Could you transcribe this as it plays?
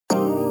Hey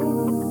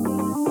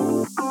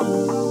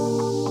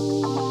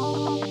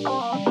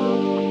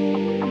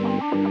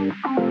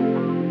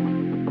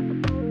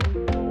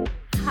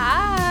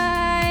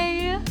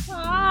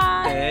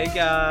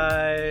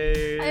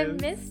guys! I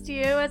missed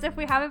you as if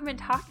we haven't been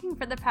talking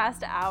for the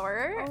past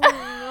hour.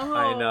 Oh, no.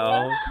 I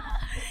know.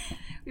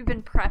 We've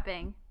been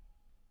prepping.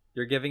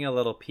 You're giving a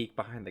little peek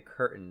behind the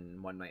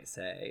curtain, one might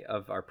say,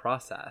 of our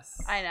process.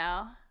 I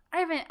know.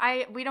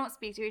 We don't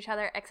speak to each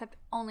other except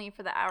only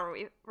for the hour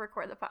we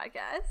record the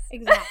podcast.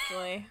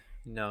 Exactly.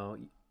 No,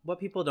 what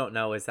people don't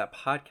know is that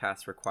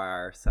podcasts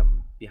require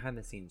some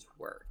behind-the-scenes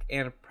work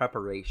and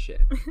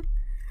preparation.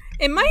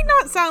 It might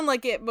not sound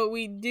like it, but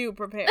we do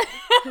prepare.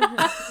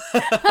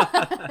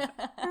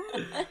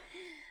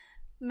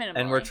 Minimally.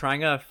 And we're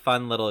trying a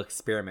fun little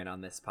experiment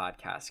on this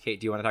podcast. Kate,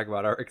 do you want to talk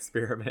about our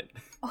experiment?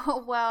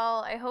 Oh,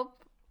 well, I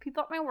hope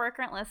people at my work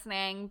aren't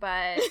listening,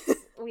 but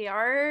we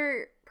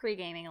are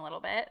pre-gaming a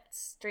little bit,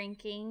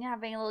 drinking,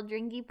 having a little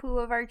drinky poo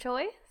of our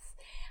choice.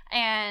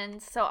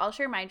 And so I'll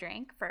share my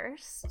drink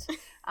first,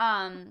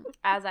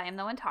 as I am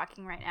the one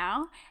talking right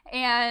now.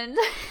 And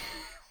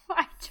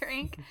my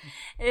drink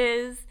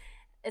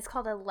it's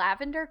called a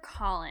Lavender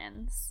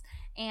Collins.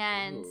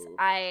 And Ooh,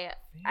 I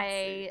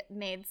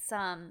made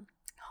some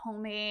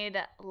homemade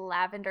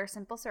lavender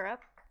simple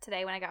syrup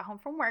today when I got home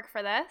from work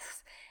for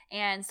this.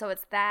 And so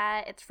it's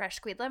fresh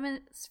squeezed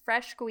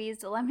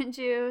lemon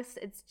juice,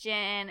 it's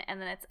gin,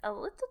 and then it's a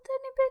little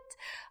tiny bit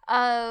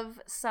of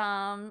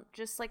some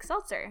just like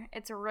seltzer.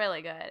 It's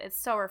really good. It's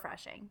so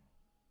refreshing.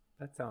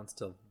 That sounds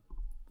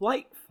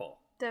delightful.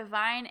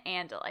 Divine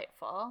and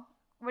delightful.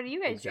 What are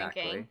you guys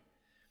drinking?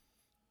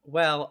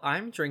 Well,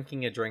 I'm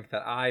drinking a drink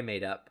that I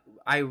made up.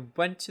 I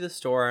went to the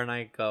store and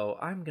I go,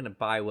 I'm going to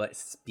buy what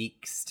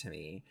speaks to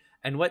me.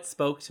 And what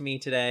spoke to me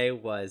today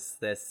was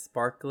this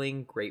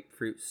sparkling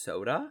grapefruit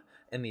soda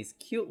in these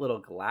cute little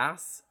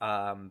glass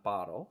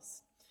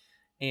bottles.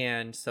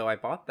 And so I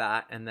bought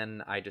that, and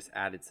then I just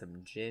added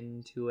some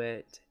gin to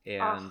it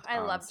and I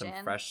love some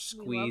gin. fresh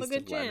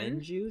squeezed lemon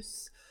gin.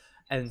 juice.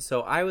 And so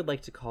I would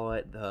like to call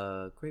it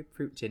the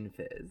grapefruit gin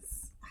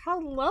fizz.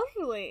 How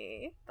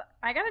lovely.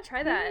 I gotta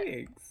try that.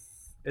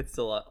 Thanks. It's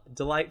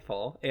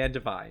delightful and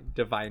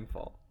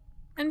divineful.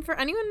 And for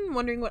anyone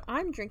wondering what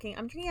I'm drinking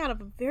out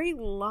of a very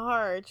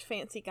large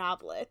fancy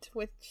goblet,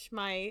 which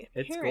my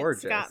parents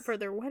gorgeous. got for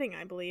their wedding,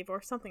 I believe,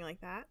 or something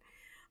like that.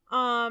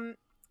 And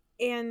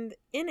in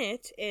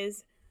it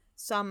is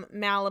some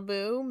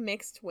Malibu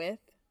mixed with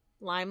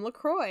lime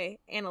LaCroix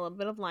and a little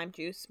bit of lime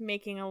juice,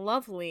 making a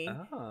lovely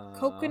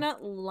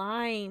coconut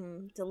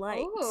lime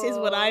delight, is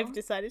what I've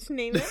decided to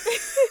name it.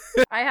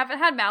 I haven't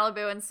had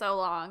Malibu in so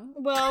long.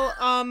 Well,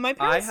 my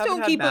parents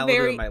don't keep my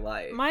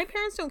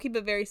parents don't keep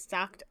a very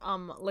stocked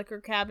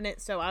liquor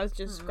cabinet, so I was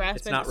just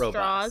grasping at straws.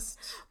 Robust.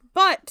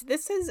 But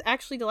this is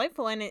actually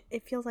delightful, and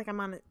it feels like I'm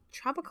on a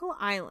tropical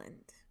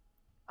island.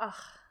 Ugh.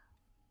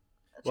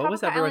 What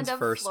was everyone's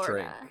first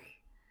Florida. drink?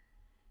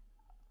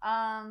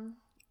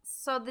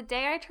 So the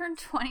day I turned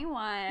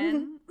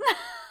 21.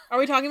 Are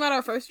we talking about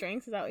our first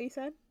drinks? Is that what you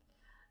said?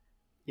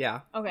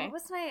 Yeah. Okay.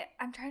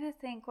 I'm trying to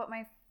think when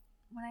I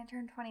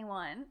turned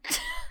 21.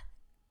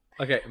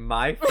 Okay,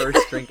 my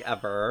first drink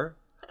ever,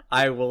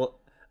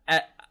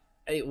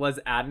 it was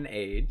at an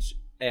age,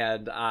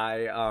 and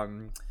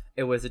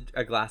it was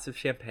a glass of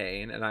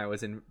champagne, and I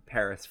was in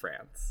Paris,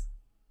 France.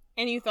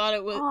 And you thought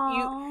it was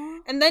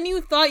and then you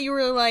thought you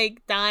were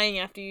like dying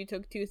after you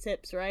took 2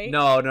 sips, right?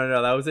 No,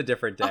 that was a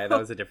different day.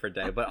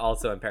 But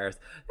also in Paris.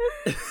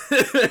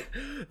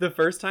 The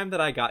first time that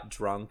I got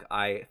drunk,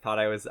 I thought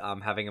I was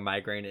having a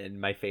migraine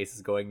and my face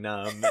is going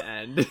numb,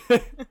 and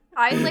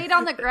I laid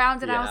on the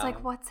ground and Yeah. I was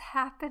like, "What's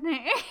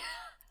happening?"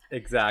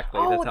 Exactly.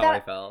 That's how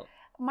I felt.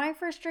 My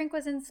first drink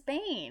was in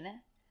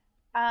Spain.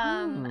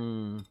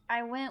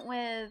 I went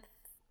with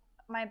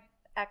my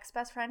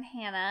ex-best friend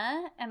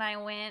Hannah, and I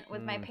went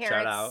with my parents.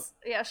 Shout out.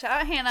 Yeah, shout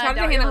out Hannah. Shout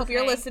out to Hannah. Hope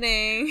you're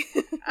listening.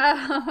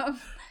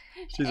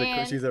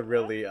 She's a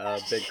really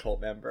big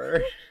cult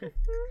member.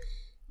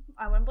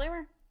 I wouldn't blame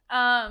her.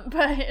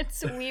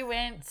 But we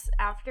went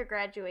after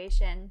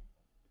graduation,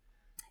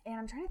 and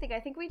I'm trying to think. I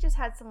think we just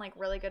had some like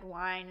really good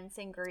wine and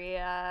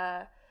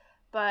sangria,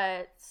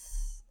 but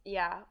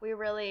yeah, we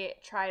really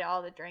tried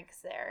all the drinks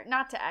there.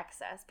 Not to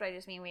excess, but I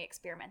just mean we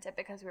experimented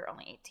because we were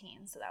only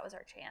 18, so that was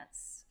our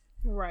chance.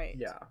 Right.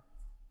 Yeah.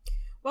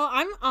 Well,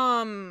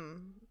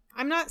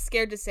 I'm not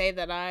scared to say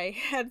that I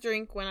had a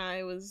drink when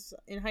I was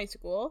in high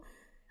school,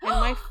 and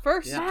my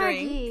first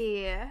drink.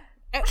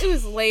 It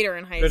was later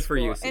in high school. Good for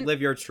you. So and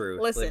live your truth.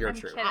 Listen, live your I'm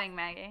truth. kidding,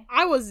 Maggie.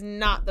 I was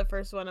not the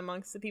first one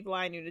amongst the people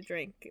I knew to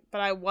drink, but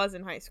I was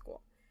in high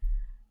school.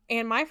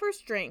 And my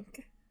first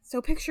drink.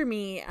 So picture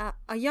me,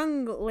 a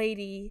young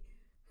lady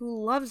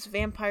who loves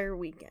Vampire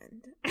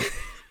Weekend.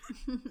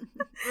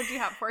 Would you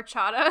have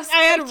horchata?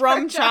 I had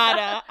rum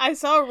chata. I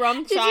saw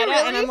rum chata,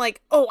 really? And I'm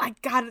like, oh, I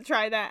gotta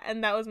try that.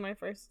 And that was my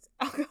first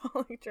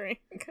alcoholic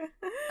drink.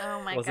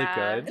 Oh my god. Was it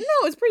good?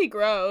 No, it's pretty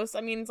gross.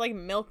 I mean, it's like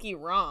milky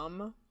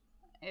rum.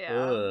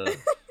 Yeah.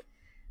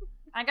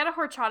 I got a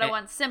horchata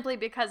once simply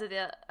because of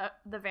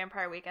the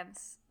Vampire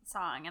Weekends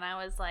song, and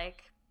I was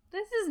like,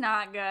 this is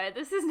not good.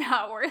 This is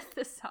not worth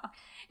the song.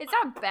 It's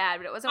not bad,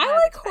 but it wasn't. I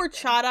like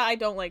horchata. I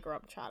don't like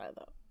rum chata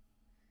though.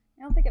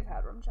 I don't think I've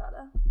had rum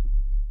chata.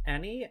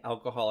 Any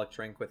alcoholic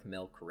drink with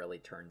milk really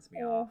turns me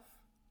off.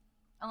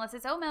 Unless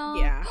it's oat milk.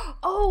 Yeah.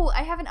 Oh,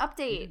 I have an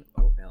update.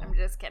 Oat milk. I'm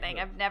just kidding.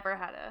 I've never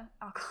had an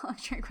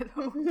alcoholic drink with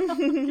oat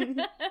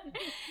milk.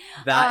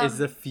 That is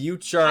the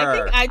future.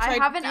 I think I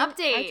have an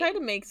update. I tried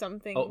to make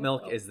something. Oat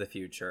milk is the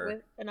future.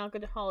 With an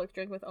alcoholic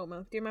drink with oat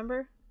milk. Do you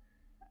remember,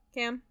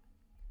 Cam?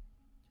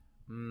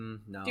 No.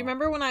 Do you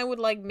remember when I would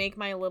like make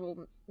my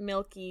little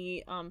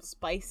milky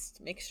spiced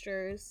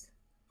mixtures?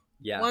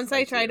 Yes. Once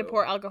I tried to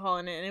pour alcohol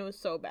in it, and it was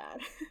so bad.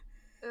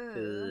 Ugh,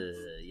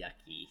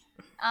 yucky.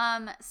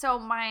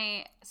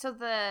 So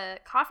the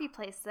coffee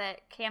place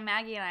that Cam,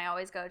 Maggie, and I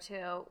always go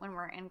to when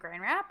we're in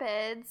Grand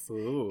Rapids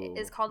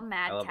is called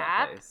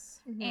Madcap.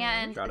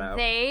 And Shout out.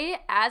 they,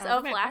 as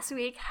of Madcap. last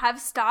week, have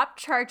stopped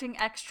charging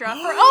extra for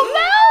oat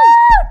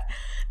milk.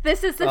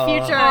 This is the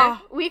future.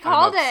 We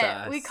called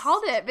it. We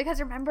called it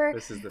because remember,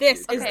 This is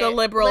the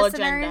liberal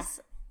agenda. listeners,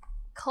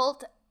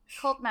 cult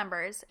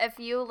members. If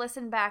you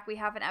listen back, we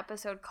have an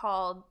episode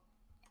called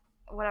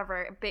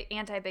whatever,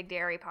 anti-Big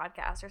Dairy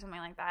podcast or something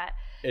like that.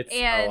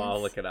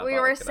 I'll look it up. We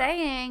were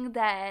saying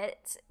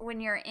that when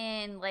you're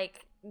in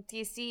like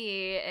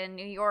DC and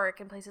New York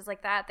and places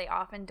like that, they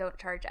often don't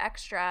charge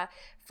extra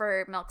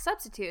for milk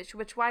substitutes,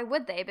 which why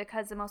would they?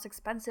 Because the most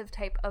expensive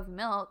type of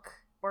milk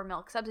or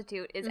milk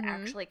substitute is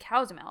actually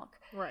cow's milk.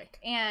 Right.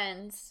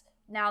 And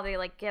now they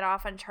like get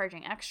off on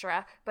charging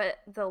extra, but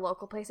the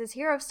local places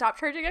here have stopped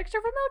charging extra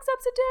for milk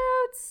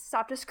substitutes.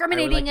 Stop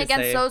discriminating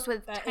against those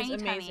with tiny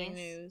amazing tummies.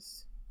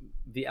 News.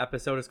 The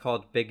episode is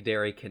called Big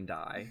Dairy Can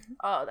Die.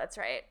 Oh, that's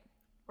right.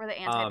 We're the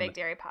anti-Big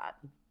Dairy pod.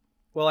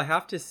 Well, I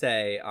have to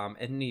say,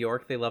 in New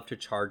York, they love to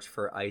charge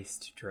for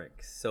iced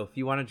drinks. So if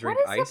you want to drink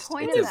What is the iced,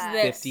 point it's of a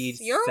that? 50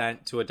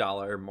 cent to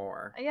 $1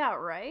 more. Yeah,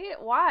 right?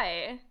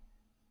 Why?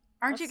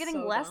 Aren't you That's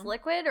getting so less dumb.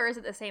 liquid, or is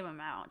it the same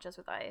amount just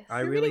with ice?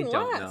 I You're really getting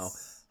don't less. know.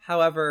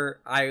 However,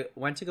 I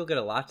went to go get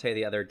a latte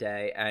the other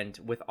day, and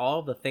with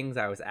all the things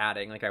I was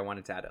adding, like I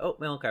wanted to add oat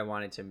milk, I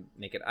wanted to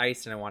make it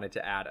iced, and I wanted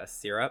to add a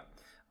syrup.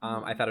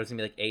 I thought it was going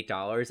to be like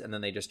 $8, and then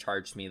they just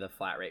charged me the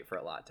flat rate for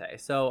a latte.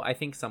 So I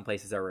think some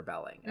places are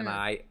rebelling, and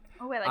I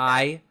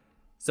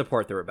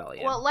support the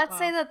rebellion. Well, let's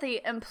say that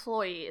the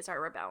employees are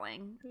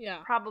rebelling. Yeah.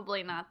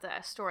 Probably not the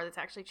store that's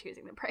actually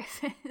choosing the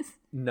prices.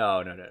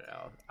 No.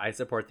 I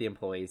support the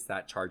employees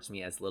that charge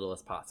me as little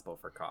as possible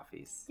for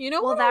coffees. You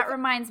know Well, what? that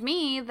reminds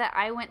me that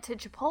I went to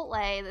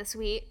Chipotle this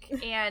week,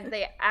 and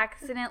they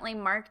accidentally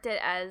marked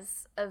it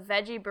as a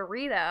veggie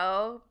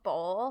burrito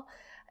bowl.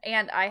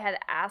 And I had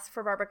asked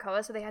for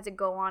barbacoa, so they had to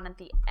go on at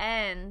the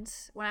end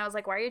when I was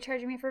like, why are you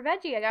charging me for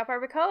veggie? I got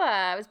barbacoa.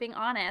 I was being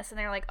honest. And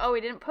they're like, oh, we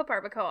didn't put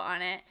barbacoa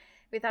on it.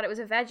 We thought it was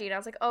a veggie. And I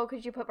was like, oh,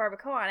 could you put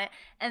barbacoa on it?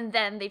 And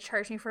then they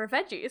charged me for a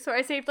veggie. So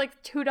I saved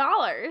like $2.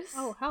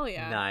 Oh, hell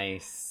yeah.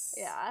 Nice.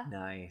 Yeah.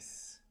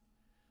 Nice.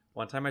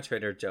 One time a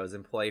Trader Joe's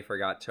employee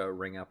forgot to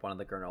ring up one of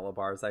the granola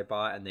bars I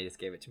bought, and they just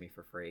gave it to me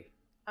for free.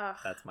 Ugh.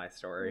 That's my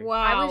story.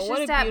 Wow. I was what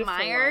just a at beautiful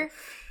Meijer,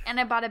 life. and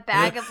I bought a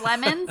bag of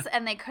lemons,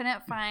 and they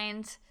couldn't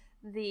find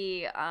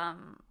the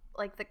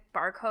like the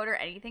barcode or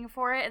anything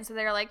for it, and so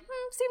they were like,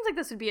 seems like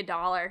this would be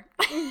 $1.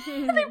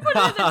 They put it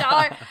as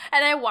 $1,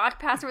 and I walked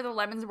past where the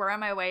lemons were on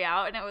my way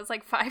out, and it was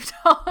like $5.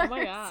 Oh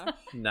my gosh.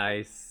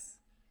 Nice.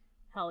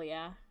 Hell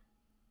yeah.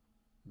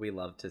 We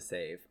love to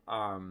save.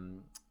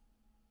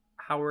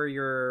 How were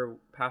your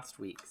past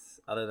weeks,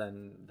 other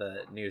than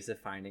the news of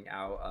finding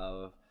out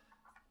of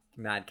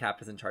Madcap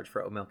doesn't charge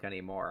for oat milk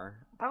anymore?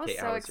 That was Kate,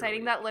 how so your exciting.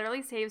 week? That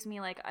literally saves me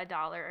like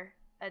 $1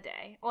 a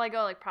day. Well, I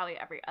go like probably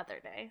every other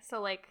day, so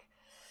like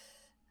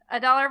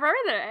 $1 for every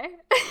day.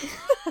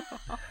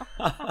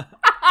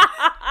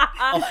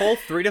 A whole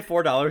 $3 to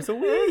 $4 a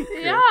week.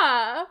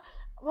 Yeah.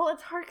 Well,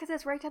 it's hard because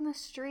it's right down the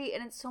street,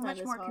 and it's so That much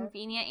is more hard.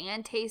 convenient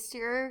and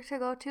tastier to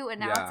go to. And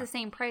now Yeah. it's the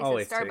same price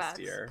Always as Starbucks.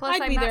 tastier. Plus,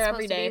 I'd I'm be not there supposed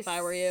every to day be if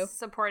I were you.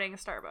 supporting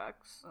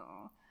Starbucks.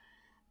 So.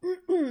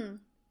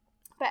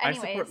 But I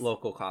anyways, support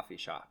local coffee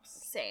shops.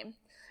 same.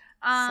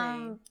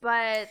 Same.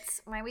 But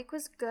my week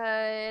was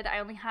good. I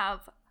only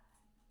have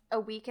a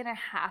week and a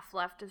half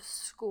left of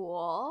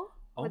school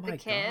Oh with my the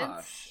kids,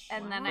 gosh.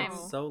 and then Wow. I'm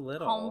That's so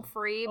little. home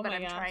free. Oh But my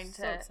I'm gosh, trying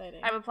so to.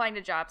 exciting. I'm applying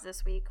to jobs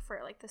this week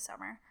for like the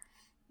summer.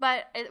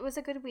 But it was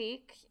a good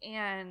week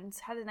and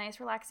had a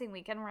nice relaxing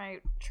weekend where I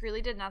truly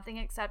did nothing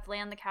except lay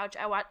on the couch.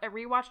 I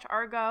rewatched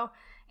Argo,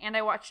 and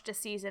I watched a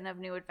season of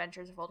New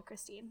Adventures of Old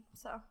Christine.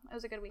 So it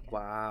was a good weekend.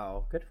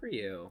 Wow, good for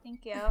you.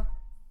 Thank you.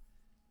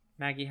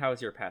 Maggie, how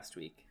was your past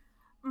week?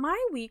 My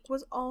week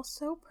was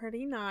also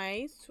pretty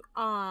nice.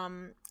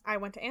 I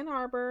went to Ann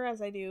Arbor,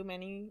 as I do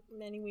many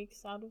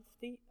weeks out of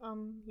the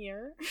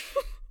year.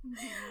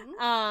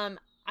 Mm-hmm.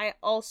 I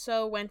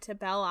also went to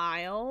Belle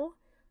Isle,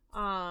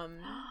 which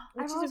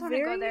I've is always a wanted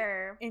to very go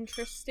there.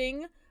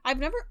 interesting. I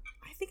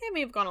think I may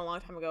have gone a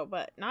long time ago,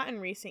 but not in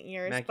recent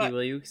years. Maggie, but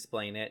will you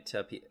explain it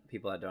to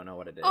people that don't know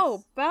what it is?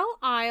 oh, Belle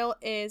Isle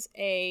is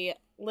a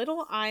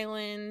little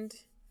island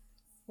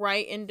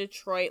right in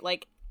Detroit,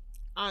 like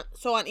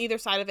on either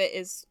side of it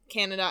is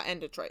Canada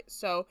and Detroit.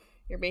 So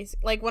you're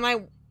like when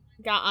I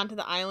got onto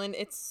the island,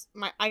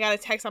 I got a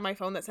text on my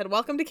phone that said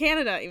 "Welcome to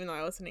Canada," even though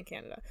I wasn't in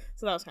Canada.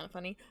 So that was kind of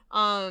funny.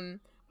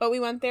 But we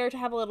went there to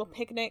have a little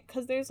picnic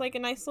because there's like a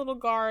nice little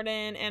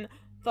garden, and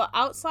the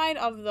outside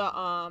of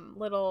the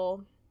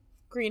little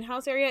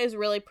greenhouse area is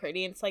really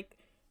pretty, and it's like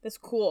this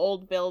cool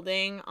old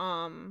building.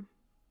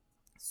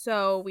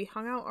 So we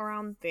hung out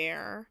around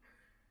there.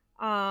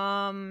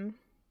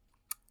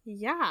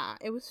 Yeah,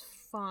 it was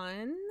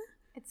fun.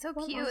 It's so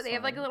cute. They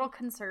have like a little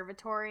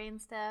conservatory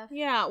and stuff.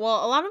 Yeah,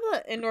 well, a lot of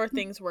the indoor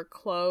things were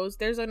closed.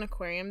 There's an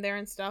aquarium there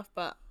and stuff,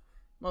 but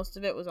most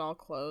of it was all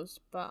closed.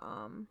 But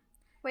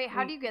wait,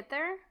 how do you get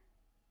there?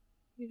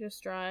 You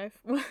just drive.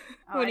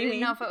 I didn't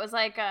know if it was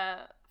like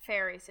a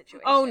ferry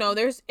situation. Oh no,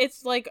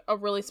 it's like a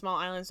really small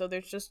island, so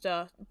there's just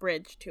a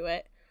bridge to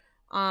it.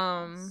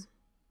 Nice.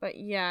 But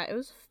yeah, it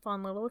was a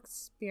fun little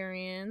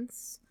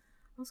experience.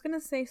 I was gonna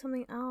say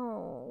something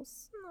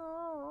else.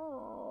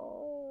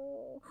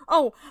 No.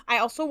 Oh, I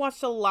also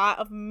watched a lot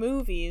of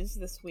movies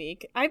this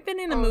week. I've been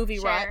in a movie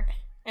rut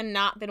and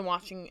not been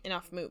watching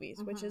enough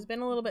movies, which has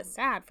been a little bit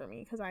sad for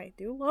me because I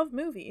do love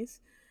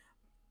movies.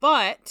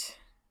 But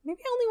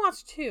maybe I only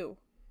watched 2.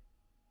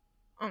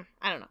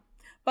 I don't know.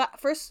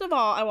 But first of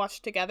all, I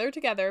watched Together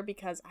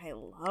because I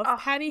love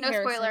Patty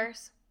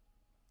Harrison.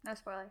 No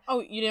spoilers.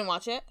 Oh, you didn't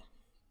watch it?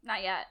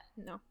 Not yet.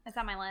 No. It's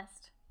on my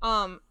list.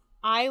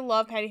 I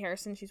love Patty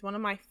Harrison. She's one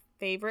of my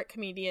favorite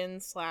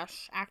comedians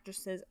 /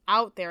 actresses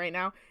out there right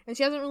now. And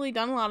she hasn't really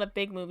done a lot of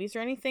big movies or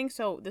anything,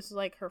 so this is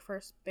like her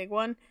first big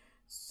one.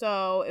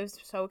 So it was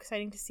so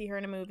exciting to see her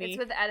in a movie. It's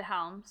with Ed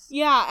Helms.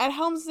 Yeah, Ed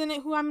Helms is in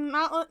it, who I'm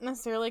not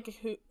necessarily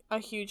like a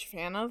huge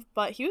fan of,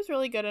 but he was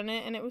really good in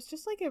it, and it was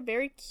just like a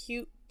very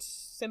cute,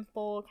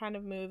 simple kind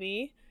of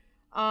movie.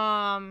 It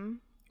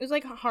was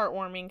like a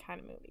heartwarming kind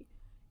of movie.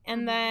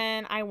 And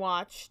then I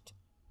watched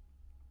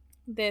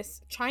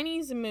this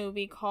Chinese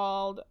movie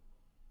called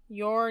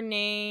Your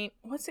Name.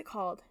 What's it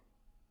called?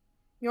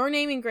 Your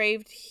Name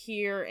Engraved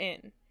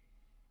Herein.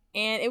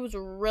 And it was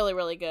really,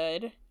 really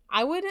good.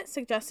 I wouldn't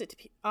suggest it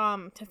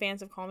to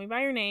fans of Call Me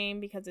By Your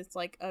Name because it's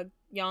like a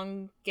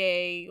young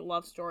gay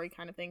love story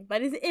kind of thing.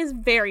 But it is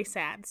very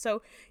sad.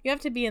 So you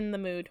have to be in the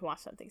mood to watch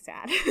something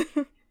sad.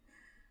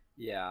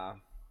 Yeah.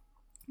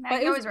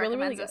 Maggie always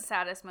recommends the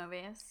saddest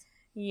movies.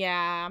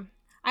 Yeah.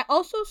 I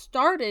also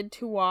started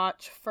to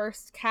watch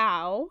First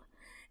Cow,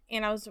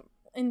 and I was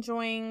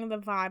enjoying the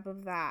vibe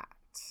of that.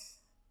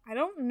 I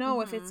don't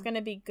know if it's going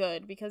to be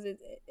good because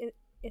it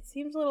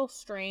seems a little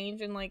strange,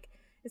 and like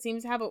it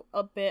seems to have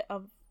a bit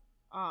of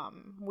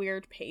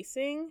weird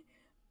pacing,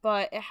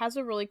 but it has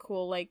a really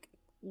cool like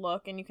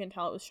look, and you can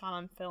tell it was shot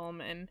on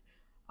film, and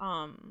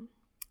I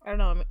don't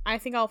know, I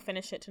think I'll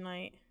finish it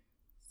tonight,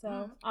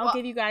 so I'll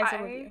give you guys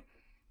a review.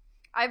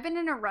 I've been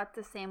in a rut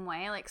the same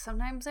way. Like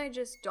sometimes I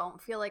just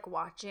don't feel like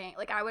watching,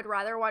 like I would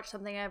rather watch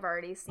something I've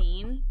already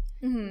seen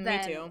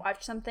than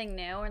watch something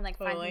new and like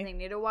find something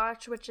new to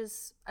watch, which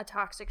is a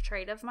toxic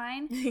trait of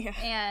mine. Yeah.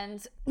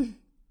 And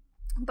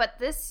but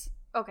this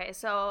okay,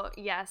 so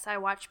yes, I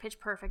watched Pitch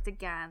Perfect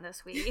again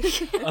this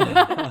week. But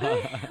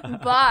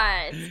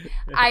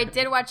I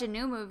did watch a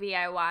new movie.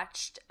 I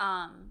watched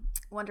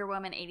Wonder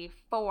Woman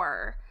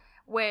 84,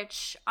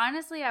 which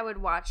honestly I would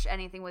watch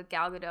anything with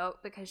Gal Gadot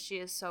because she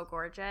is so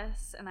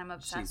gorgeous and I'm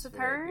obsessed with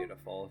her.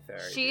 Beautiful,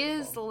 she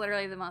is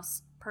literally the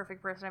most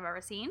perfect person I've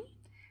ever seen.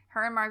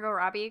 Her and Margot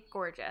Robbie,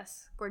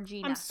 gorgeous.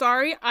 Gorgina. I'm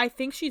sorry, I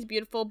think she's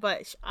beautiful,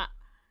 but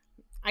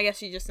I guess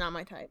she's just not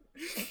my type.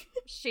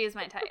 She is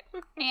my type.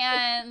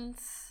 And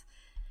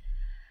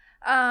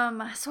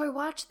so I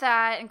watched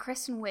that, and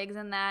Kristen Wiig's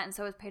in that, and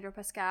so is Pedro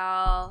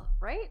Pascal,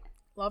 right?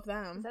 Love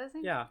them. Is that his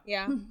name?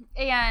 Yeah.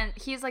 And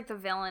he's like the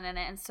villain in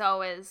it, and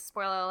so is,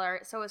 spoiler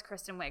alert, so is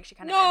Kristen Wiig. She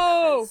kind of ends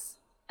up as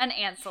an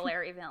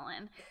ancillary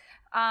villain.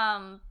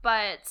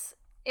 But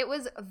it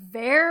was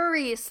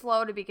very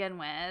slow to begin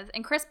with,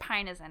 and Chris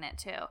Pine is in it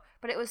too.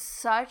 But it was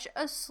such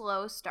a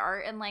slow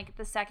start, and like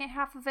the second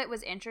half of it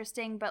was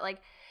interesting, but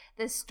like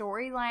the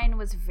storyline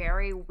was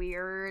very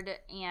weird,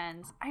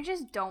 and I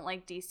just don't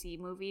like DC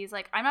movies.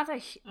 Like I'm not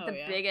the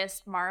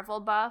biggest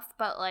Marvel buff,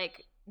 but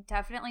like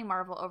definitely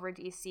Marvel over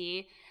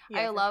DC.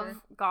 Yeah, I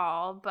love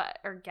Gale,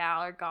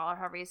 or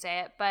however you say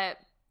it, but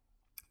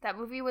that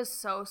movie was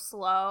so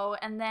slow.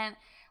 And then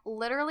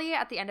literally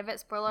at the end of it,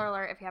 spoiler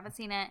alert if you haven't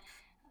seen it,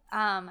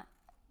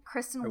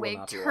 Kristen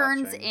Wiig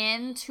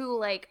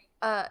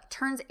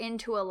turns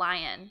into a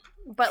lion,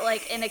 but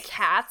like in a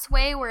cat's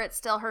way where it's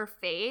still her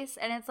face,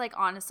 and it's like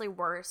honestly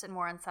worse and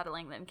more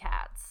unsettling than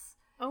cats.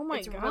 Oh my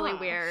god. It's really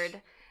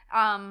weird.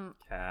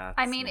 Cats,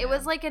 I mean, it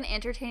was like an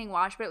entertaining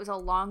watch, but it was a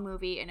long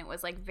movie and it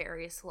was like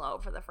very slow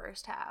for the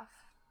first half.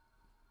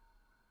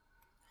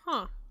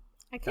 Huh.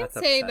 I can't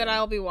say that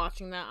I'll be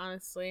watching that,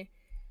 honestly.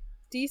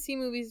 DC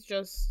movies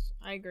just,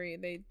 I agree,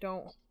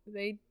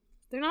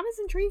 they're not as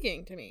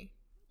intriguing to me.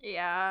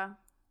 Yeah,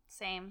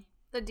 same.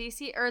 The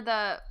DC or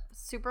the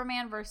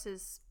Superman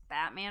versus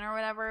Batman or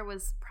whatever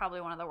was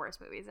probably one of the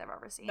worst movies I've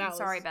ever seen.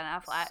 Sorry, Ben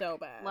Affleck. So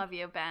bad. Love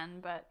you, Ben,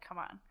 but come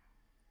on.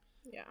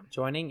 Yeah.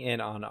 Joining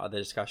in on the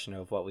discussion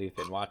of what we've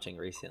been watching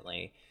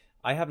recently,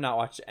 I have not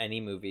watched any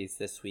movies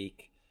this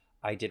week.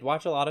 I did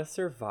watch a lot of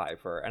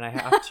Survivor, and I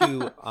have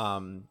to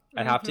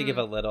I have to give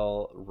a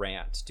little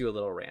rant, do a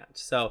little rant.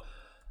 So,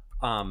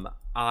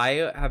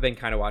 I have been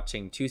kind of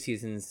watching 2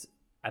 seasons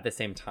at the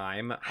same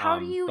time. How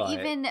do you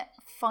even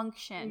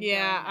function?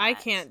 Yeah, I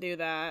can't do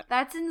that.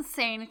 That's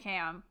insane,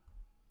 Cam.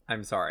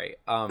 I'm sorry.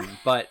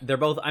 But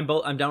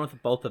I'm done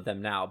with both of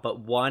them now.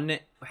 But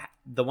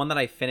the one that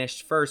I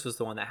finished first was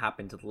the one that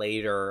happened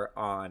later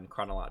on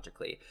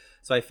chronologically.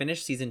 So I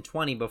finished season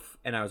 20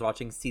 and I was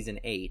watching season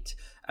 8,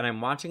 and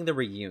I'm watching the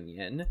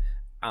reunion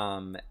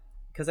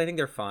because I think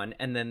they're fun.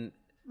 And then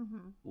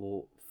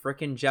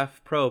frickin'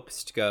 Jeff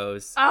Probst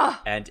goes,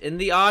 and in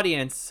the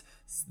audience,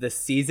 the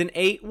season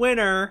 8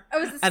 winner,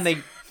 and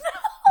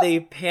they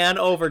pan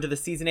over to the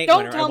season 8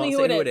 winner. Don't tell me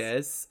who it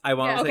is. I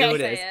won't say who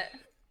it is.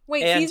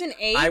 Wait, and season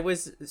 8? I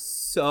was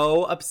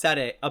so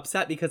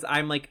upset because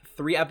I'm like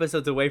 3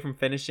 episodes away from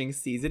finishing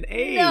season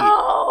 8.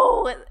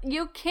 No,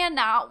 you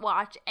cannot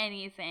watch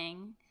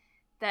anything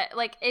that,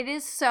 like, it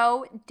is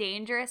so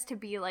dangerous to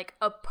be like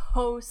a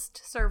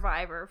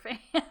post-Survivor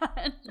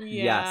fan.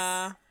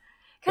 Yes.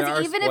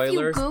 Because even if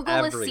you Google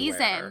everywhere. a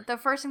season, the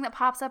first thing that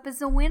pops up is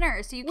the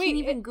winner. So you can't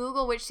even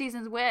Google which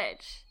season's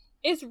which.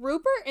 Is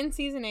Rupert in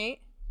season 8?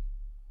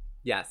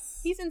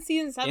 Yes. He's in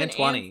season 7 and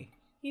 20.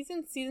 He's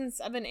in season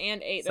 7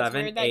 and 8. That's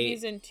weird that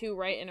he's in 2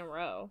 right in a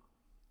row.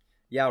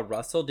 Yeah,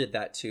 Russell did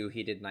that too.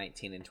 He did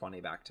 19 and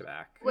 20 back to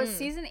back. Was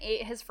season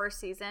 8 his first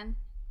season?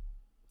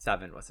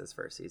 7 was his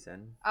first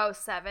season. Oh,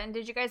 7.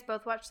 Did you guys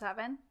both watch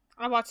 7?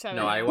 I watched 7.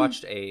 No, I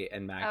watched 8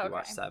 and Maggie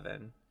watched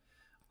 7.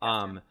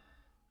 Gotcha.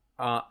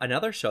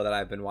 Another show that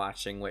I've been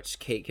watching, which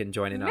Kate can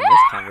join in on this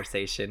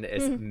conversation,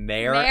 is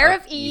Mayor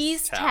of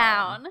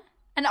Easttown.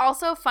 And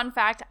also, fun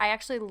fact, I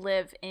actually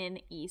live in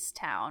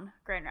Easttown,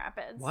 Grand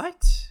Rapids.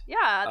 What?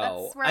 Yeah,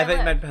 that's where I thought live.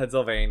 you meant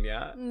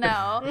Pennsylvania.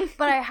 No,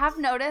 but I have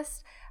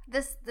noticed,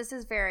 this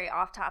is very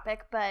off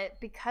topic, but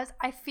because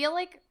I feel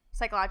like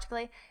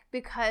psychologically,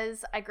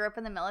 because I grew up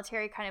in the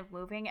military kind of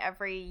moving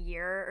every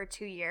year or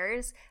 2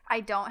 years, I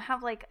don't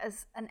have like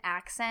an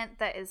accent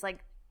that is like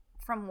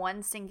from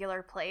one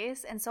singular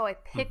place, and so I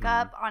pick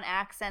up on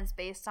accents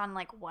based on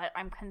like what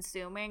I'm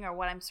consuming or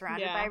what I'm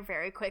surrounded by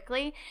very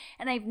quickly.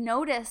 And I've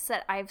noticed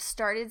that I've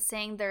started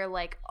saying their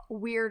like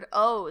weird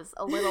O's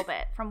a little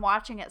bit from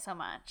watching it so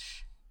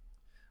much.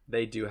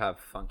 They do have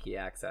funky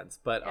accents,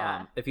 but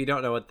if you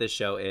don't know what this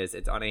show is,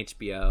 it's on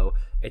HBO.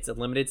 It's a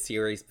limited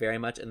series, very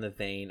much in the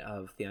vein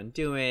of The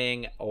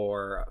Undoing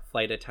or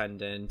Flight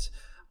Attendant,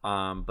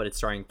 but it's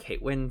starring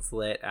Kate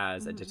Winslet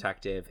as a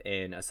detective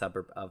in a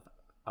suburb of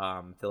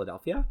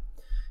Philadelphia.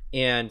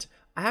 And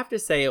I have to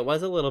say, it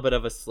was a little bit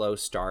of a slow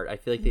start. I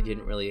feel like they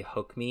didn't really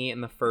hook me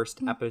in the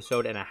first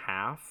episode and a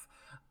half,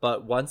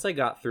 but once I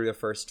got through the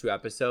first 2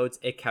 episodes,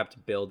 it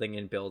kept building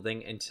and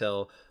building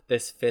until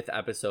this 5th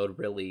episode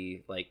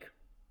really like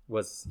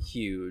was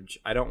huge.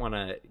 I don't want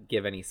to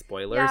give any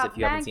spoilers if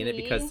you haven't seen it,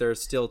 because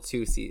there's still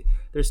 2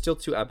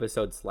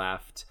 episodes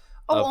left.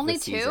 Oh, only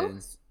 2?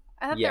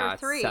 I thought there were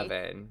 3.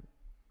 7.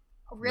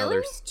 Really? No,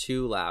 there's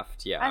 2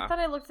 left. Yeah. I thought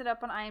I looked it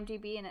up on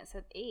IMDb and it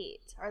said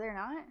 8. Are there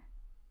not?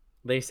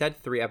 They said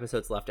 3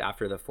 episodes left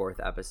after the 4th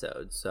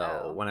episode.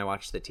 So when I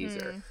watched the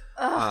teaser,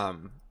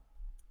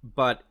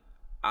 but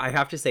I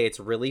have to say it's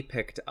really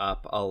picked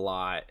up a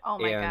lot. Oh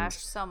my gosh,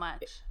 so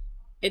much.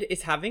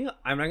 It's having,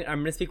 I'm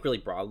going to speak really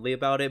broadly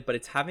about it, but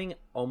it's having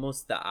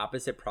almost the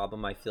opposite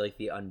problem I feel like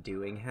The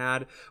Undoing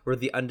had, where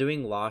The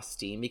Undoing lost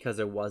steam because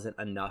there wasn't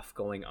enough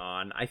going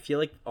on. I feel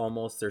like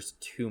almost there's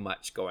too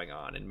much going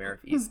on in Mayor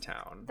of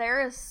Easttown.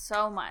 There is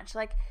so much.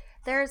 Like,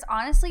 there's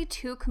honestly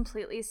 2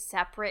 completely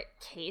separate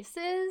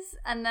cases,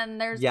 and then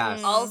there's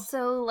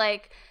also,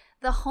 like,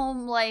 the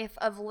home life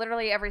of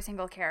literally every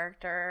single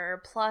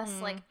character,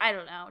 plus, like, I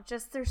don't know,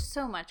 just there's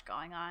so much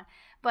going on.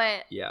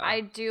 But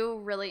I do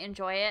really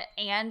enjoy it,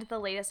 and the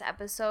latest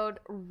episode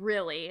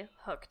really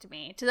hooked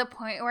me to the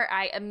point where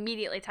I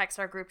immediately texted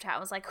our group chat. I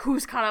was like,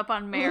 who's caught up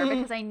on Mayor?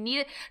 Because I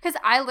need it. Because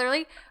I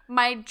literally,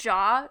 my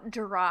jaw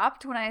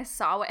dropped when I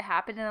saw what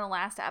happened in the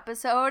last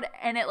episode,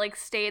 and it like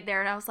stayed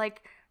there, and I was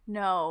like,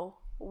 no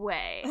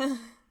way.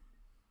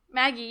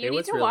 Maggie, you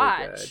need to really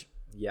watch. Good.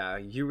 Yeah,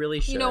 you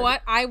really should. You know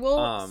what? I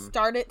will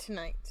start it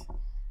tonight.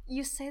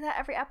 You say that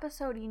every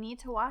episode. You need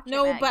to watch it,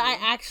 No, Maggie. but I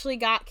actually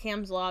got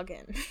Cam's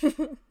login.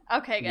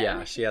 Okay, good.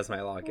 Yeah, she has my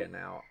login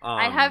now.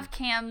 I have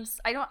Cam's.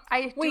 I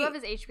do have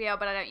his HBO,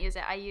 but I don't use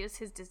it. I use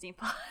his Disney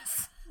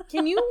Plus.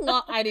 Can you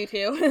I do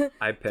too.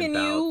 I pimp Can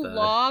you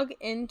log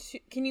into?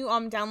 Can you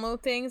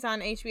download things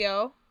on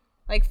HBO,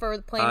 like for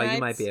the plane rides? You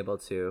might be able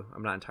to.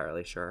 I'm not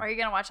entirely sure. Are you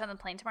gonna watch it on the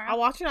plane tomorrow? I'll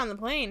watch it on the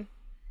plane,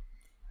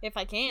 if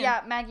I can.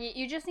 Yeah, Maggie,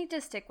 you just need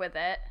to stick with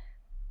it.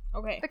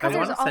 Okay. Because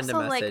there's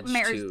also like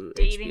Mayor's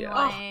dating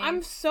life. Oh,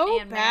 I'm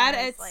so bad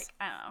at like,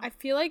 I don't know. I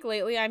feel like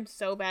lately I'm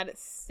so bad at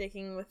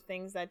sticking with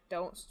things that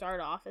don't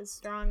start off as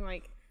strong.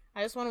 Like,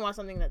 I just want to watch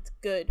something that's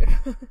good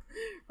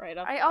right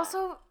off. I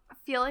also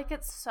feel like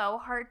it's so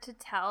hard to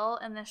tell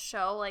in this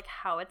show like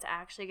how it's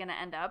actually going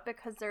to end up,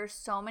 because there's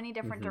so many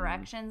different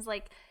directions.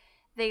 Like,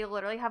 they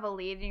literally have a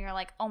lead and you're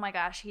like, oh my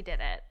gosh, he did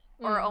it.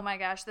 Or, oh my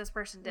gosh, this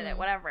person did it,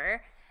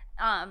 whatever.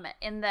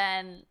 And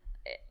then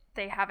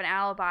they have an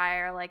alibi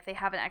or like they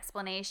have an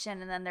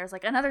explanation, and then there's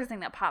like another thing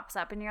that pops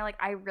up and you're like,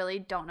 I really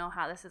don't know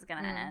how this is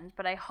going to end,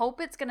 but I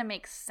hope it's going to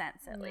make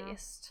sense at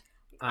least.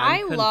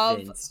 I'm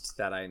convinced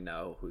that I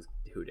know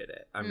who did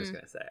it. I'm just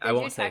going to say. I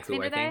won't say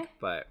who I think,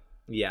 but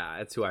yeah,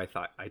 it's who I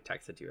thought I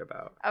texted you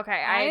about. Okay,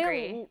 I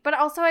agree. But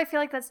also I feel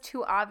like that's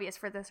too obvious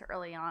for this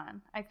early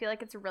on. I feel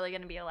like it's really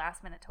going to be a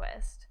last minute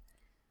twist.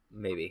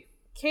 Maybe.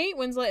 Kate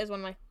Winslet is one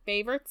of my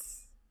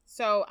favorites,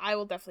 so I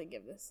will definitely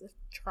give this a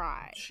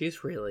try.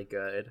 She's really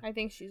good. I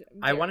think she's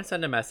I want to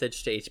send a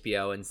message to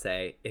HBO and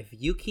say, if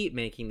you keep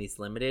making these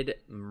limited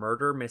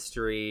murder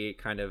mystery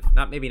kind of,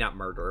 not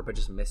murder, but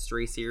just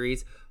mystery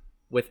series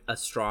with a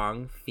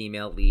strong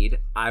female lead,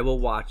 I will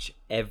watch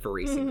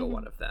every single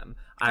one of them.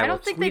 I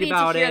don't think they need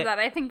to hear that.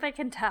 I think they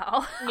can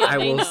tell. Yeah, I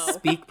will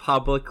speak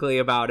publicly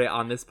about it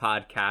on this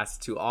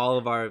podcast to all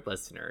of our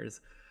listeners.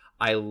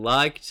 I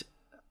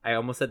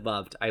almost said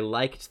loved. I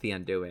liked The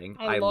Undoing.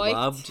 I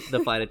loved The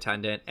Flight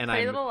Attendant. And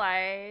Pretty Little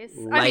Lies.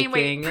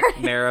 Liking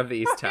Mayor of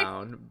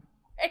Easttown.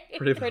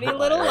 Pretty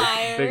Little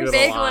Liars.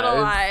 Big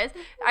Little Lies.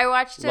 I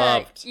watched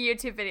a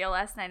YouTube video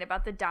last night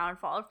about the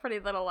downfall of Pretty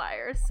Little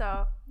Liars.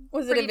 So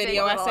was it a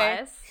video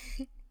essay?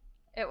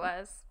 It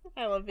was.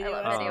 I love video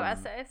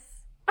essays.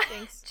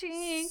 Thanks.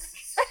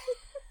 Jinx.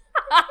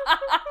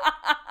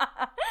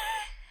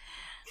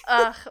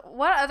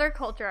 What other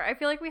culture? I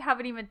feel like we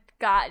haven't even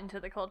gotten to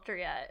the culture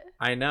yet.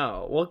 I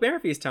know. Well, Mayor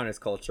of Easttown is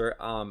culture.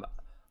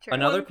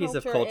 Another piece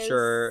of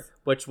culture,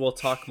 which we'll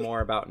talk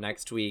more about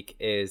next week,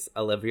 is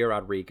Olivia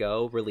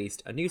Rodrigo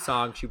released a new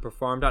song. She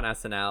performed on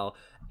SNL,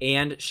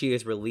 and she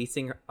is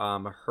releasing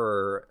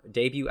her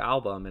debut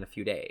album in a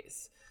few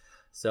days.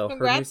 So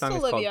her new song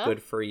is called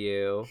Good For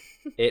You.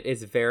 It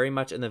is very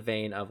much in the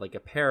vein of like a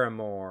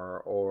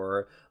Paramore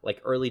or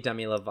like early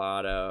Demi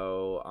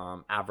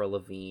Lovato, Avril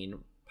Lavigne,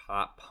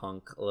 pop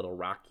punk, a little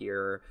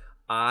rockier.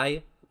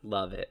 I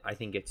love it. I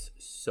think it's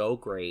so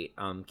great.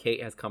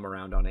 Kate has come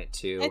around on it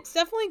too. It's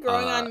definitely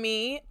growing on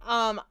me.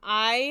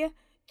 I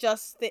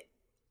just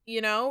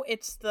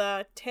it's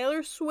the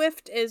Taylor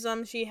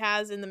Swift-ism she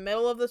has in the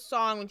middle of the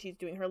song when she's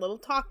doing her little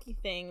talky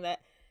thing that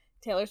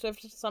Taylor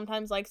Swift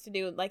sometimes likes to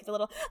do, like the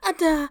little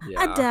ada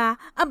ada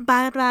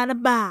ba ba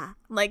ba,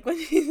 like when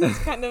she's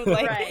kind of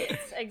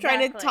like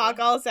trying to talk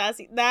all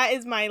sassy. That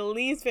is my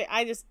least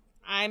favorite.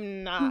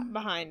 I'm not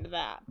behind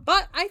that,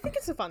 but I think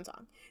it's a fun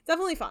song. It's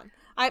definitely fun.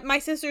 My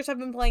sisters have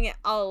been playing it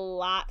a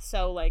lot,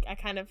 so like I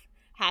kind of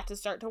had to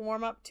start to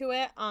warm up to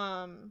it.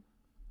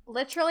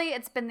 Literally,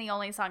 it's been the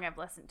only song I've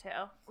listened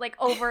to, like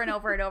over and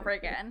over and over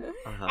again.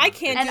 I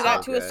can't do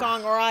that to a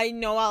song, or I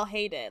know I'll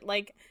hate it.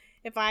 Like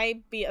if I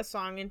beat a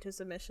song into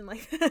submission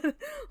like that,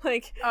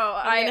 like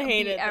I'm gonna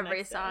hate it.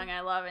 Every song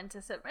I love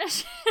into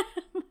submission.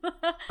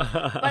 But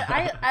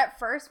at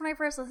first, when I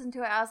first listened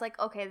to it, I was like,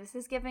 okay, this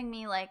is giving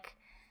me like.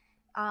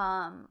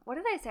 What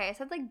did I say? I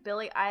said like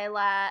Billie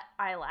Eilish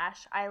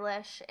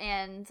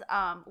and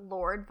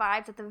Lorde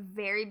vibes at the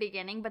very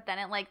beginning, but then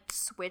it like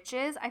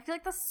switches. I feel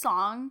like the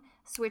song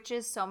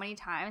switches so many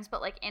times,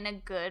 but like in a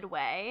good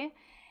way.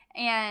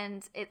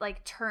 And it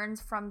like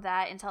turns from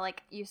that into,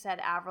 like you said,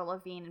 Avril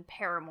Lavigne and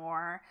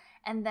Paramore.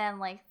 And then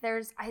like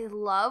I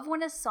love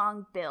when a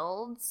song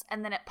builds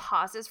and then it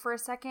pauses for a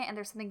second and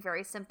there's something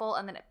very simple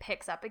and then it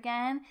picks up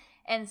again.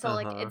 And so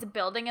like it's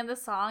building in the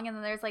song and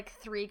then there's like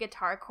 3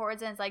 guitar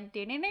chords and it's like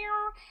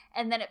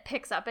and then it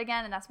picks up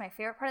again, and that's my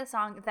favorite part of the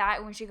song.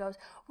 That when she goes,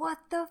 what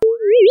the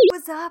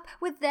was up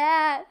with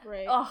that?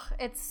 Right. Oh,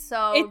 it's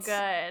so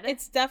good.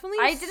 It's definitely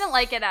I didn't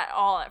like it at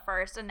all at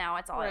first, and now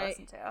it's all I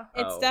listen to.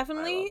 It's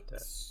definitely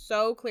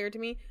so clear to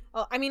me.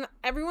 I mean,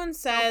 everyone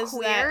says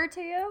clear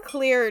to you?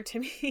 Clear to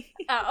me.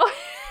 Oh.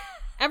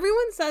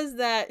 Everyone says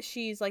that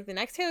she's like the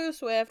next Taylor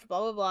Swift, blah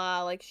blah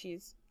blah, like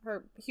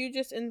her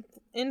hugest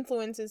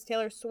influence is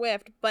Taylor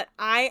Swift, but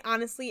I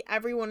honestly,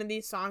 every one of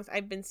these songs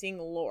I've been seeing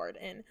Lorde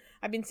in.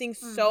 I've been seeing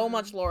so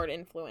much Lorde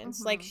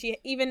influence. Like she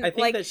even like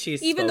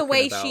even the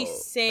way she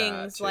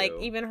sings, like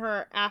even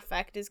her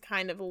affect is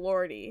kind of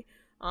Lorde-y.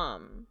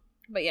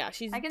 But yeah,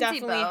 she's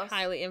definitely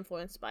highly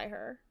influenced by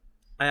her.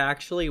 I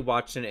actually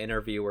watched an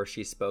interview where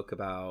she spoke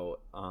about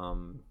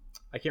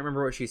I can't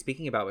remember what she was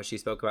speaking about, but she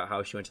spoke about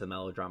how she went to the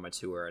Melodrama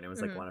tour, and it was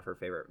like one of her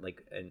favorite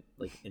like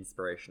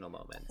inspirational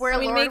moments. Where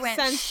Lorde went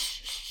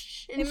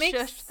it makes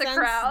sense the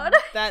crowd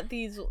that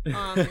these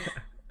that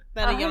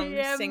a young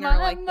singer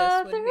like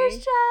this would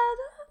be.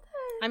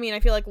 I mean, I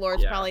feel like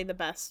Lorde's probably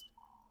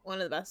one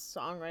of the best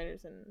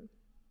songwriters and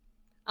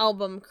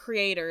album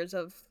creators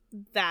of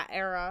that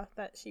era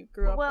that she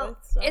grew up with.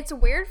 So. It's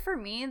weird for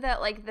me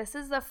that like this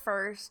is the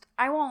first,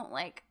 I won't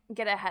like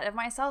get ahead of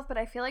myself, but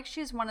I feel like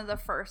she's one of the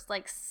first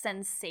like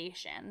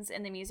sensations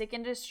in the music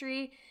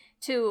industry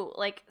to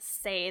like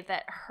say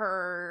that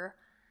her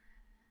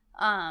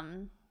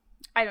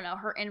I don't know,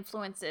 her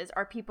influences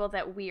are people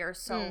that we are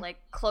so like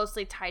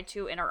closely tied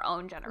to in our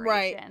own generation.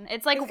 Right.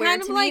 It's like It's weird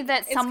kind to of me like,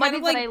 that somebody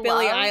it's kind of that like I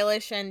Billie love,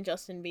 Eilish and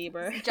Justin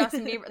Bieber.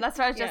 Justin Bieber. That's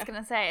what I was Yeah. just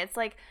gonna say. It's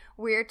like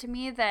weird to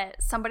me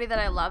that somebody that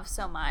I love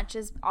so much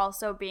is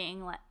also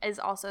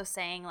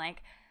saying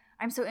like,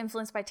 I'm so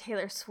influenced by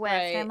Taylor Swift.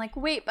 Right. And I'm like,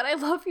 wait, but I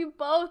love you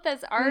both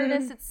as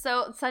artists. It's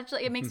such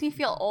like, it makes me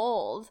feel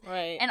old.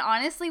 Right. And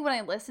honestly, when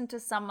I listen to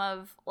some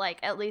of like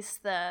at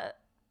least the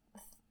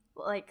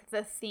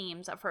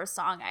themes of her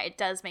song, it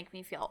does make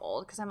me feel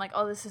old because I'm like,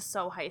 oh, this is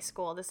so high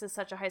school. This is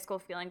such a high school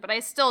feeling, but I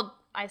still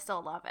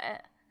love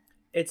it.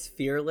 It's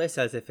fearless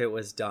as if it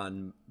was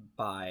done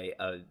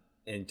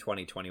in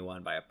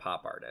 2021 by a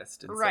pop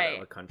artist instead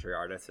of a country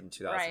artist in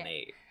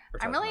 2008 or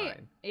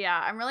 2009.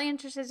 I'm really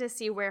interested to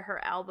see what her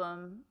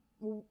album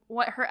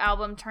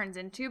turns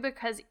into,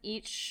 because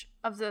each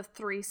of the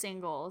 3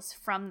 singles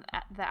from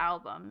the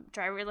album,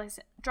 Driver's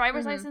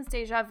License,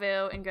 Deja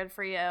Vu, and Good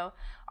For You,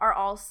 are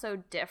all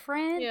so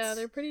different. Yeah,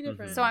 they're pretty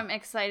different. So I'm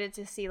excited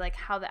to see like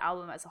how the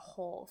album as a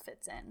whole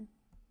fits in.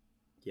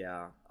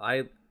 Yeah,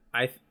 I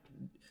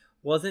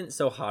wasn't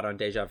so hot on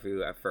Deja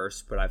Vu at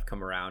first, but I've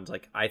come around.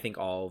 Like, I think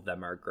all of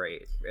them are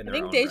great in their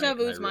own right. Deja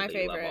Vu is my really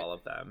favorite. love all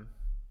of them.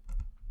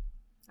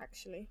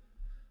 Actually.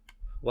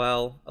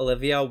 Well,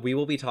 Olivia, we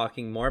will be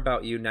talking more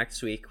about you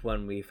next week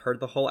when we've heard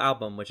the whole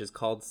album, which is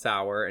called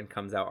Sour and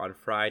comes out on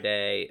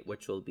Friday,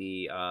 which will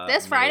be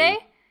Friday?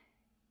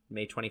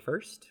 May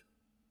 21st?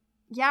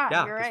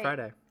 Yeah, you're right. This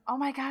Friday. Oh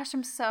my gosh,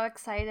 I'm so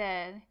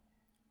excited.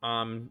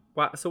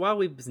 So while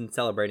we've been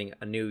celebrating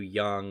a new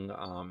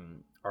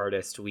young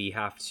artist, we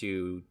have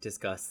to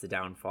discuss the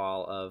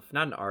downfall of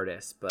not an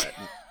artist, but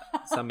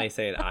some may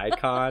say an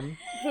icon.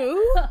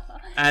 Who?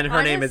 And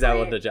her name is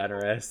Ellen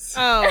DeGeneres.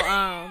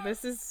 Oh,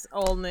 this is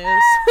old news.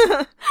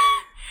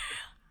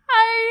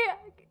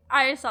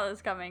 I saw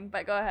this coming,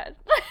 but go ahead.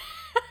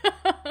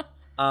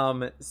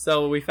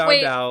 So we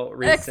found out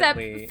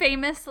recently. Except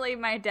famously,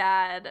 my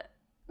dad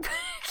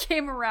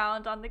came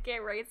around on the gay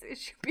rights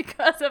issue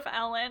because of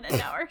Ellen, and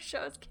now our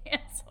show's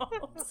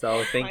canceled.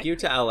 So thank you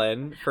to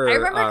Ellen for I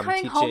remember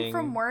coming teaching home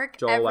from work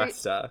Joel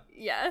Westa.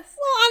 Yes.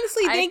 Well,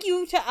 honestly, thank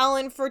you to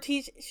Ellen for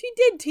she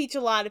did teach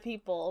a lot of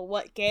people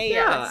what gay is.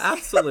 Yeah,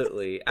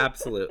 absolutely.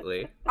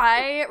 Absolutely.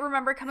 I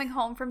remember coming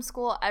home from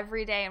school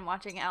every day and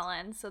watching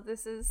Ellen, so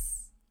this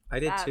is I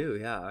did too,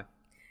 yeah.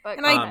 But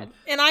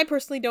and I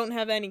personally don't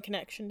have any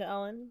connection to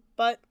Ellen,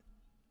 but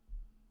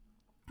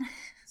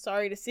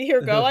sorry to see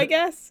her go, I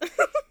guess.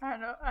 I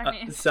don't know. I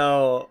mean,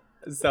 so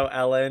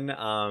Ellen,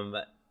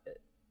 a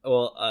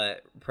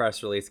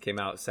press release came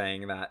out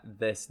saying that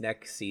this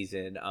next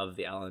season of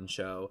the Ellen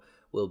Show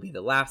will be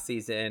the last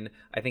season.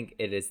 I think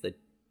it is the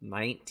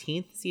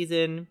 19th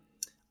season.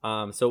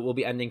 So it will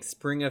be ending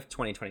spring of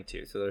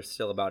 2022. So there's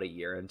still about a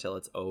year until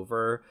it's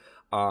over.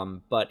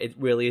 But it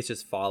really is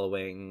just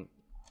following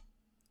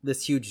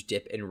this huge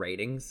dip in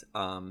ratings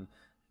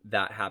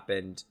that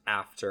happened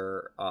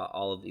after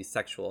all of these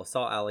sexual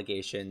assault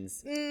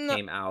allegations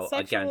came out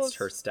against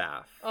her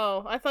staff.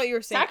 Oh, I thought you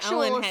were saying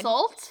sexual Ellen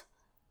assault?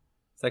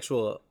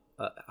 Sexual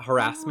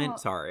harassment,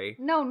 sorry.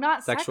 No,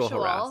 not sexual.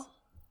 harassment.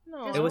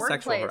 No, It was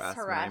sexual workplace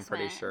harassment, I'm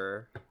pretty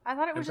sure. I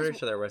thought it was I'm pretty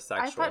sure there was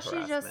sexual harassment. I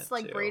thought she just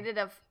like too. braided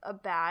a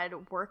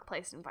bad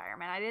workplace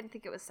environment. I didn't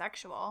think it was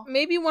sexual.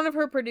 Maybe one of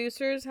her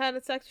producers had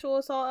a sexual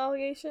assault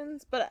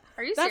allegations, but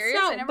are you that's serious?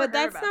 not, I never but heard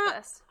that's about not,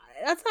 this.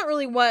 That's not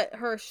really what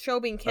her show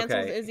being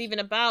canceled Okay. is even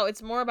about.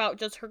 It's more about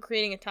just her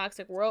creating a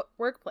toxic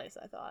workplace,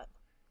 I thought.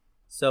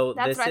 So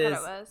That's this what I is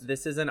thought it was.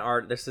 this is an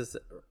art. This is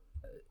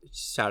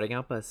shouting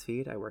out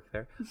BuzzFeed. I work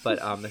there, but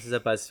this is a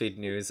BuzzFeed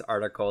News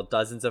article.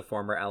 Dozens of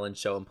former Ellen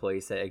Show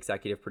employees say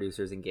executive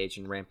producers engage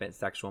in rampant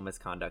sexual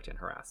misconduct and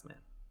harassment.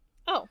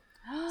 Oh,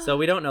 So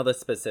we don't know the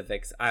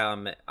specifics.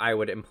 I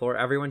would implore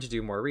everyone to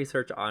do more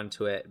research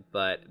onto it,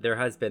 but there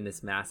has been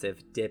this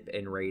massive dip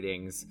in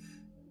ratings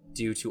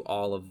due to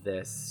all of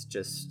this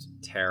just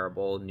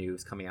terrible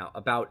news coming out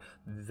about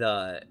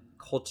the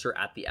culture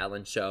at the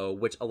Ellen Show,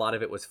 which a lot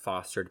of it was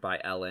fostered by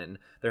Ellen.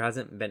 There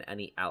hasn't been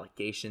any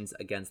allegations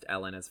against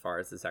Ellen as far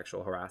as the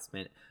sexual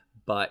harassment,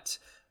 but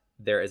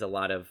there is a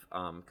lot of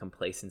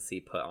complacency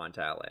put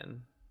onto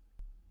Ellen,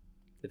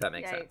 if that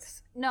makes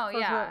sense. No, For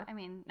yeah. her. I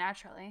mean,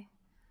 naturally.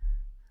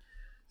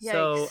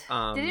 So,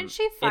 Yikes. Didn't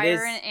she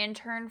fire an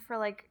intern for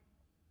like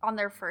on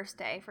their first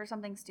day for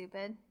something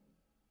stupid?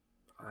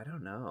 I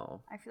don't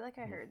know. I feel like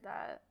I heard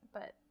that,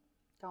 but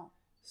don't.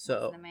 So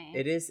listen to me.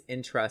 it is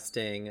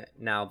interesting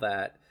now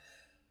that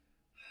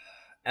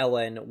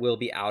Ellen will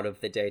be out of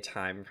the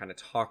daytime kind of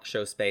talk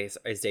show space.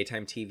 Is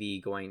daytime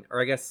TV going,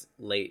 or I guess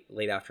late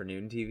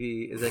afternoon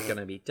TV? Is it going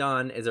to be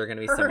done? Is there going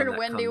to be someone that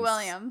Wendy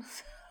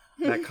Williams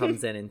that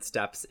comes in and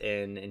steps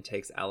in and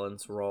takes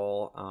Ellen's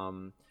role?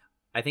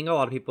 I think a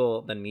lot of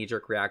people, the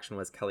knee-jerk reaction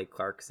was Kelly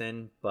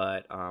Clarkson,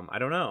 but I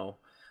don't know.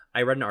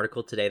 I read an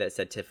article today that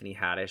said Tiffany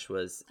Haddish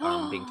was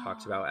being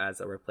talked about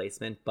as a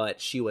replacement, but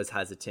she was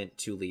hesitant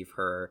to leave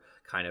her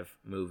kind of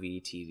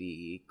movie,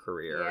 TV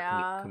career,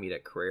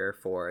 comedic career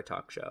for a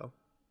talk show.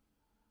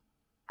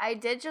 I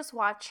did just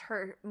watch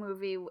her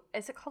movie.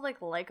 Is it called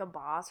like a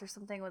Boss or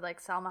something with like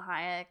Salma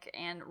Hayek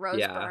and Rose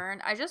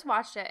Byrne? I just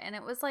watched it and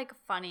it was like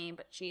funny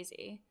but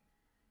cheesy.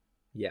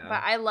 Yeah.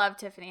 But I love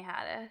Tiffany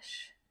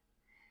Haddish.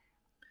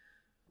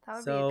 That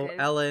would be a good...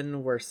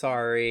 Ellen, we're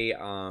sorry.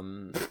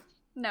 No,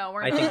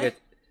 we're I not. think that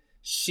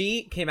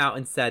she came out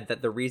and said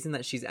that the reason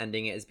that she's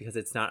ending it is because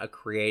it's not a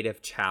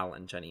creative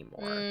challenge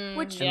anymore.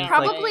 Which yeah.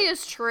 probably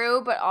is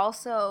true, but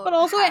also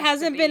it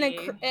hasn't been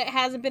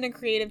a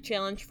creative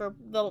challenge for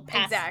the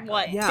past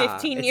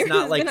 15 years. It's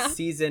not like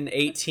season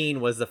 18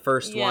 was the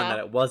first one that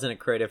it wasn't a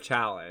creative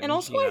challenge. And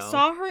also I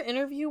saw her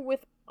interview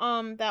with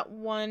that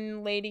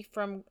one lady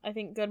from I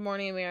think Good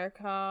Morning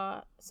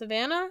America,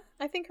 Savannah,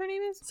 I think her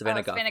name is.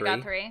 Savannah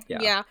Guthrie.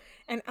 Yeah.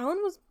 And Ellen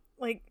was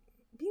like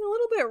being a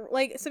little bit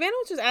like Savannah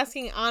was just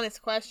asking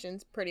honest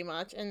questions pretty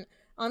much, and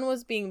Ellen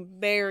was being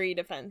very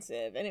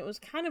defensive, and it was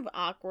kind of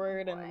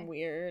awkward and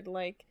weird.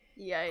 Like,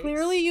 yikes.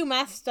 Clearly you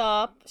messed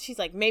up. She's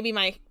like, maybe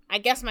I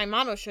guess my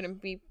motto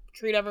shouldn't be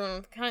treat everyone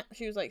with kind.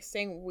 She was like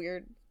saying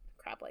weird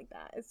crap like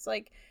that. It's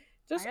like,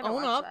 just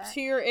own up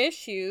to your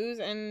issues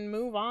and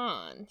move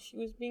on. She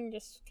was being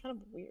just kind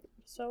of weird.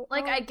 So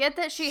like I get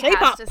that she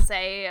has to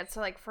say it's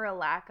like for a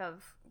lack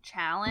of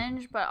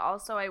challenge, but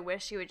also I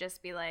wish she would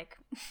just be like,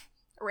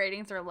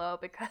 ratings are low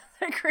because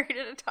I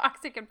created a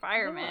toxic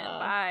environment.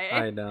 Bye.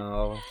 I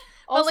know.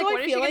 But also, like,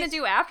 what is she gonna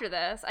do after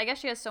this? I guess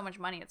she has so much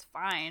money, it's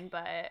fine.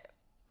 But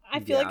I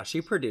feel like she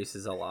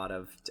produces a lot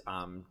of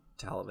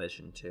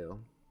television too.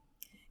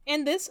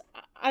 And this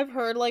I've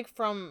heard like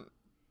from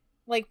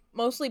like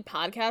mostly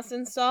podcasts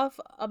and stuff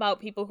about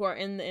people who are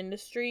in the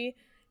industry,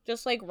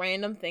 just like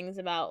random things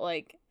about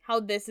like how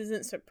this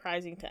isn't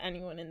surprising to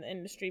anyone in the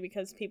industry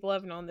because people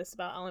have known this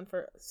about Ellen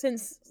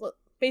since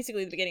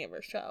basically the beginning of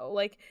her show.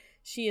 Like,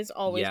 she has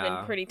always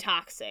been pretty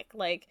toxic,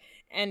 like,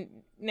 and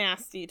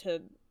nasty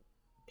to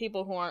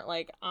people who aren't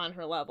like on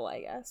her level,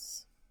 I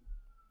guess.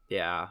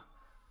 Yeah.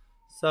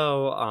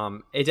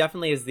 So it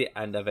definitely is the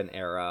end of an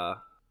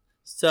era.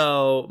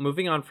 So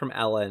moving on from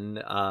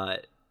Ellen,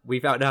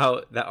 we found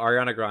out that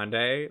Ariana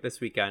Grande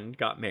this weekend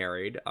got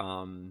married.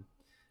 Kind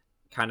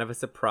of a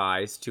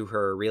surprise to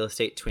her real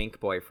estate twink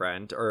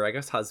boyfriend, or I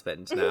guess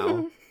husband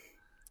now.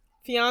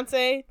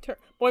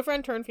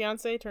 Boyfriend turned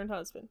fiance turned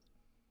husband.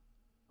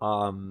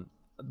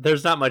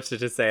 There's not much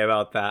to say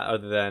about that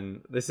other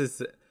than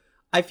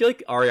I feel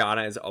like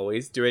Ariana is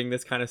always doing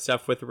this kind of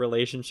stuff with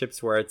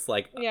relationships where it's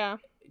like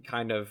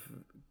kind of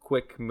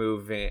quick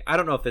moving. I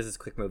don't know if this is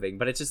quick moving,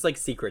 but it's just like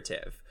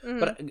secretive. Mm-hmm.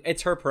 But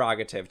it's her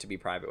prerogative to be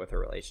private with her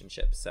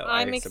relationship. So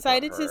I'm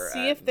excited to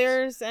see if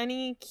there's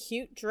any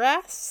cute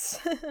dress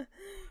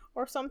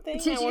or something.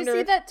 Did you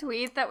see that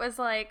tweet that was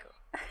like,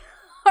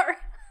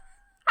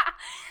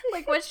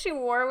 like what she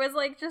wore was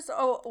like just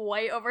a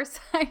white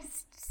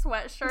oversized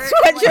sweatshirt,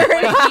 like,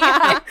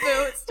 high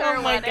boots to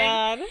her wedding.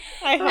 God!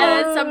 And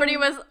then somebody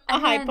was a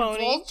high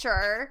pony.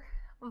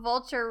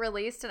 Vulture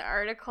released an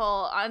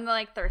article on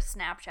like their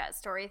Snapchat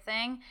story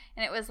thing,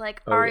 and it was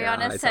like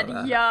Ariana said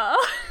yeah.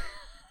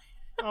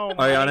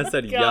 Ariana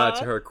said yeah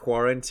to her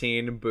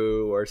quarantine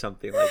boo or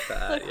something like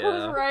that. Like, I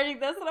was writing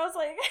this and I was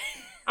like,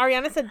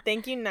 Ariana said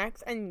thank you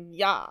next and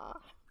yeah.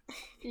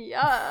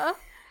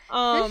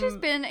 She's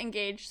been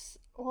engaged.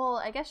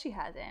 Well, I guess she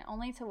hasn't.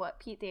 Only to what,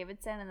 Pete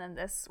Davidson and then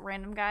this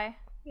random guy.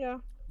 Yeah.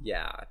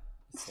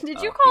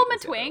 Did you call him a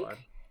twink?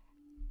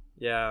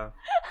 Yeah.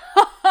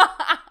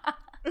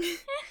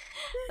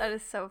 That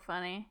is so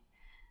funny.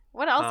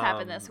 What else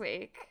happened this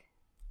week?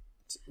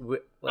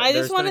 I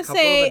just want to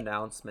say,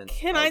 announcements.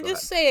 Can I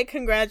just say a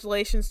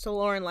congratulations to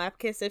Lauren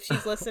Lapkus if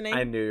she's listening?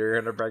 I knew you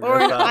were gonna bring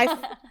this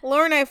up.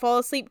 Lauren, I fall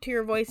asleep to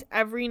your voice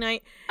every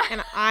night,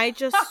 and I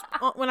just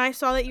when I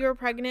saw that you were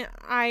pregnant,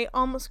 I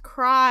almost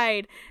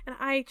cried, and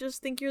I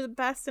just think you're the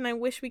best, and I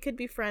wish we could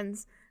be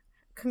friends.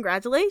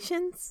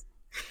 Congratulations.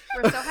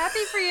 We're so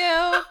happy for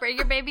you. Bring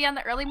your baby on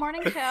the early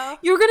morning show.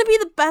 You're gonna be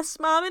the best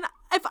mom, and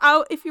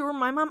if you were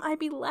my mom, I'd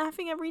be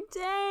laughing every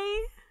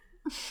day.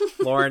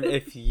 Lauren,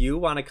 if you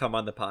want to come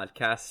on the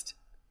podcast,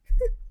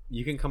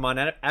 you can come on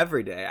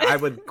every day. I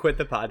would quit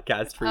the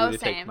podcast for you to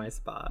take my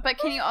spot. But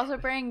can you also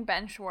bring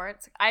Ben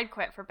Schwartz? I'd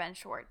quit for Ben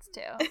Schwartz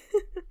too.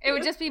 It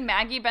would just be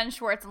Maggie, Ben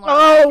Schwartz, and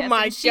Lauren Lapkus,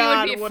 my and she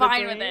God, would be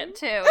fine with it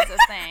too. Is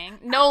a thing.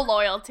 No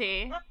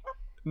loyalty.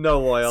 No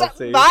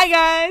loyalty. Bye,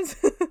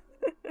 guys.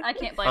 I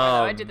can't blame her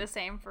though. I do the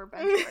same for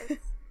Ben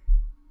Schwartz.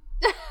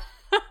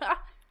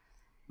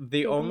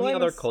 The only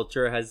other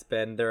culture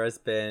there has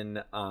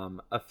been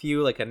a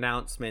few like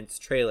announcements,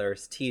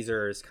 trailers,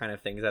 teasers, kind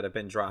of things that have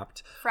been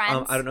dropped.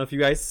 Friends. I don't know if you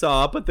guys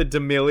saw, but the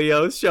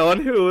D'Amelio show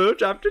on Hulu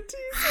dropped a teaser.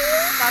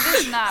 That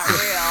is not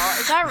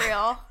real. Is that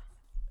real?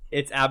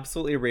 It's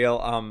absolutely real.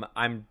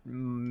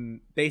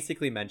 I'm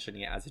basically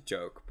mentioning it as a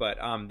joke, but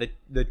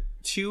the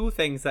two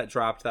things that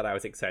dropped that I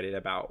was excited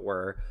about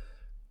were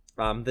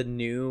the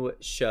new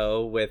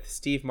show with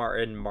Steve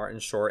Martin, Martin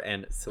Short,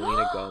 and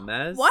Selena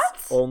Gomez. What?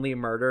 Only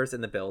Murders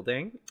in the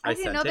Building. I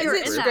didn't know they were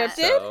in that.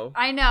 So.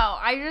 I know.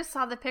 I just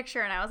saw the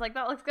picture and I was like,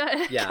 that looks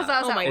good. Yeah.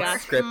 Oh my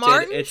gosh. Scripted.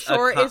 Martin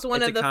Short is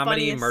one of the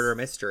comedy funniest. murder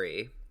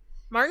mystery.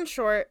 Martin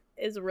Short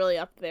is really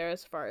up there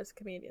as far as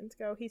comedians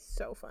go. He's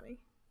so funny.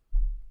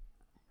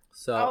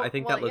 So I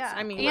think that looks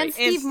I mean, great. And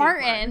Steve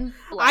Martin.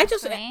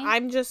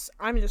 I'm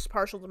just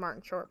partial to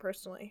Martin Short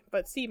personally,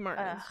 but Steve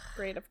Martin is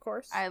great, of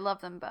course. I love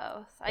them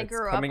both. I It's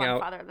grew up coming on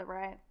out- Father of the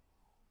Bride.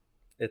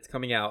 It's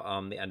coming out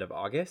the end of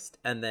August.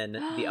 And then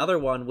the other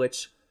one,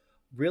 which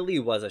really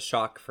was a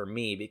shock for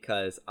me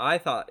because I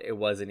thought it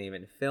wasn't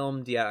even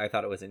filmed yet. I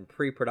thought it was in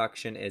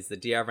pre-production, is the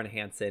Dear Evan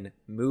Hansen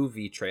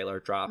movie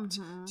trailer dropped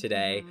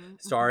today,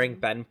 starring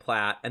Ben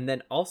Platt. And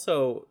then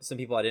also some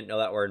people I didn't know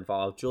that were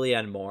involved.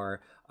 Julianne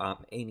Moore,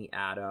 Amy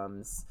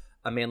Adams,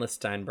 Amanda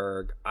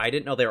Steinberg. I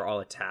didn't know they were all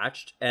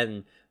attached.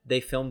 And they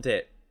filmed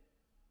it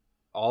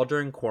all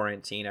during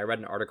quarantine. I read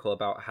an article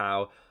about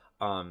how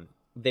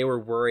they were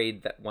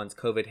worried that once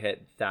COVID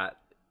hit that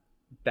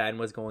Ben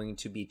was going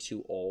to be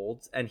too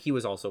old, and he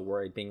was also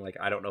worried, being like,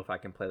 I don't know if I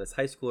can play this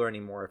high schooler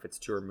anymore if it's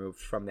too removed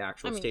from the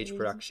actual stage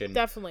production.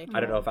 Definitely.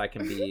 I don't know if I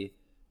can be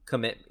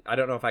I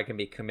don't know if I can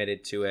be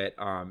committed to it.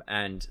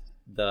 And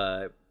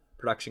the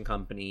production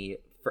company,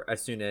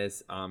 as soon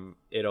as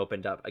it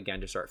opened up again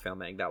to start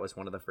filming, that was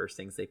one of the first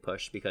things they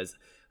pushed because it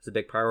was a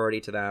big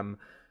priority to them.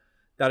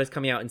 That is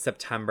coming out in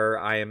September.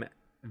 I am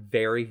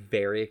very,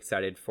 very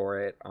excited for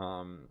it.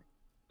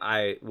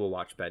 I will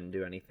watch Ben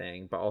do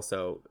anything, but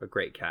also a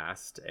great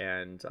cast,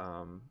 and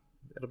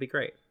it'll be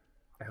great.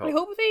 I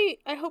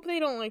hope they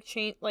don't like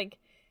change. Like,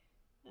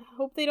 I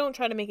hope they don't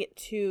try to make it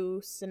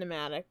too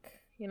cinematic.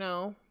 You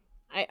know,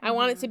 I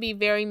want it to be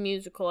very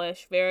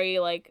musical-ish, very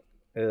like,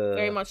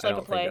 very much like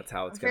a play. That's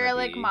how it's gonna Very be.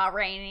 like Ma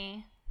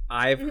Rainey.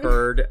 I've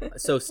heard,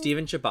 so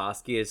Steven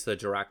Chbosky is the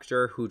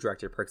director who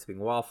directed Perks of Being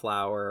a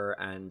Wallflower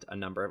and a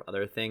number of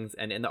other things.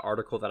 And in the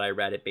article that I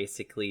read, it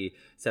basically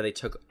said they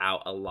took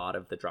out a lot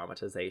of the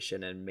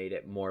dramatization and made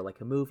it more like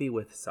a movie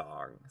with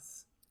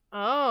songs.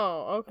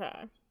 Oh,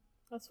 okay.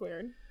 That's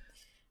weird.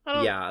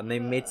 Yeah, and they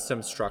made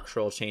some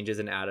structural changes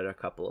and added a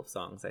couple of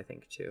songs, I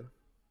think, too.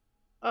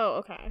 Oh,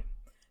 okay.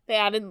 They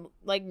added,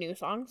 like, new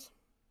songs?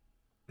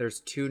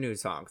 There's 2 new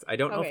songs. I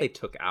don't know if they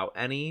took out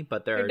any,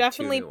 but they're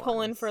definitely 2 new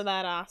pulling ones. for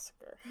that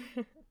Oscar.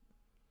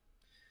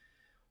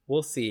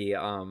 We'll see.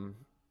 I'm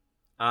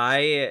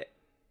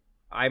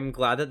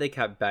glad that they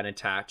kept Ben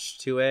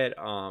attached to it,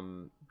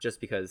 just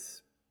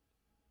because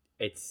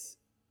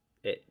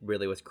it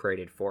really was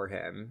created for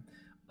him,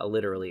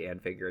 literally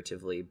and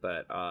figuratively.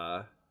 But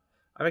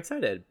I'm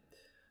excited.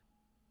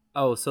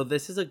 Oh, so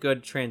this is a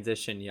good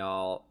transition,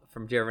 y'all,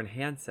 from Dear Evan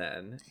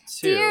Hansen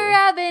to Dear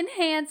Evan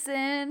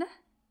Hansen.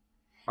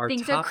 our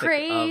Things are topic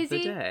crazy. of the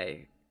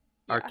day,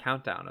 our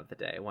countdown of the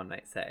day, one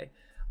might say.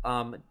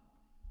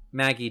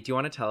 Maggie, do you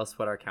want to tell us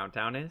what our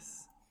countdown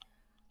is?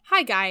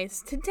 Hi,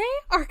 guys. Today,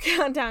 our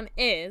countdown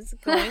is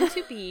going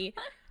to be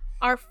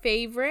our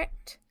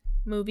favorite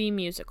movie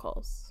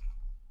musicals.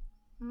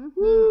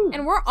 Mm-hmm.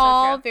 And we're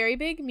all very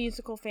big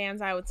musical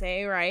fans, I would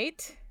say,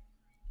 right?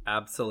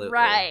 Absolutely.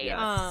 Right.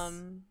 Yes.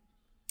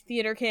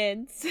 Theater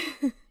kids.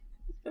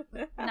 No.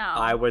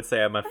 I would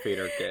say I'm a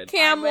theater kid.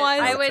 Cam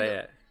was. I would say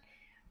it.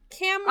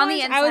 Cam On was.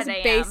 the I was inside, I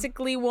am.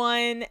 basically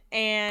one,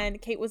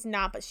 and Kate was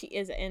not, but she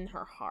is in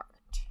her heart.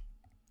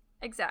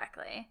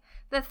 Exactly.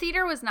 The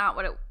theater was not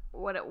what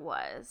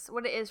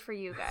it is for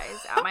you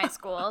guys at my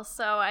school,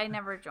 so I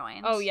never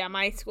joined. Oh yeah,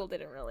 my school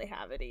didn't really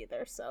have it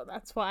either, so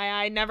that's why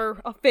I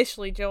never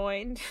officially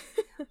joined.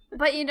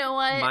 But you know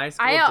what? My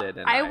school did,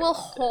 and I I will loved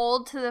it.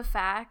 hold to the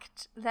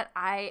fact that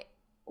I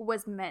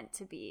was meant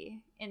to be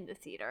in the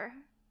theater.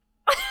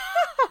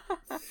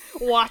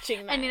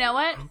 Watching that. And you know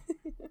what?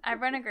 I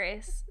run a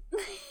Grace.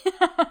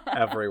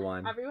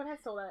 Everyone. Everyone has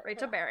told that.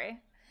 Rachel Berry.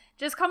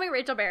 Just call me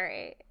Rachel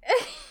Berry.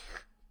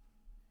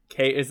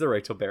 Kate is the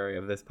Rachel Berry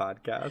of this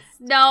podcast.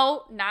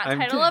 No, not I'm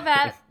title of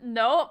that.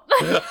 Nope.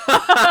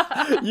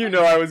 You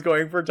know I was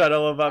going for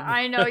title of that.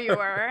 I know you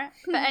were.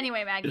 But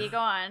anyway, Maggie, go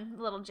on.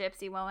 Little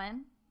gypsy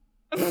woman.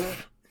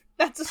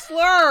 That's a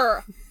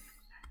slur.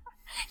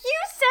 You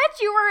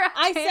said you were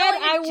I said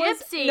channeling I a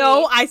was. gypsy.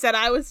 No, I said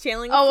I was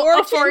channeling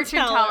a fortune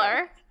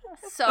teller.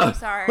 So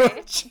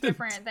sorry.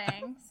 Different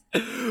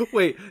things.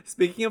 Wait,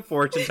 speaking of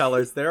fortune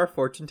tellers, there are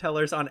fortune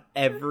tellers on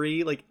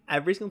every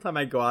single time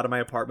I go out of my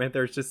apartment,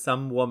 there's just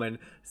some woman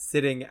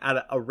sitting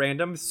at a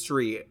random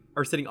street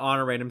or sitting on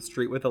a random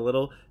street with a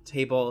little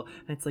table,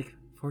 and it's like,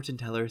 fortune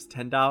tellers,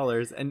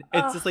 $10. And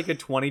it's just like a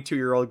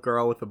 22-year-old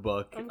girl with a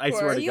book. I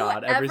swear to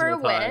God, every single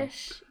time.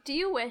 Do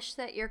you wish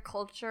that your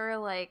culture,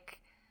 like,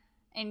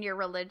 and your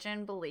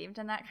religion believed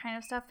in that kind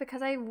of stuff?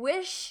 Because I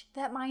wish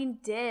that mine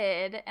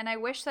did, and I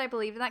wish that I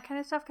believed in that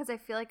kind of stuff because I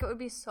feel like it would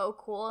be so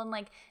cool and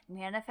like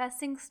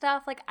manifesting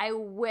stuff. Like, I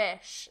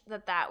wish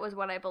that was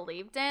what I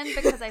believed in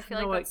because I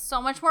feel like that's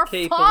so much more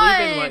Kate, fun.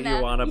 believe in what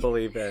you want to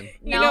believe in.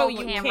 No,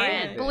 you Cameron,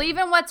 can. believe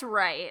in what's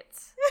right.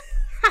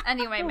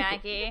 Anyway,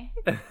 Maggie,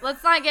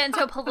 let's not get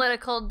into a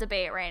political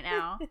debate right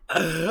now.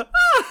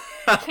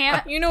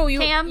 Cam, You know, you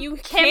Cam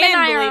can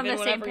and I are believe on in the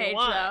same whatever you page,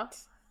 want.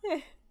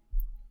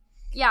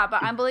 Yeah,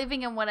 but I'm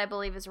believing in what I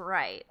believe is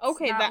right.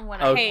 Okay, not in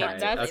what I hey, want to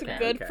that's believe in.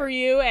 good for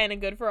you and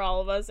good for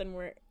all of us, and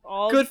we're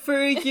all Good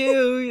for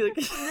you.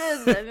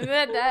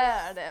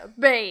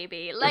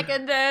 Baby, like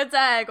a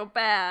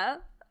psychopath.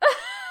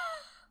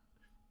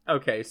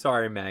 Okay,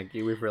 sorry,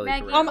 Maggie. We've really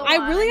Maggie, derailed.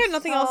 I really I'm had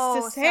nothing else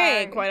so to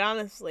say, sorry. quite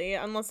honestly,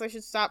 unless I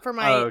should stop for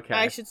my. Okay.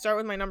 I should start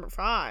with my number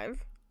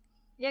 5.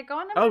 Yeah, go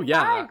on number Oh,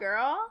 yeah. 5,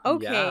 girl.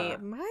 Okay, Yeah.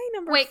 my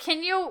number. Wait,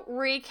 can you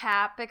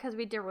recap, because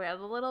we derailed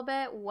a little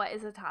bit, what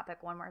is the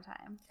topic one more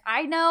time?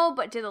 I know,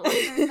 but do the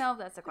listeners know?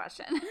 That's the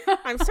question.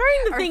 I'm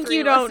starting to Our think 3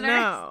 you don't listeners.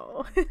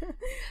 know.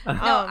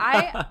 No,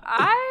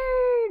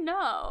 I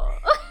know.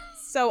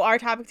 So our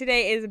topic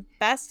today is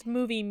best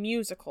movie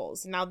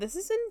musicals. Now this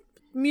isn't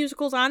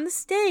musicals on the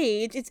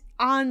stage; it's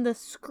on the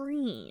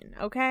screen.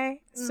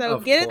 Okay, so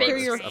Of get it course,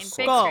 through your of course.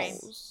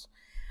 skulls.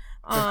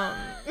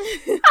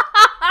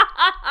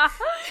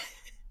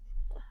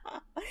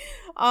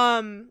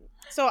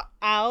 So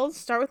I'll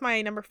start with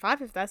my number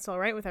 5 if that's all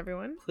right with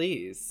everyone.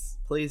 Please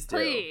do.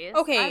 Please.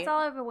 Okay. That's all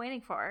I've been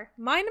waiting for.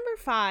 My number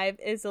 5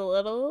 is a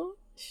little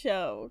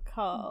show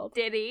called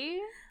Diddy.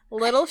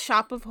 Little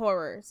Shop of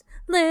Horrors.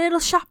 Little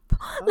Shop of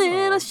Little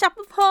Horrors. Shop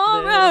of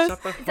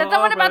Is that the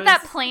one about that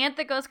Horrors. plant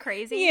that goes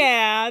crazy?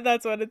 Yeah,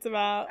 that's what it's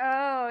about.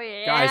 Oh,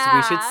 yeah. Guys,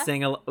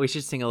 we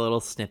should sing a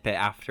little snippet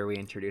after we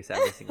introduce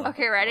every single.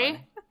 Okay, ready?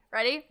 one.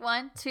 Ready?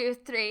 1, 2,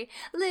 3.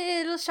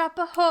 Little Shop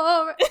of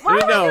Horror.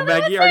 Wait, no,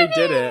 Maggie already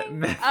did it.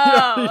 Maggie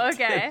Oh, already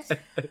okay. did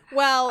it.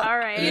 Well, All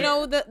right. you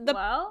know,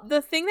 Well,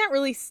 the thing that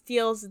really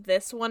steals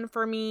this one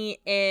for me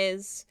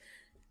is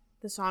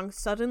the song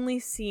Suddenly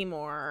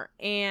Seymour.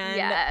 And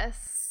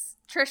yes.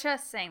 Trisha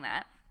sang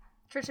that.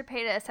 Trisha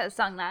Paytas has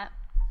sung that.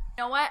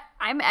 You know what?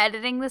 I'm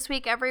editing this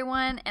week,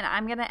 everyone, and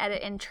I'm going to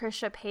edit in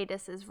Trisha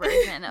Paytas'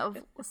 version of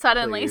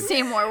Suddenly Please.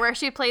 Seymour, where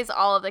she plays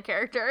all of the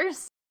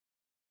characters.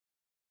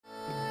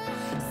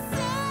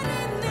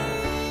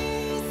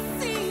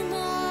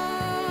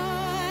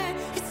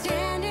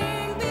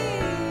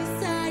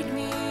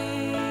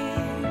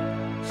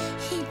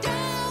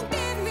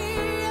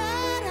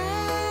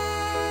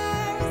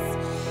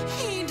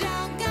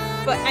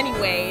 But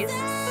anyways,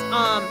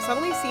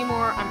 Suddenly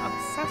Seymour, I'm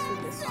obsessed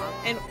with this song.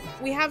 And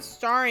we have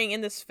starring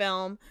in this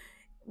film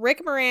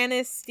Rick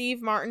Moranis,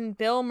 Steve Martin,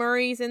 Bill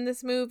Murray's in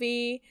this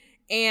movie,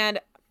 and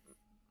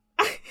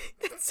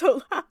that's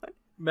so loud.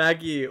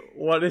 Maggie,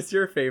 what is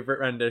your favorite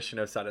rendition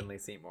of Suddenly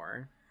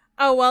Seymour?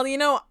 Oh well, you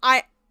know,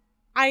 I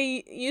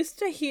used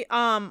to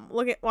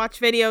watch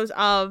videos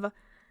of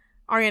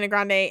Ariana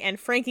Grande and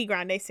Frankie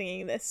Grande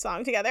singing this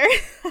song together.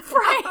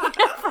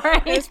 Frankie.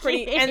 It was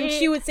pretty, and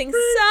she would sing Gay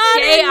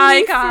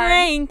Suddenly icon.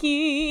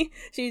 Frankie.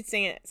 She would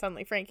sing it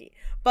Suddenly Frankie.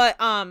 But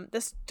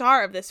the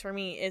star of this for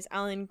me is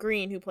Ellen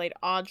Green, who played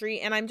Audrey,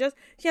 and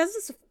she has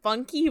this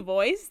funky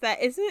voice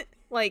that isn't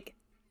like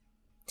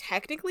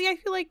technically, I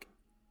feel like,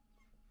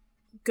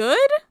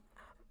 good,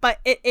 but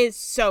it is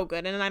so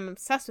good, and I'm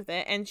obsessed with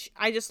it, and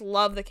I just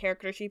love the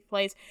character she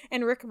plays.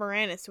 And Rick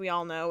Moranis, we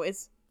all know,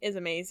 is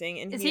amazing.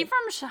 And Is he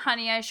from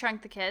Honey, I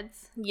Shrunk the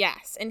Kids?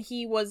 Yes, and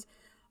he was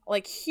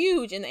like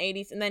huge in the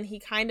 80s, and then he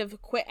kind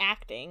of quit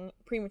acting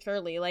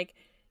prematurely, like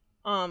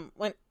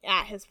when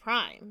at his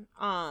prime,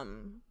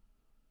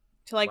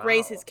 to like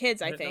raise his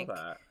kids, I think.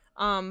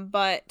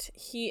 But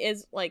he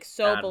is like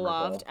so Admirable.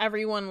 beloved.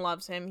 Everyone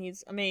loves him.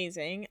 He's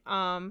amazing.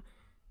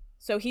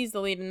 So he's the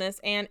lead in this,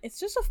 and it's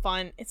just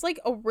it's like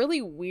a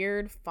really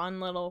weird, fun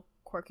little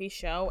quirky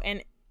show,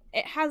 and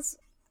it has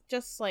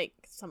just like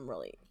some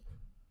really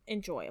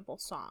enjoyable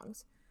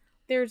songs.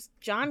 There's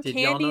John Did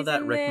Candy's y'all know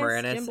that in Rick this,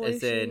 Moranis Jim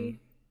is Belushi. in?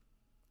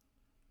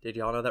 Did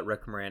y'all know that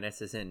Rick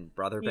Moranis is in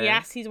Brother Bear?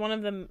 Yes, he's one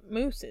of the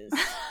mooses.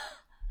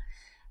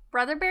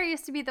 Brother Bear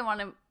used to be the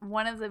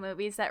one of the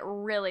movies that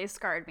really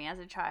scarred me as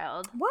a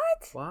child.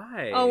 What?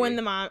 Why? Oh, when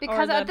the mom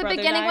Because or at the brother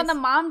beginning, when the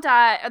dies? mom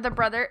died, or the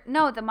brother,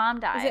 no, the mom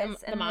dies, the and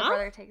then mom? the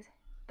brother takes.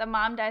 The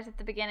mom dies at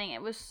the beginning.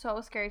 It was so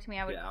scary to me.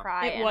 I would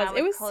cry. It and was. I would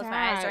It was close sad.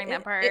 my eyes during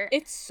that part.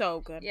 It's so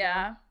good.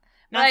 Yeah. though.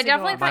 But Not I to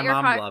definitely go thought My you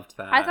were. mom loved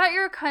that. I thought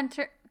you were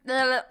country.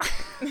 I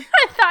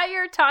thought you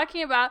were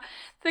talking about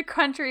the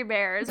Country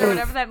Bears or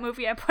whatever that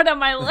movie I put on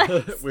my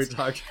list. we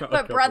talked about.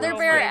 But Brother of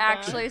Bear them.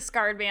 actually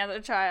scarred me as a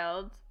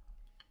child.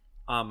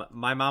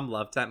 My mom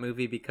loved that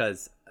movie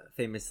because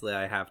famously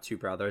I have 2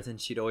 brothers, and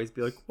she'd always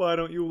be like, "Why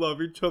don't you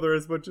love each other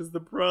as much as the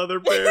Brother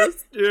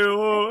Bears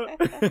do?"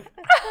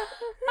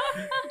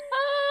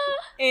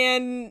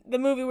 And the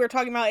movie we're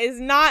talking about is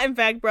not, in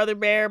fact, Brother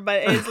Bear,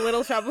 but is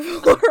Little Shop of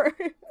Horrors.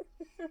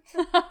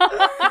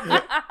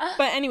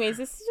 But anyways,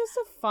 this is just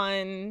a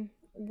fun,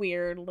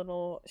 weird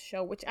little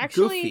show, which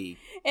actually Goofy.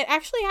 it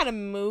actually had a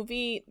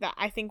movie that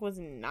I think was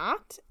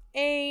not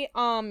a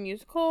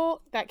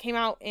musical that came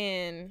out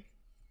in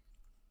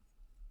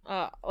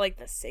like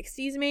the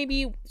 60s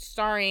maybe,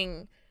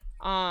 starring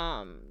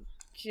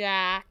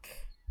Jack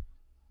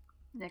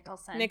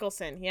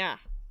Nicholson, yeah.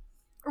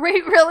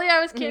 Wait, really? I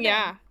was kidding.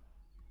 Yeah.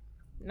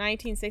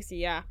 1960,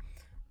 yeah.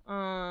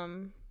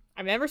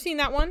 I've never seen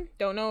that one.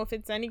 Don't know if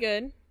it's any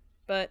good,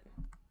 but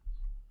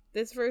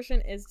this version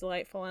is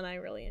delightful and I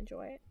really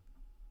enjoy it.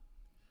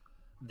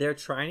 they're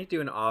trying to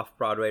do an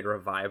off-Broadway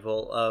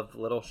revival of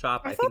Little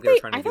Shop. I thought think they were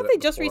trying to I do thought it they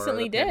just before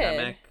recently the did.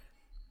 pandemic.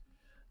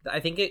 I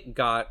think it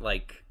got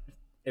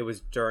it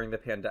was during the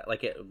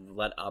pandemic, it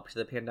led up to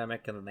the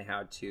pandemic, and then they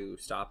had to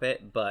stop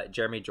it. But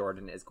Jeremy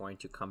Jordan is going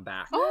to come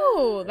back.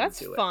 Oh,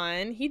 that's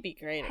fun. He'd be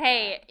great.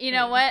 Hey, you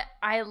know what?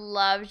 I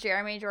love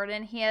Jeremy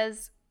Jordan. He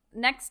has,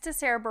 next to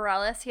Sarah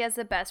Bareilles, he has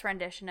the best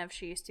rendition of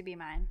 "She Used to Be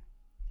Mine."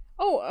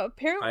 Oh,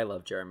 apparently. I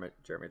love Jeremy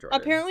Jordan.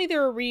 Apparently,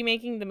 they're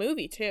remaking the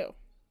movie too.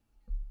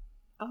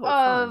 Oh,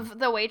 of fun.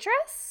 The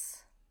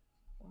Waitress?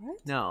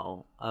 What?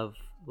 No, of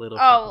Little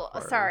Shop of Oh,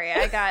 Horrors. sorry.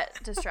 I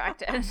got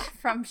distracted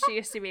from "She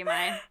Used to Be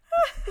Mine."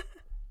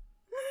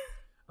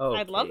 Oh,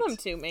 I'd love Kate. them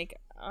to make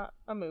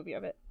a movie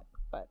of it,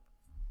 but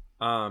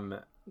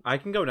I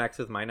can go next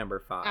with my number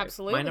 5.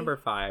 Absolutely. My number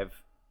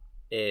 5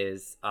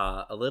 is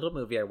a little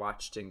movie I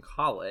watched in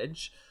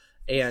college,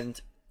 and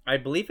I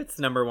believe it's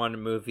number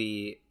 1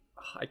 movie.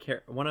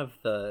 One of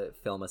the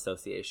film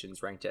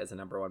associations ranked it as a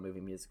number 1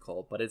 movie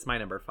musical, but it's my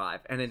number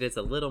 5, and it is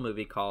a little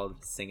movie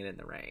called Singin' in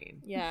the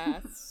Rain.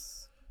 yes.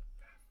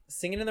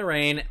 Singin' in the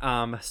Rain,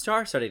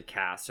 star-studded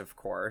cast, of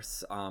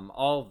course.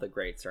 All of the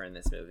greats are in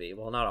this movie.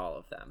 Well, not all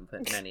of them,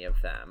 but many of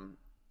them.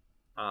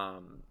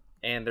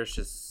 And there's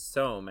just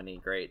so many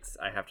greats.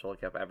 I have to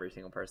look up every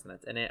single person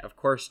that's in it. Of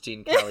course,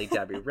 Gene Kelly,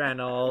 Debbie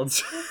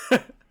Reynolds.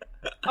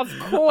 Of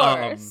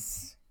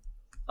course.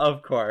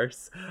 Of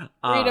course.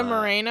 Rita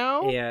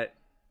Moreno. Yeah,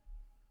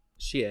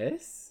 she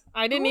is.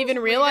 I didn't Who's even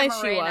Rita realize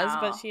she Moreno? was,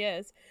 but she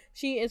is.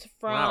 She is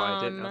from Wow, I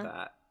didn't know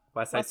that.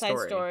 West Side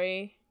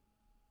Story.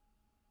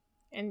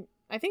 And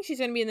I think she's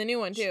going to be in the new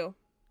one too.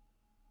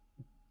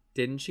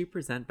 Didn't she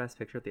present Best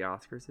Picture at the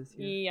Oscars this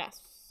year?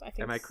 Yes, I think.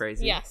 Am I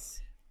crazy? Yes.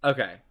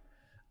 Okay.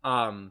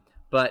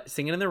 But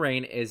Singin' in the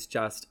Rain is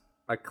just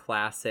a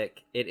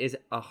classic. It is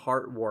a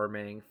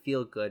heartwarming,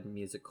 feel-good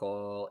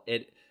musical.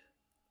 It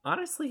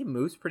honestly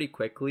moves pretty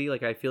quickly.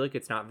 I feel like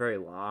it's not very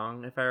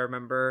long, if I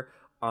remember.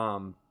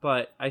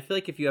 But I feel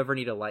like if you ever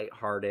need a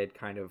lighthearted,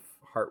 kind of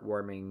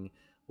heartwarming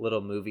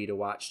little movie to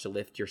watch to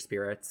lift your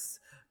spirits,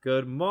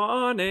 good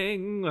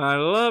morning. I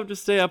love to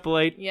stay up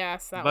late.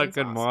 Yes, that but one's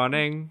good awesome.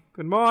 morning.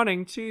 Good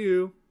morning to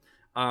you.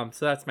 So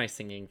that's my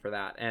singing for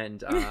that,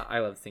 and I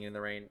love Singing in the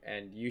Rain,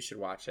 and you should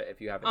watch it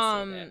if you haven't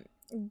seen it.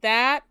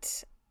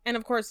 That, and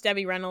of course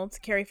Debbie Reynolds,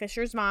 Carrie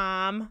Fisher's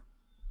mom.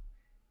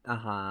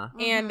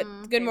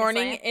 And Good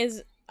Morning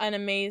is an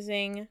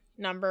amazing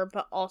number,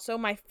 but also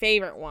my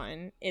favorite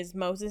one is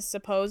Moses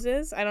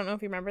Supposes. I don't know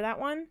if you remember that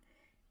one.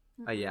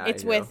 Yeah,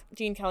 It's with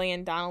Gene Kelly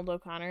and Donald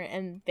O'Connor,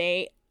 and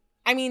the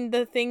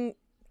thing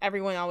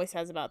everyone always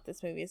says about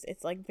this movie is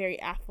it's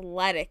very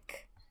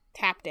athletic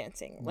tap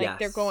dancing.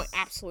 They're going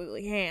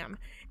absolutely ham,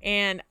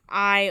 and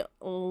I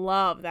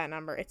love that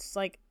number. It's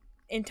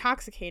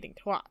intoxicating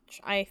to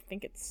watch. I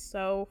think it's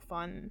so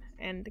fun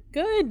and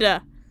good,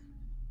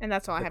 and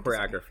that's all I have to say.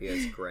 The choreography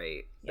is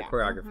great. The Yeah.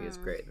 choreography is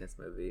great in this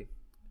movie.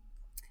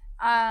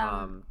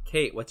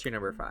 Kate, what's your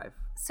number 5?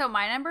 So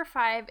my number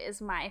 5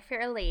 is My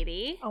Fair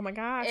Lady. Oh my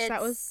gosh,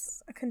 that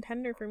was a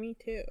contender for me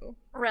too.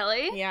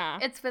 Really? Yeah.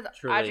 It's with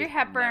Truly Audrey never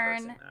Hepburn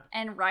seen that.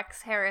 and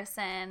Rex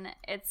Harrison.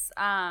 It's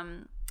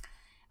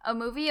a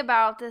movie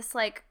about this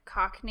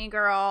Cockney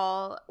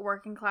girl,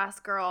 working class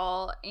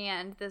girl,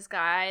 and this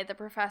guy, the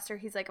professor,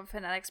 he's a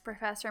phonetics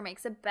professor,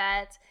 makes a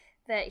bet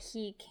that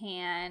he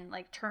can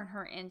turn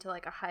her into a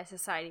high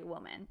society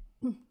woman.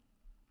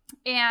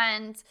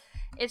 And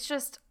it's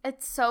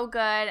so good,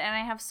 and I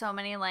have so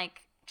many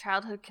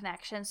childhood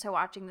connections to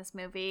watching this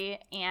movie,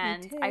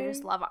 and I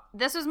just love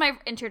this was my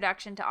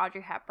introduction to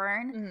Audrey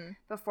Hepburn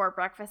before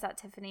Breakfast at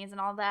Tiffany's and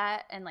all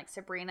that, and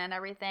Sabrina and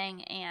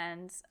everything,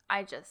 and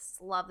I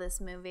just love this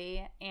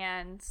movie,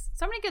 and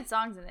so many good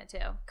songs in it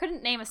too.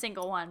 Couldn't name a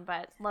single one,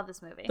 but love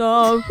this movie.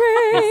 The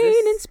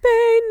rain in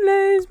Spain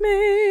lays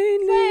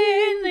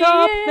mainly in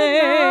the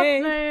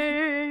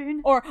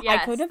plain. Or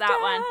Yes, I could have that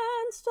one.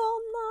 danced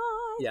all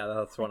night. Yeah,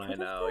 that's one I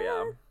know,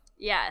 yeah.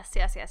 Yes.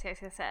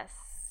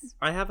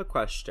 I have a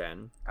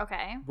question.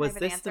 Okay. Was I have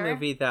this an the answer.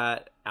 movie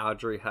that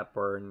Audrey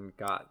Hepburn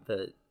got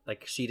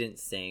she didn't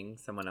sing,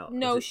 someone else?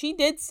 No, she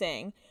did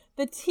sing.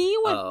 The tea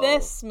with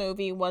this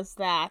movie was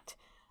that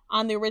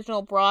on the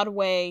original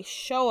Broadway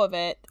show of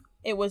it,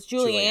 it was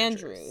Julie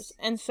Andrews.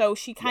 And so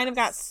she kind of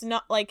got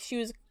she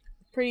was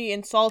pretty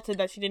insulted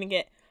that she didn't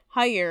get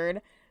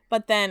hired.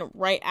 But then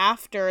right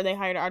after they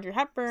hired Audrey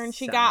Hepburn,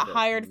 she got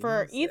hired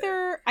for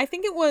I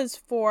think it was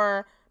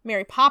for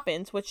Mary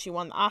Poppins, which she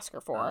won the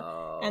Oscar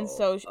for. And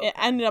so it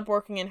ended up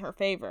working in her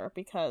favor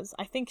because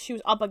I think she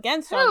was up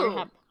against Audrey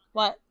Hepburn.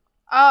 What?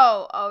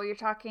 Oh, you're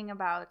talking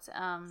about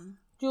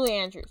Julie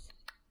Andrews.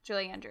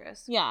 Julie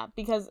Andrews. Yeah,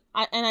 because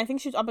I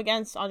think she was up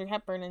against Audrey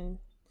Hepburn, and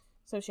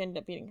so she ended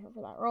up beating her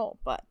for that role.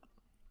 But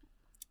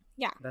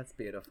yeah, that's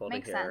beautiful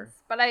Makes to hear. sense.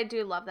 But I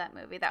do love that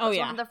movie. That was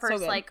one of the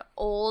first so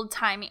old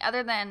timey.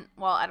 Other than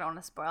I don't want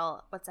to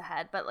spoil what's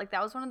ahead, but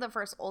that was one of the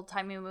first old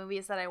timey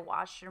movies that I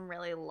watched and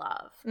really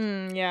loved.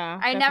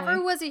 Yeah, I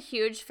never was a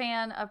huge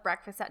fan of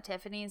Breakfast at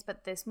Tiffany's,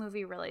 but this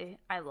movie really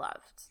I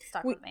loved.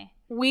 Stuck with me.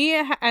 We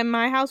at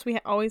my house we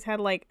always had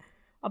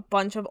a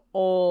bunch of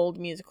old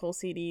musical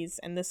CDs,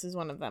 and this is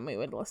one of them we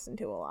would listen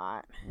to a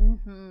lot.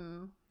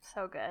 Mm-hmm.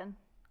 So good.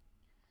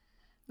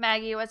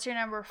 Maggie, what's your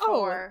number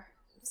 4?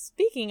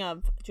 Speaking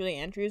of Julie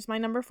Andrews, my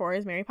number 4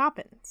 is Mary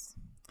Poppins.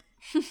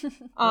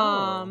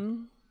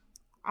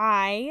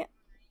 I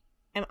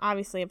am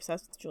obviously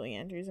obsessed with Julie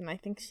Andrews, and I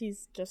think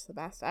she's just the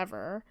best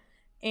ever.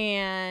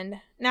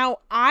 And now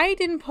I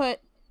didn't put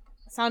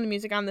Sound of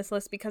Music on this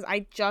list because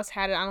I just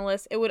had it on a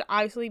list. It would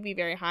obviously be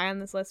very high on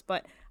this list,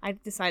 but I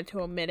decided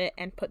to omit it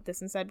and put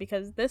this instead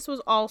because this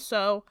was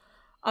also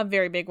a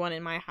very big one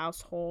in my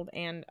household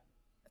and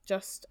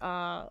just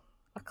a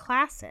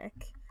classic.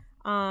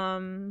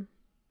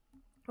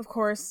 Of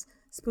course,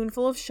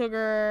 Spoonful of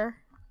Sugar.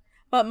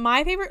 But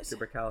my favorite...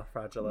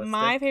 Supercalifragilistic.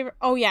 My favorite...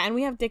 Oh, yeah, and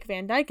we have Dick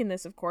Van Dyke in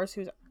this, of course,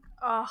 who's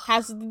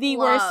has the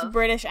worst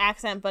British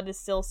accent, but is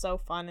still so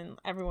fun, and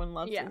everyone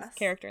loves his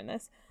character in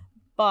this.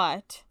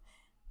 But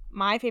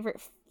my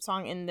favorite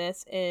song in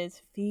this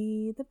is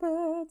Feed the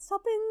Birds,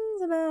 Hop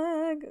in the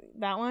Bag.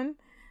 That one.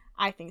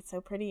 I think it's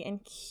so pretty and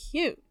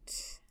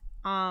cute.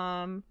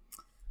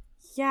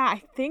 Yeah,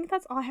 I think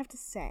that's all I have to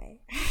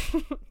say.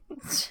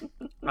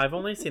 I've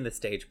only seen the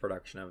stage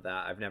production of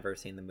that. I've never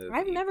seen the movie.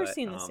 I've never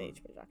seen the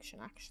stage production,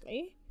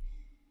 actually.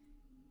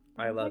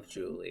 I love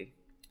Julie.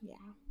 Yeah.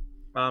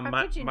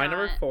 My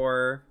number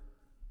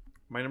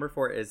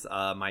 4 is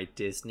my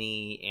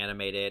Disney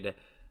animated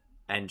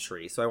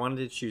entry. So I wanted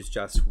to choose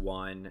just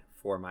one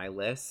for my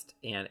list,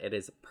 and it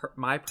is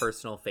my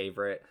personal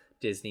favorite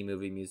Disney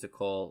movie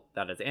musical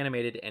that is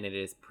animated, and it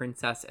is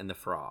Princess and the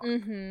Frog.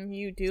 Mm-hmm.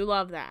 You do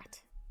love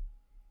that.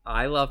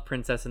 I love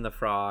Princess and the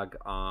Frog.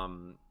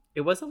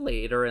 It was a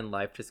later in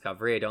life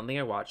discovery. I don't think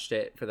I watched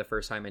it for the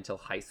first time until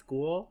high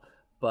school,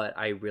 but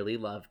I really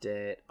loved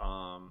it.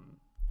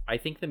 I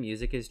think the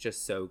music is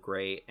just so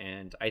great,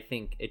 and I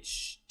think it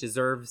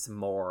deserves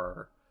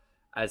more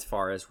as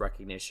far as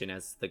recognition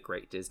as the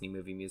great Disney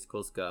movie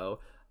musicals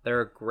go. There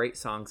are great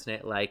songs in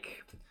it,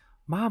 like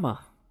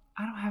Mama,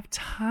 I don't have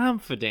time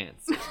for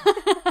dancing.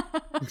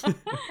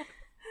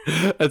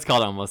 It's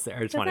called Almost There.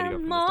 I just wanted to go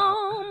from the top.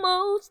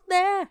 Almost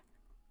there.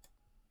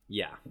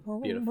 Yeah,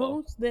 beautiful.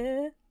 Almost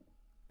there.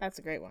 That's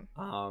a great one.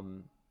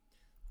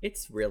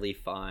 It's really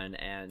fun,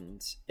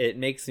 and it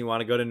makes me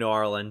want to go to New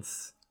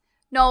Orleans.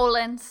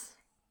 Nolan's.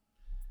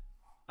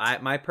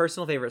 My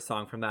personal favorite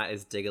song from that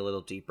is Dig a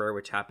Little Deeper,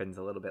 which happens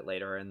a little bit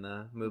later in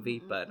the movie,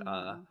 but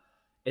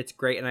it's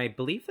great, and I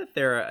believe that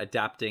they're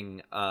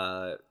adapting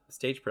a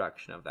stage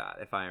production of that,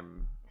 if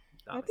I'm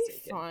not mistaken.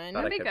 That'd be fun.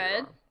 That'd be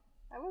good.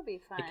 That would be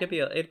fun.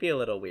 It'd be a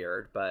little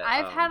weird, but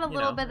I've had a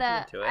little bit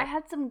of... I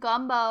had some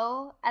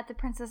gumbo at the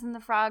Princess and the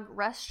Frog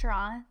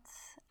restaurant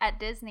at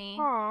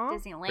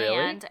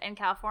Disneyland in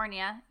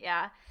California.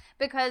 Yeah,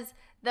 because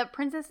the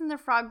Princess and the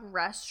Frog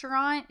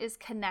restaurant is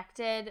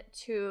connected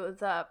to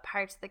the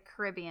Pirates of the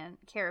Caribbean,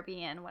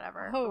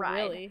 whatever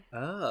ride. Really?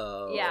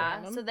 Oh.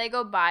 Yeah, so they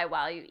go by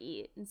while you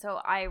eat. And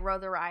so I rode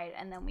the ride,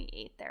 and then we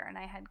ate there, and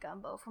I had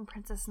gumbo from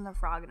Princess and the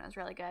Frog, and it was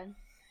really good.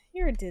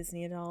 You're a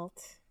Disney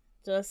adult.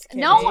 Just kidding.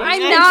 No, I'm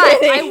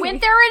not. I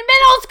went there in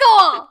middle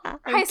school.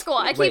 High school.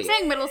 I keep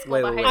saying middle school,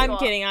 but high school.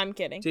 I'm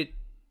kidding.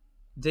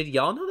 Did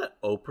y'all know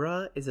that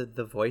Oprah is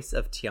the voice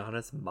of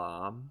Tiana's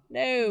mom?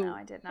 No,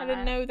 I did not. I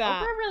didn't know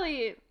that.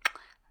 Oprah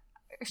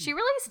she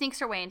really sneaks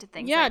her way into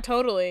things. Yeah,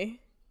 totally.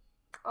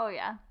 Oh,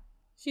 yeah.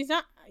 She's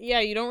not,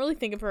 you don't really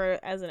think of her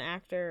as an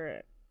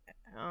actor,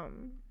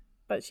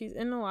 but she's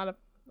in a lot of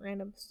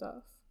random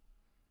stuff.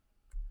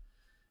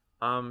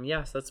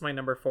 Yes, that's my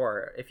number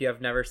 4. If you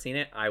have never seen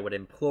it, I would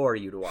implore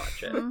you to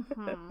watch it.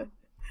 Mm-hmm.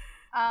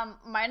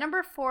 My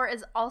number 4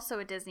 is also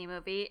a Disney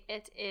movie.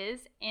 It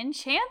is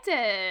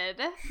Enchanted.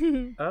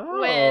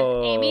 Oh.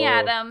 With Amy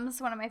Adams,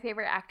 one of my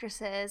favorite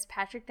actresses,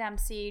 Patrick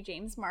Dempsey,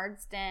 James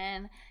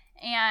Marsden,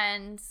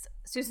 and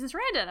Susan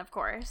Sarandon, of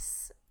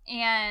course.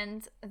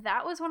 And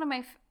that was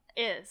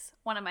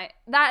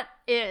that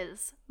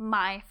is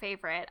my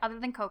favorite, other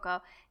than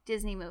Coco,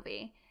 Disney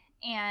movie.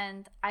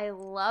 And I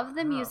love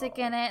the music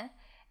in it.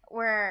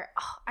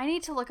 I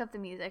need to look up the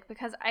music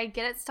because I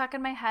get it stuck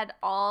in my head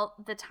all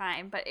the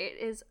time, but it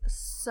is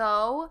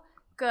so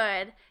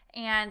good,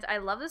 and I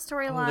love the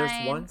storyline.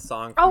 There's one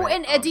song.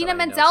 And Idina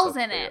Menzel's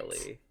in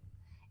it.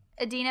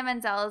 Idina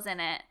Menzel is in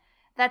it.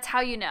 That's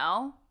How You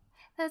Know.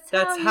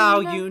 That's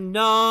how you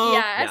know.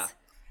 Yes.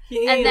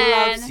 Yeah. He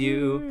loves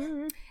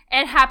you.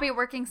 And Happy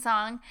Working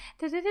Song.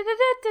 Happy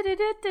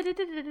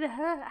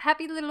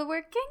Little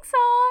Working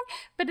Song.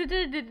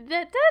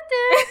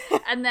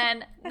 And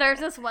then there's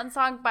this one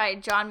song by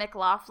John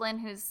McLaughlin,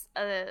 who's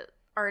a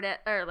artist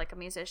or like a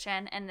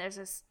musician, and there's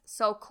this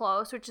So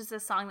Close, which is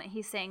the song that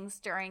he sings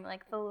during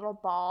like the little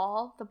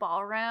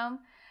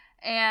ballroom.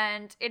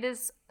 And it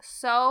is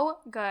so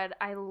good.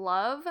 I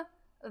love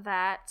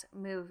that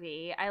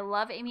movie. I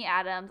love Amy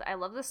Adams. I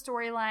love the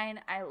storyline.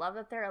 I love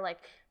that there are like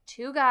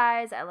 2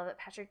 guys. I love that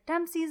Patrick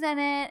Dempsey's in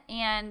it,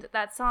 and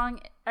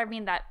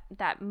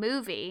that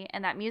movie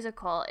and that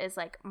musical is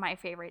like my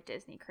favorite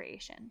Disney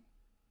creation.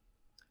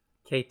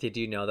 Kate, did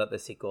you know that the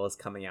sequel is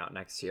coming out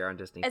next year on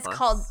Disney+? It's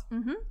called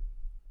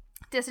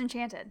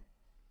Disenchanted.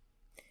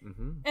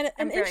 Mm-hmm. And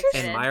I'm an very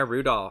interesting And Maya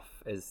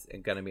Rudolph is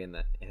going to be in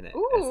it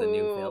as the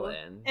new Ooh.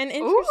 villain. An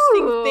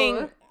interesting Ooh.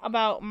 thing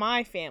about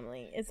my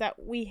family is that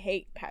we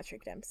hate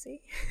Patrick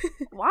Dempsey.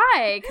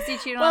 Why? Because he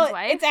cheated on Well, his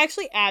wife? it's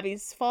actually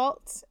Abby's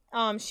fault.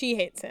 She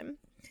hates him.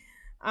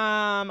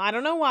 I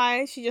don't know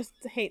why. She just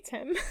hates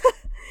him.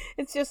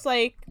 It's just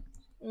like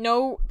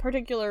no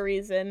particular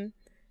reason.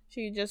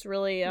 She just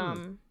really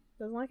doesn't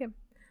like him.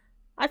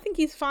 I think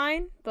he's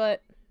fine,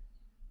 but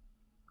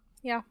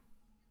yeah.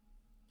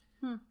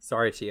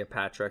 Sorry to you,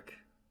 Patrick.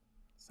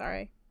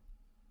 Sorry,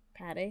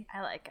 Patty.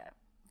 I like it.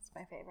 It's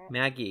my favorite.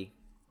 Maggie,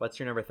 what's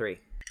your number 3?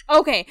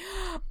 Okay,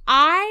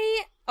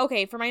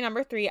 for my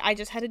number 3, I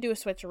just had to do a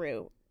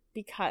switcheroo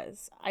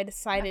because I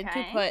decided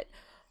to put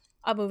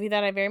a movie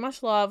that I very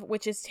much love,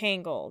 which is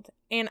Tangled.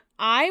 And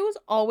I was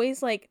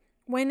always like,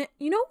 when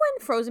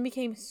Frozen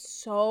became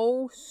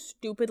so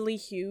stupidly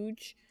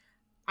huge,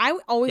 I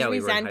always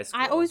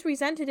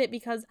resented it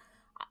because,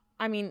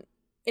 I mean,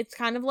 it's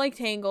kind of like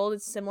Tangled.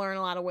 It's similar in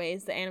a lot of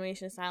ways, the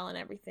animation style and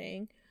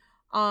everything.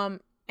 And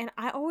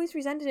I always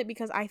resented it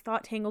because I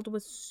thought Tangled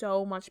was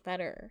so much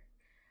better.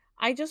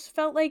 I just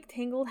felt like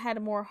Tangled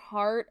had more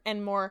heart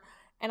and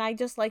I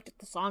just liked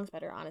the songs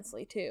better,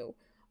 honestly, too.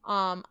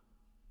 And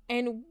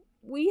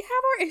we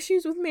have our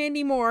issues with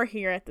Mandy Moore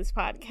here at this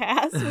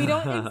podcast. We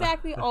don't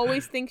exactly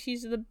always think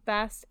she's the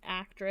best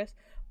actress,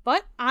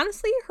 but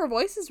honestly, her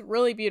voice is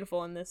really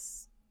beautiful in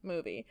this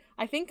movie.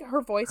 I think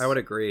her voice, I would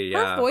agree,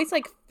 yeah. Her voice,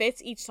 like,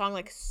 fits each song,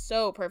 like,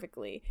 so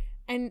perfectly.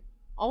 And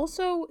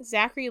also,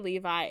 Zachary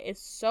Levi is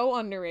so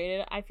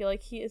underrated. I feel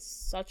like he is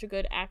such a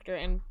good actor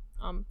and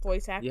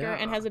voice actor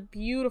and has a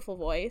beautiful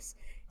voice,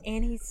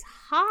 and he's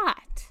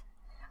hot.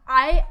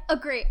 I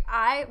agree.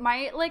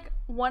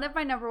 One of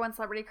my number one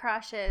celebrity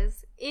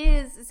crushes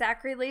is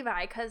Zachary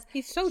Levi because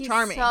he's so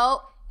charming.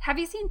 Have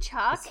you seen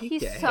Chuck? Is he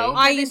He's gay? so good.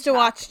 I used to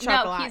watch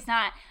Chuck a lot. No, he's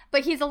not.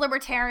 But he's a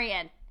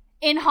libertarian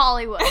in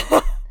Hollywood.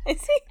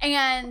 Is he?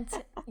 And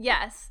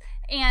yes,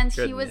 and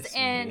Goodness he was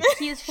in. me.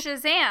 He's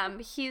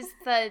Shazam. He's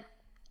the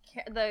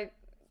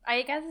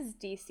I guess it's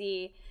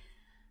DC.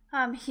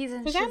 He's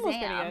in Shazam was pretty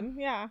Shazam.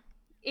 good. Yeah.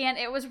 And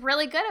it was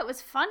really good. It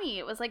was funny.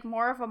 It was like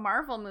more of a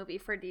Marvel movie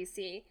for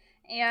DC.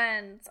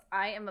 And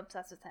I am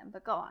obsessed with him.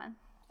 But go on.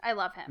 I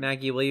love him.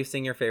 Maggie, will you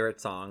sing your favorite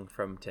song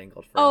from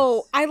Tangled first?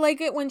 Oh, I like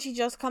it when she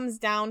just comes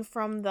down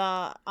from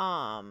the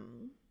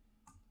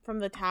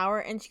tower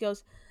and she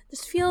goes,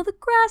 "Just feel the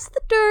grass,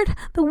 the dirt,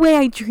 the way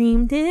I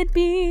dreamed it'd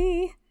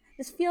be.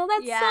 Just feel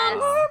that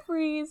summer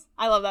breeze."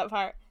 I love that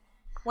part.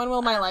 When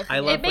will my life?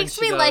 It makes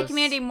me like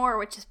Mandy Moore,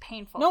 which is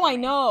painful. No, for I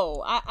me.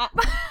 know.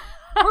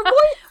 Her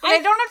voice. I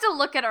don't have to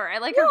look at her. I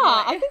like her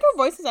voice. I think her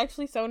voice is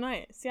actually so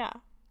nice. Yeah.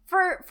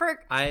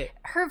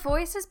 Her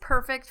voice is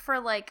perfect for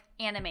like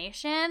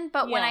animation,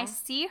 but when I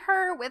see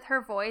her with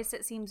her voice,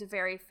 it seems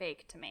very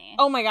fake to me.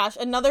 Oh my gosh!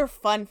 Another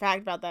fun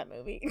fact about that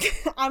movie.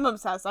 I'm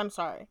obsessed. I'm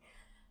sorry.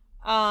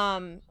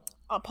 Paul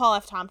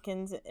F.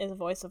 Tompkins is the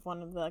voice of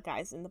one of the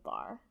guys in the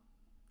bar.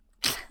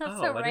 That's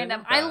so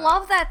random. I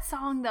love that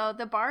song though,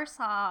 the bar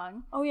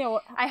song. Oh yeah,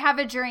 I Have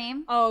a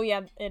Dream. Oh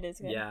yeah, it is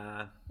good.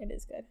 Yeah, it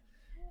is good.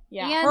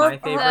 Yeah, and my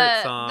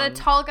favorite song. The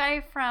tall guy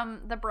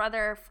from the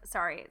brother.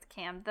 Sorry, it's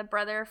Cam. The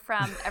brother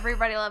from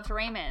Everybody Loves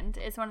Raymond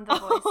is one of the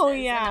voices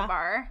in the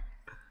bar.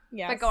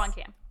 Yeah, but go on,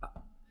 Cam.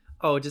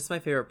 Oh, just my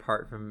favorite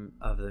part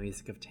of the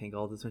music of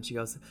Tangled is when she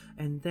goes,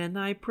 "And then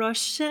I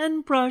brush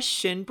and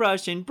brush and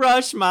brush and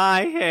brush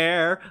my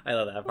hair." I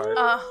love that part.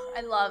 Oh,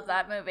 I love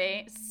that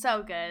movie.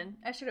 So good.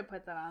 I should have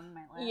put that on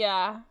my list.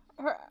 Yeah,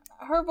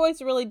 her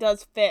voice really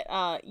does fit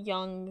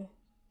young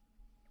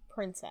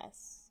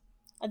princess.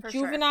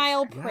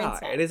 Juvenile princess.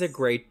 Yeah, it is a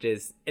great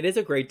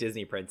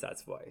Disney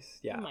princess voice.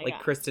 Yeah, like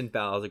God. Kristen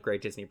Bell is a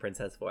great Disney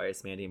princess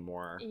voice. Mandy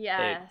Moore.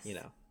 Yes.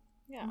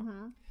 Yeah.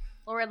 Mm-hmm.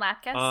 Lauren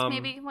Lapkus,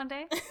 maybe one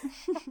day.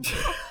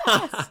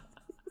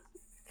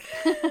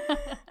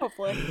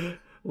 Hopefully.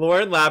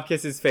 Lauren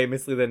Lapkus is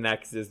famously the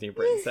next Disney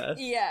princess.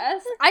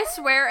 Yes. I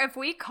swear, if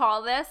we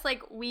call this,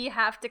 like, we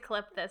have to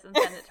clip this and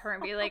send it to her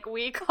and be like,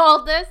 we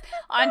called this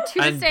on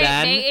Tuesday,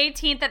 May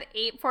 18th at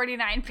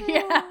 8:49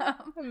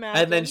 p.m.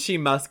 And then she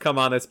must come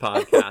on this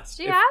podcast.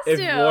 She has to. If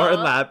Lauren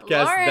Lapkus,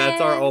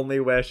 that's our only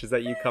wish, is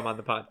that you come on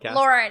the podcast.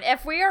 Lauren,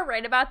 if we are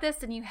right about this,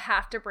 then you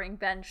have to bring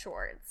Ben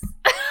Schwartz.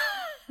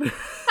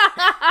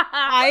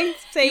 I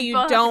say you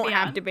don't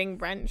have to bring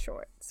Brent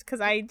Shorts because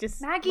I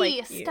just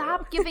Maggie,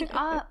 stop giving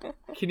up.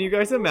 Can you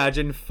guys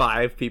imagine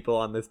 5 people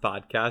on this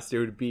podcast? It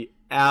would be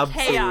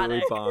absolutely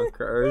chaotic.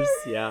 Bonkers.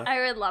 Yeah,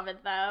 I would love it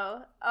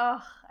though.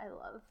 Oh, I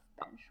love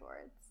Ben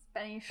Schwartz,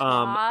 Benny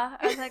Schwa,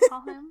 as I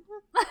call him.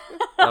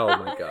 Oh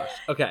my gosh.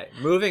 Okay,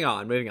 moving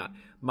on.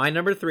 My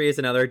number 3 is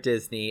another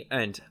Disney,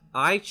 and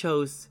I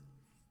chose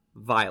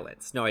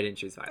violence. No, I didn't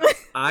choose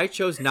violence. I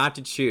chose not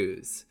to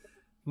choose.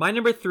 My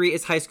number 3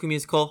 is High School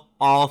Musical.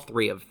 All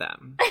 3 of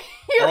them.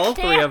 All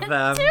 3 of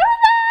them. Do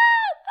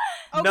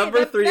that! Okay,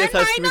 number 3 is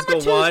High School Musical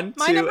 1, 2, and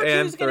 3. My number 2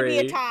 is going to be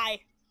a tie.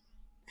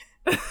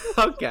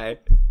 Okay.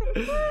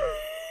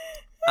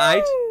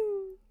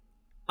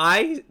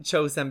 I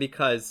chose them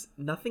because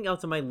nothing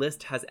else on my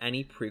list has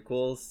any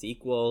prequels,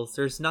 sequels.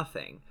 There's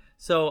nothing.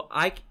 So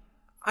I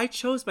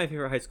chose my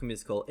favorite High School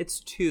Musical.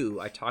 It's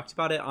 2. I talked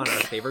about it on our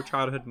favorite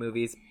childhood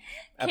movies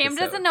episode. Cam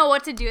doesn't know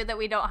what to do that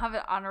we don't have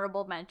an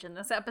honorable mention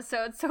this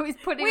episode, so he's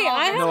putting all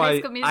of his No, High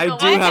School Musical. I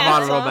do have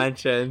honorable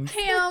mentions.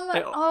 Cam,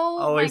 I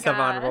always have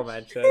honorable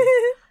mentions.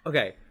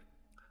 Okay,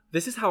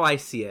 this is how I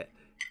see it.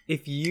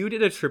 If you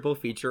did a triple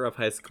feature of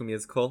High School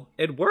Musical,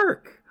 it'd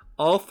work.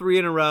 All 3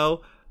 in a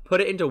row. Put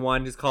it into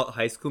one. Just call it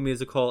High School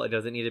Musical. It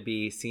doesn't need to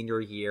be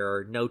senior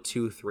year. No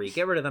 2, 3.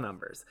 Get rid of the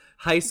numbers.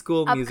 High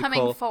School Musical.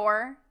 Upcoming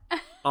 4.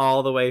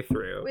 All the way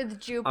through.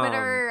 With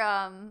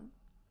Jupiter,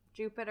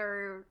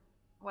 Jupiter,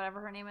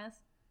 whatever her name is.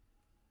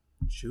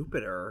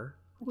 Jupiter?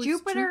 Who's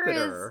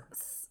Jupiter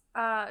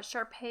is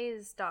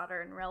Sharpay's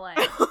daughter in real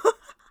life.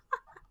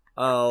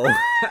 Oh,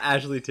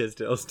 Ashley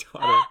Tisdale's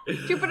daughter.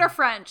 Jupiter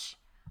French.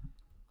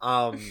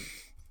 High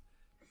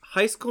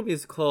School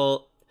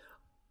Musical.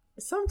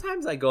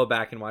 Sometimes I go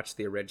back and watch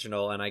the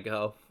original and I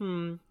go,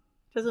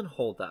 doesn't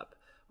hold up.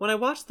 When I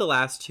watch the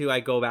last 2, I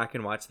go back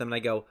and watch them and I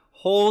go,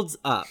 holds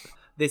up.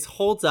 This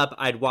holds up.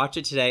 I'd watch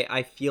it today.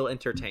 I feel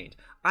entertained.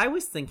 I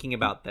was thinking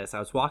about this. I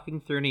was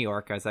walking through New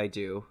York, as I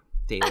do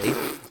daily,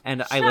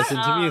 and I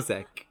listened to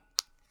music.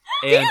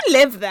 And you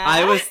live that.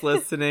 I was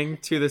listening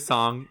to the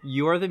song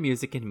You Are the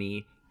Music in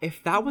Me.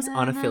 If that was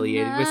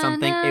unaffiliated with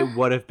something, it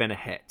would have been a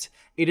hit.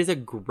 It is a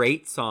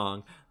great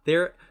song.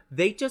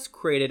 They just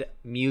created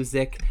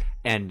music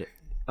and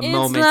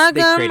moments. Like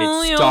they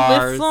created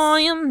stars. Before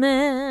you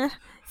met.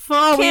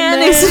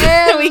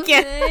 We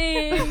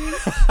can't.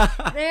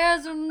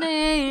 There's a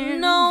name.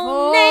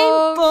 No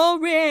name for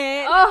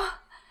it. Oh,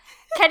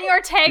 Kenny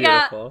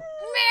Ortega. Beautiful.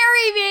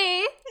 Marry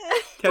me.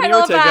 Kenny Title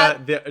of Ortega,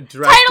 that. the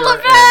director. Title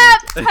of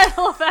that.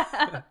 Title of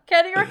that.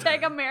 Kenny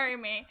Ortega, marry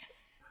me.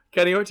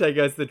 Kenny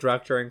Ortega is the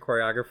director and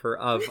choreographer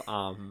of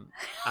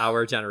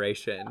our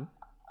generation.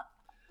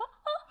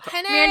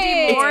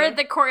 Mandy Moore,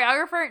 the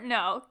choreographer?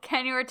 No,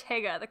 Kenny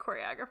Ortega, the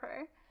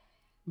choreographer.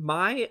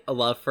 My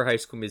love for High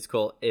School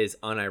Musical is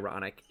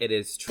unironic. It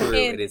is true.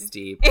 It is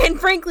deep. And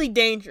frankly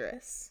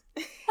dangerous.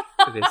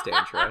 It is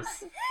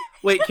dangerous.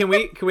 Wait, can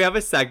we have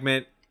a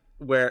segment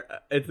where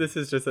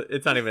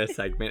it's not even a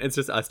segment. It's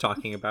just us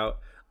talking about.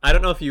 I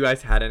don't know if you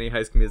guys had any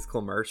High School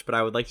Musical merch, but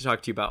I would like to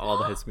talk to you about all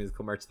the High School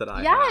Musical merch that I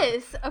had.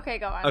 Yes. Okay,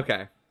 go on.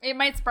 Okay. It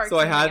might spark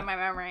something in my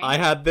memory. I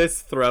had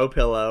this throw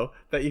pillow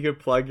that you could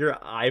plug your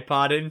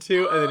iPod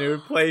into, and then it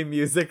would play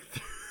music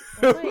through.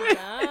 Oh my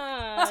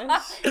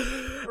gosh.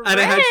 And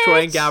it had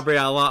Troy and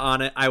Gabriella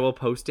on it. I will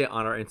post it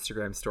on our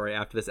Instagram story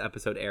after this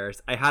episode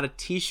airs. I had a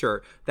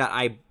t-shirt that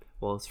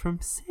it's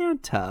from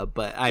Santa,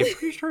 but I'm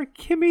pretty sure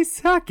Kimmy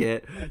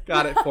Sackett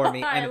got it for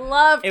me. I And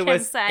love Kim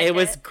Sackett. It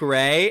was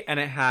gray, and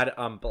it had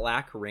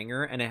black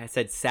ringer, and it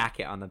said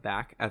Sackett on the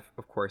back. Of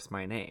course,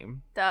 my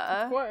name.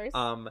 Duh. Of course.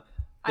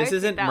 This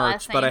isn't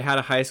merch, but I had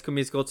a High School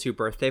Musical 2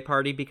 birthday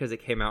party because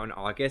it came out in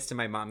August, and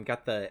my mom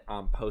got the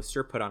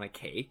poster put on a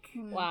cake.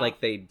 Wow. Like,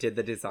 they did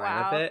the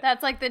design of it.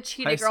 That's like the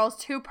Cheetah Girls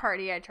 2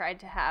 party I tried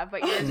to have,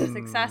 but yours was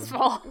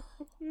successful.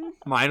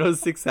 Mine was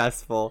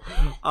successful.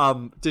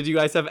 Did you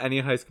guys have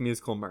any High School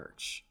Musical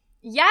merch?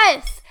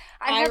 Yes!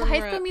 I have remember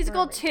High School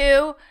Musical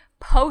 2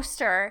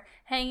 poster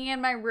hanging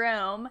in my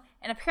room,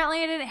 and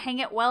apparently I didn't hang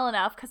it well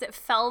enough because it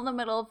fell in the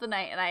middle of the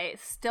night, and I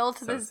still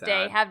to this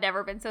day have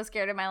never been so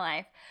scared in my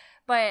life.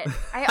 But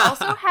I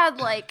also had,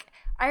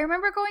 I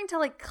remember going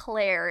to,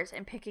 Claire's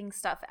and picking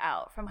stuff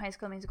out from High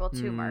School Musical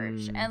 2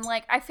 merch. And,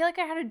 I feel like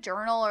I had a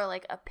journal or,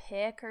 a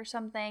pic or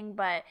something.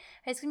 But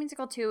High School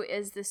Musical 2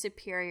 is the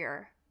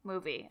superior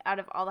movie out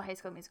of all the High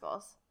School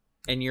Musicals.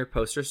 And your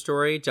poster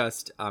story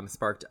just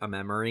sparked a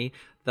memory.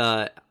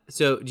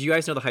 So do you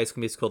guys know the High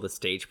School Musical, the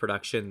stage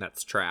production?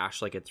 That's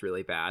trash. It's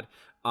really bad.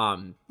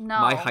 No.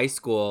 My high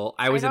school,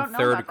 I was in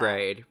 3rd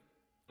grade.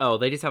 Oh,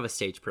 they just have a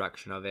stage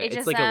production of it.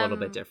 It's a little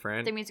bit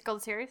different. The musical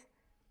series?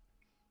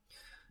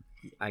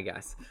 I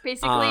guess.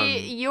 Basically,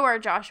 you are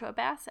Joshua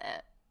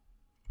Bassett.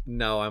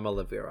 No, I'm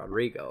Olivia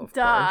Rodrigo, of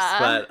Duh.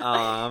 course.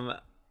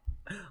 But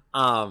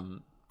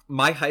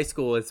my high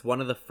school was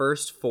one of the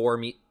first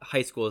 4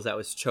 high schools that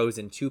was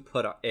chosen to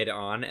put it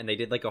on, and they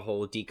did a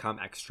whole decom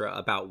extra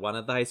about one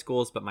of the high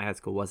schools, but my high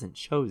school wasn't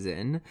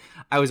chosen.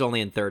 I was only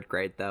in 3rd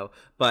grade though.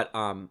 But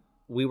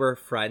we were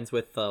friends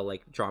with the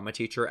drama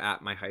teacher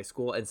at my high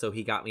school, and so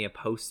he got me a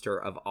poster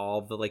of all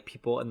the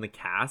people in the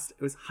cast.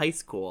 It was high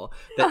school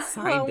that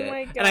signed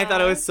it, and I thought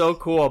it was so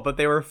cool. But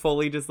they were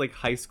fully just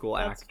high school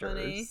actors.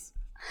 Funny.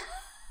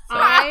 So,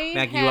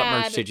 Maggie, what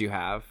merch did you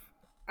have?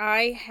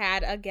 I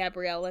had a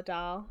Gabriella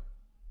doll.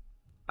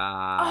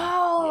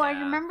 I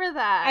remember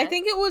that. I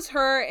think it was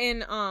her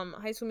in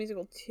High School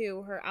Musical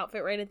 2. Her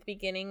outfit right at the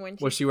beginning when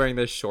was she wearing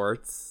the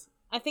shorts?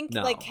 I think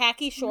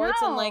khaki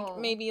shorts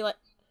and maybe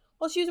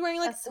well, she was wearing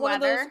one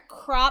of those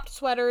cropped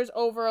sweaters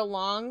over a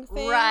long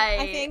thing. Right.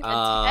 I think. A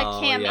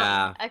cami.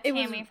 Yeah. A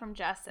cami from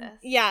Justice.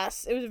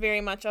 Yes, it was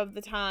very much of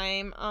the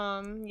time.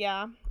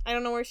 Yeah. I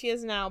don't know where she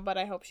is now, but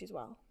I hope she's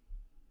well.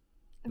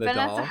 The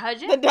Vanessa doll?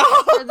 Hudgens? The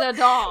doll. Or the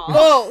doll?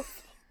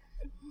 Both.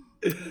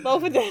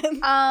 Both of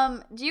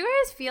them. Do you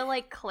guys feel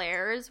like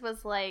Claire's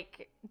was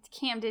like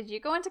Cam? Did you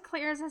go into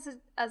Claire's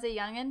as a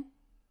youngin?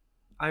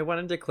 I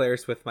went into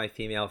Claire's with my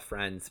female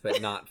friends,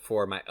 but not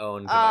for my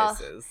own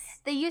devices.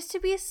 They used to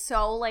be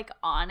so like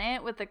on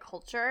it with the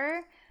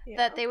culture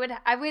that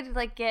I would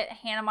like get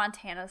Hannah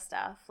Montana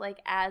stuff like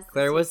as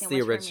Claire was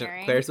the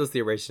original. Claire's was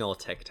the original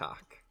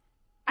TikTok.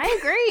 I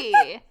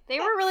agree. They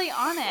were really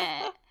on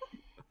it.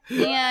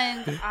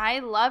 And I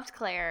loved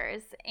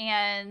Claire's,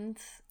 and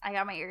I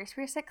got my ears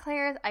pierced at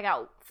Claire's.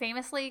 I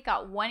famously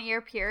got one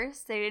ear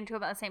pierced. They didn't do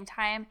them at the same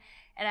time,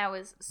 and I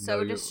was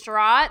so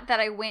distraught that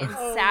I went and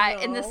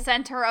sat in the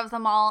center of the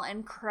mall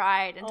and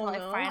cried until I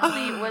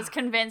finally was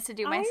convinced to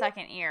do my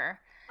second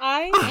ear.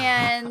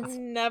 I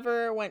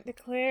never went to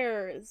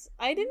Claire's.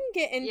 I didn't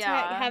get into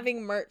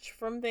having merch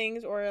from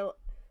things or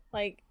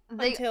like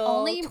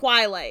until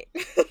Twilight.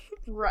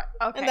 Right.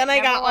 Okay. And then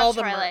I got all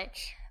the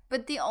merch.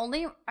 But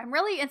I'm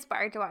really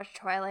inspired to watch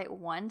Twilight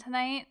 1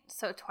 tonight,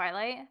 so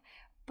Twilight.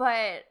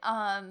 But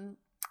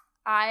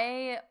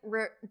I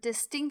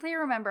distinctly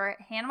remember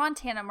Hannah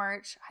Montana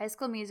merch, High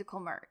School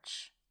Musical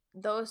merch.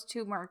 Those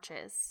two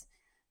merches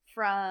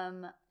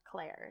from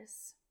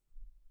Claire's.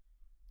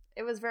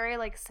 It was very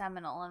like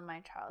seminal in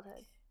my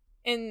childhood.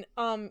 And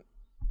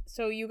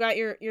so you got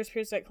your ears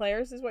pierced at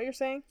Claire's, is what you're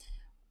saying?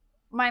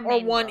 My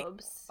main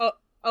lobes. Oh,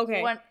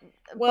 okay.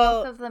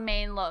 Both of the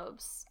main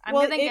lobes. I'm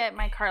gonna get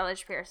my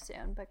cartilage pierced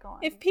soon, but go on.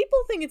 If people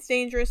think it's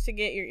dangerous to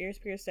get your ears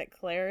pierced at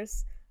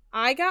Claire's,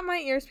 I got my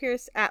ears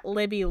pierced at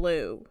Libby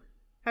Lou.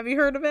 Have you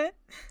heard of it?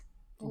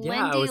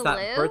 Yeah, it was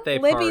that birthday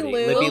party. Libby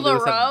Lou. Libby Lou.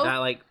 That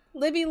like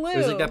Libby Lou. It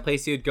was like that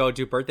place you'd go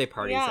do birthday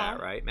parties at,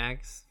 right,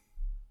 Max?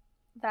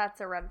 That's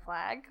a red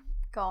flag.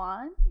 Go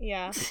on.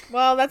 Yeah.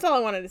 Well, that's all I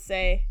wanted to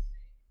say.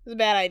 It was a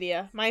bad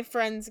idea. My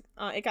friend's,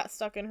 it got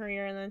stuck in her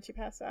ear and then she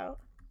passed out.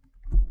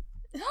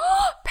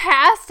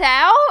 Passed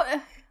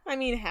out? I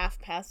mean, half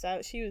passed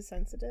out. She was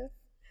sensitive.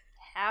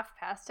 Half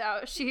passed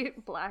out. She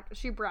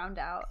browned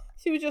out.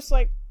 She was just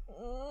like...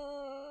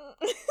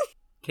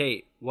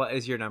 Kate, what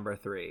is your number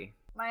 3?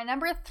 My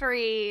number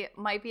 3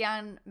 might be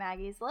on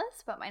Maggie's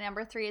list, but my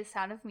number 3 is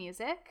Sound of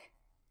Music.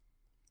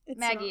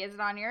 Maggie, is it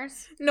on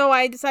yours? No,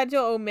 I decided to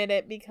omit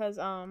it because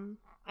I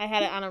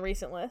had it on a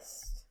recent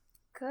list.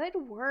 Good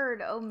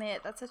word,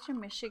 omit. That's such a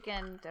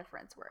Michigan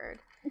difference word.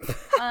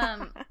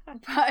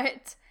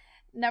 But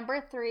number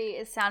 3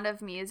 is Sound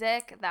of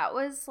Music. That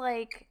was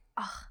like,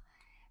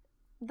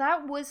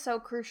 that was so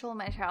crucial in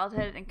my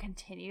childhood and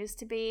continues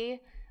to be.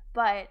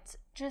 But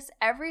just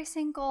every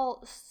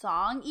single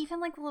song,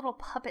 even like the little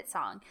puppet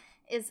song,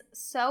 is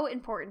so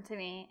important to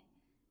me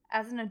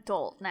as an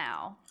adult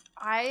now.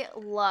 I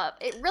love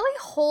it. Really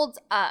holds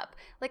up.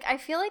 Like, I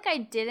feel like I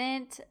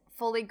didn't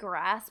fully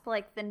grasp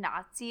like the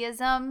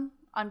Nazism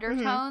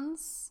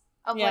undertones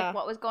of like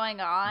what was going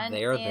on.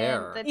 They're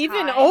there.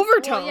 Even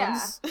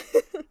overtones. Well,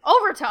 yeah.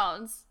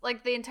 Overtones.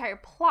 Like the entire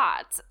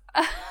plot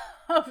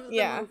of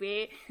the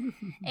movie.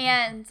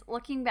 And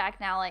looking back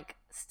now, like,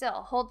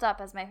 still holds up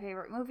as my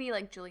favorite movie.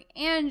 Like Julie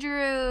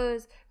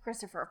Andrews,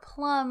 Christopher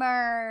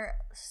Plummer,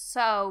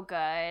 so good.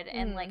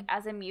 And like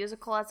as a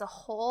musical as a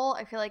whole,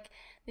 I feel like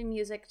the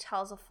music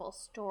tells a full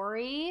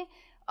story.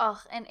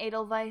 And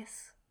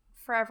Edelweiss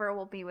forever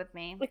will be with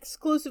me.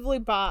 Exclusively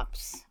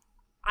bops.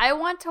 I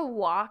want to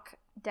walk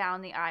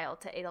down the aisle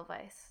to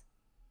Edelweiss.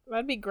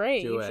 That'd be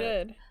great. You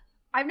should.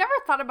 I've never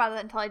thought about it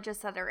until I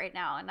just said it right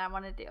now, and I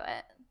want to do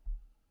it.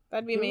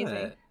 That'd be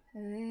amazing.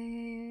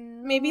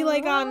 Maybe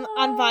like on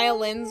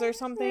violins or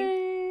something.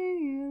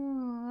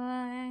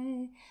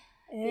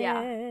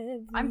 Yeah,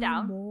 I'm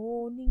down.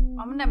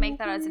 I'm gonna make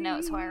that as a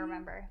note so I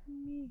remember.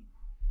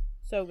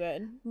 So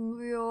good.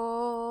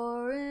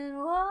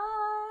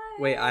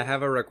 Wait, I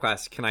have a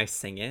request. Can I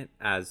sing it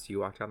as you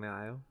walk down the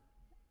aisle?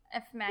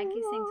 If Maggie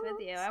sings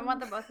with you, I want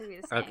the both of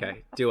you to sing.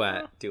 Okay,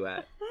 duet.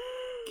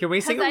 Can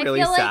we sing a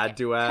really sad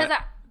duet? Because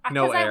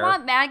I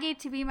want Maggie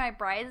to be my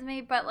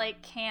bridesmaid, but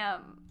like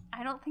Cam,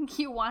 I don't think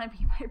you want to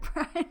be my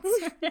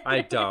bridesmaid.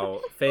 I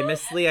don't.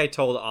 Famously, I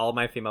told all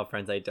my female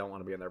friends I don't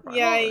want to be on their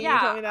bridesmaid. Yeah, you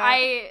told me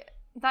that.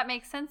 That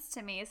makes sense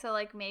to me. So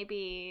like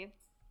maybe,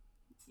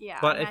 yeah.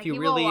 But if you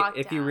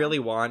really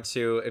want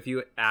to, if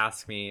you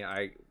ask me,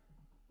 I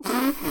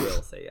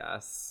will say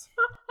yes.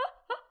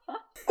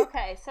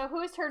 Okay, so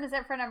whose turn is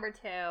it for number 2?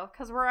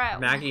 Because we're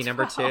at Maggie,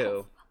 number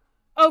 2.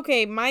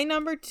 Okay, my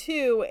number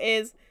 2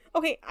 is...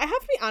 Okay, I have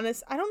to be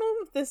honest, I don't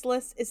know if this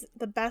list is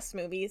the best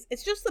movies.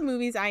 It's just the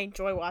movies I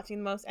enjoy watching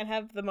the most and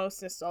have the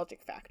most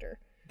nostalgic factor.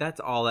 That's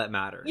all that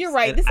matters. You're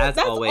right. That's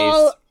always,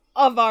 all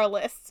of our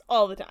lists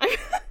all the time.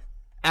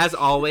 As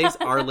always,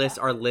 our lists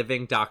are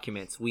living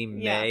documents. We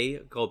may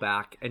go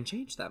back and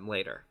change them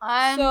later.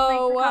 Unlike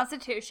the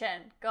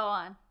Constitution. Go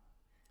on.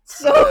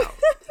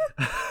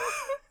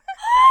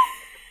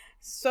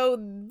 So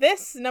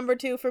this number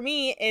 2 for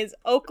me is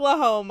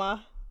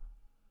Oklahoma.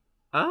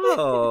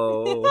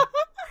 Oh.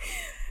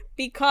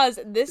 Because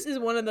this is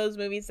one of those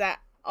movies that,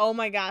 oh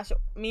my gosh,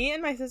 me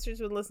and my sisters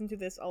would listen to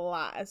this a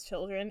lot as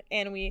children,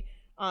 and we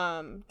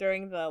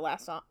during the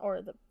last song,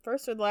 or the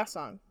first or the last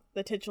song,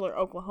 the titular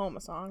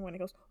Oklahoma song when it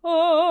goes,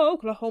 "Oh,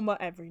 Oklahoma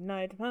every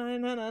night." Na,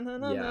 na, na, na,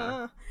 na, Yeah.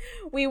 na.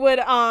 We would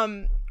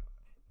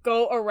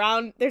go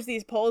around. There's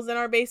these poles in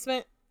our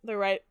basement.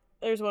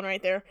 There's one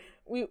right there.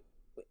 We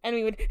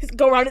would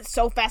go around it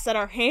so fast that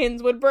our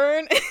hands would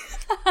burn.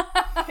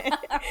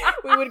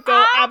 We would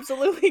go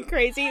absolutely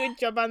crazy. We'd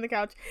jump on the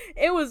couch.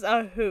 It was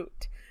a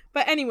hoot.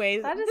 But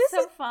anyways, That is this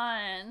so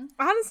fun.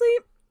 honestly,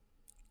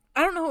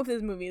 I don't know if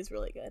this movie is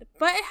really good,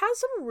 but it has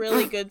some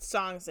really good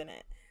songs in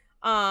it.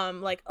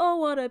 Like "Oh,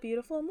 What a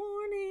Beautiful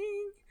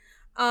Morning."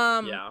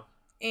 Yeah.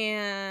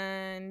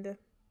 And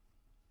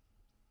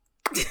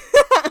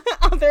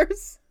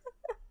others.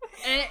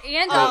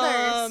 And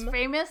others,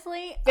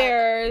 famously.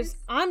 There's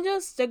 "I'm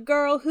Just a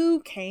Girl Who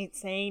Can't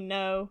Say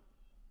No."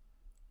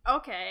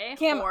 Okay.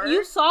 Cam, or-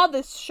 you saw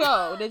this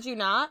show, did you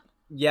not?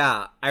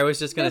 Yeah, I was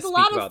just going to There's speak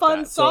a lot about of fun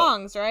that. So,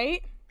 songs,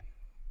 right?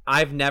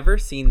 I've never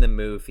seen the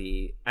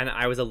movie, and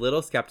I was a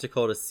little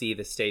skeptical to see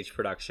the stage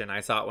production. I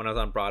saw it when I was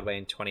on Broadway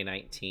in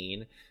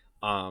 2019.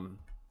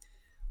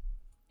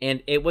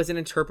 And it was an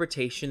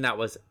interpretation that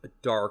was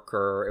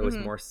darker. It was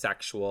more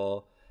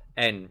sexual.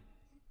 And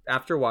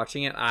after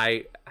watching it,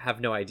 I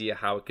have no idea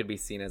how it could be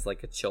seen as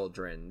like a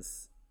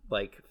children's,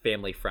 like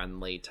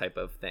family-friendly type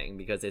of thing,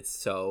 because it's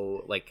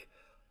so like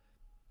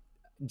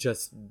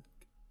just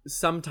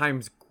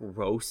sometimes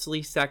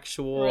grossly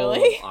sexual.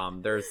 Really?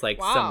 There's like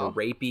Wow. some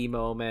rapey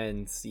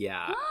moments.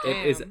 Yeah.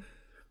 It is.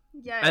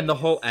 Yikes. And the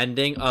whole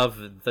ending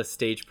of the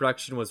stage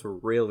production was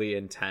really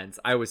intense.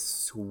 I was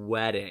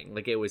sweating.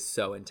 Like, it was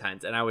so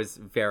intense. And I was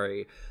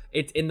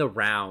it's in the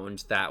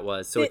round that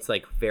was, so it's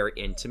like very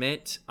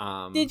intimate.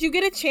 Did you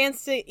get a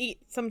chance to eat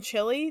some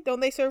chili? Don't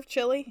they serve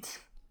chili?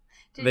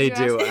 Did They you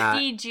do ask at-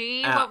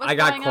 DG what was I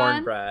got going on?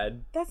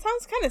 cornbread. That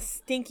sounds kind of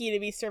stinky to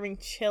be serving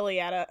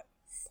chili at a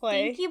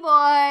play. Stinky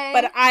boy.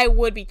 But I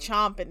would be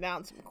chomping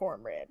down some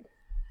cornbread.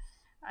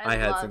 I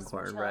had love some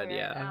cornbread, chili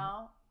right yeah.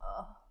 now.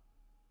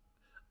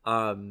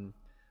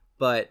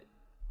 But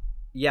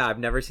yeah, I've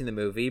never seen the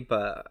movie,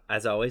 but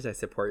as always, I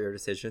support your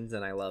decisions,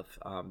 and I love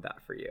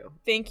that for you.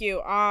 Thank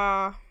you.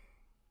 I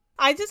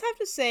just have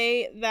to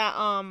say that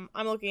I'm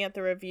looking at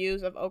the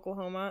reviews of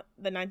Oklahoma,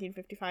 the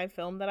 1955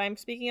 film that I'm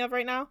speaking of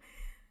right now.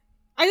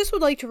 I just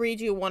would like to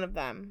read you one of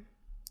them.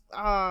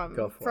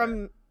 Go for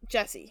from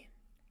Jessie.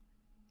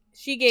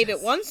 She gave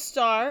it 1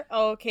 star.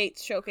 Oh,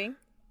 Kate's choking.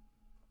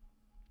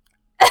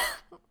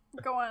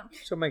 Go on.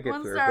 She'll make it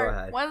 1 through. star. Go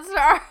ahead. 1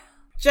 star.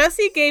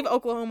 Jessie gave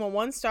Oklahoma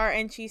 1 star,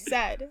 and she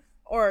said,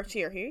 or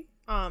she or he,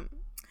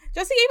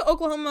 Jessie gave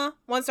Oklahoma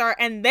 1 star,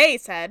 and they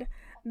said,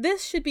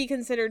 "This should be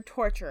considered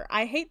torture.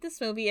 I hate this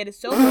movie. It is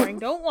so boring.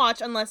 Don't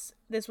watch unless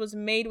this was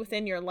made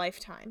within your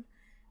lifetime."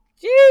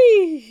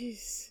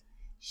 Jeez.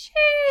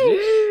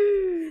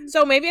 Sheesh.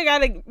 So maybe I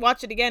gotta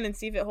watch it again and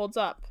see if it holds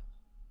up.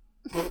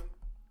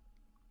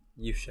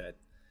 You should.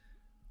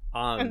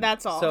 And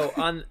that's all. So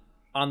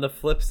on the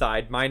flip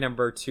side, my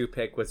number 2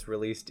 pick was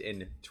released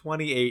in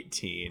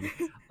 2018,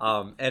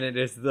 and it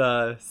is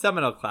the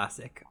seminal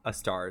classic, A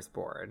Star Is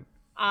Born.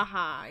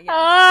 Aha.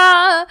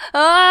 Yes.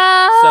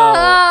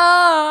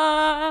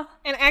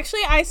 And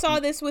actually, I saw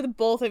this with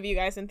both of you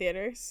guys in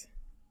theaters.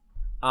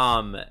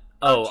 True.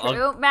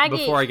 Maggie,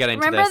 before I get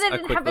into remember this, they a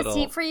didn't quick have little... a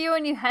seat for you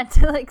and you had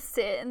to like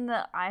sit in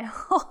the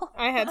aisle.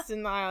 I had to sit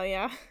in the aisle,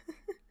 yeah.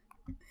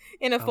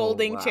 In a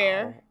folding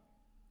chair.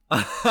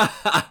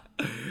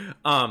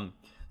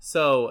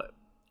 So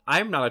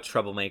I'm not a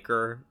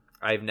troublemaker.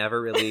 I've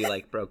never really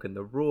like broken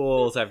the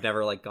rules. I've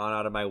never like gone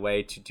out of my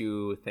way to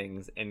do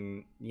things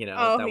and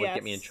that would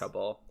get me in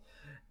trouble.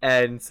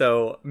 And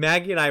so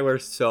Maggie and I were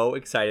so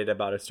excited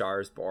about A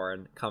Star Is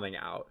Born coming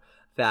out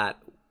that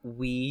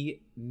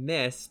we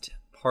missed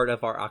part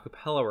of our a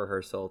cappella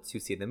rehearsal to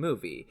see the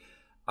movie.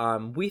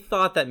 We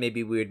thought that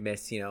maybe we would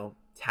miss,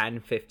 10,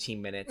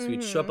 15 minutes.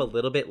 We'd show up a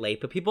little bit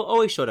late, but people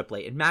always showed up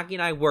late. And Maggie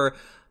and I were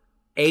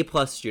A+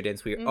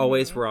 students. We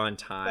always were on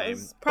time. That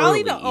was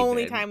probably the early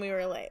only even. time we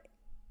were late.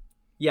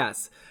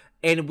 Yes.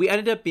 And we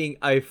ended up being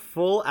a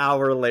full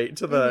hour late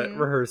to the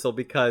rehearsal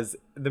because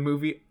the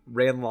movie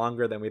ran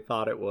longer than we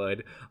thought it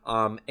would.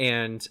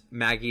 And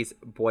Maggie's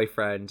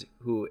boyfriend,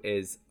 who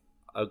is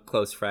a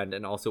close friend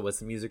and also was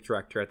the music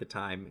director at the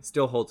time,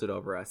 still holds it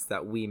over us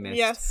that we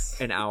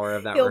missed an hour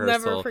of that He'll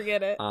rehearsal. never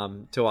forget it.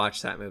 To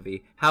watch that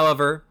movie.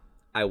 However,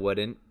 I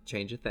wouldn't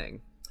change a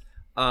thing.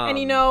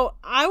 And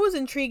I was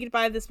intrigued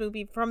by this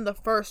movie from the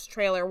first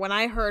trailer when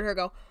I heard her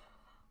go,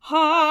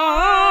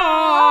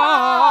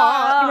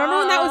 "Ha!" Remember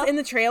when that was in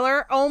the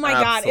trailer? Oh my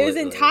god, it was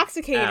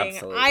intoxicating.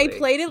 Absolutely. I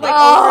played it like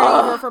over and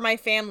over for my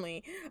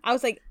family. I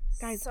was like,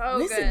 guys, So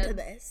listen good. to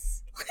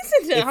this.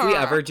 Listen to If her. we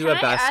ever do Can a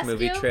I best ask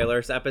movie you?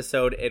 trailers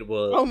episode, that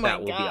will be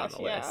on gosh,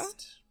 the yeah.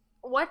 list.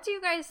 What do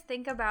you guys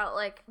think about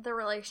like the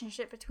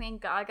relationship between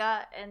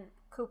Gaga and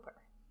Cooper?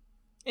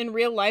 In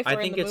real life, I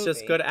or think in the it's movie?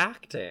 just good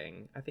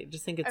acting. I think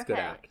it's good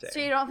acting. So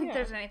you don't think Yeah.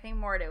 there's anything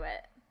more to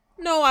it?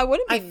 No, I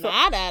wouldn't be I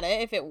thought- mad at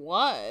it if it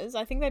was.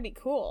 I think that'd be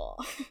cool.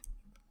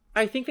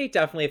 I think they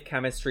definitely have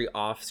chemistry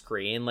off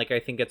screen. Like, I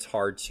think it's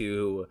hard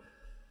to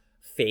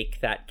fake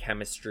that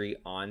chemistry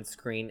on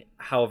screen.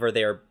 However,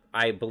 they're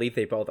I believe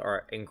they both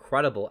are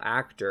incredible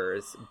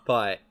actors,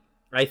 but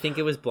I think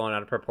it was blown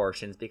out of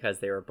proportions because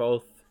they were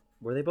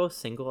they both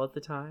single at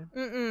the time?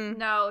 Mm-mm.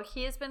 No,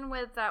 he's been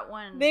with that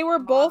one. They were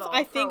both, model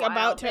I for a think, while.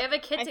 about to. They have a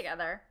kid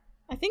together.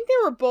 I think they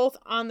were both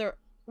on their.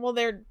 Well,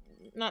 they're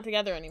not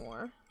together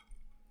anymore.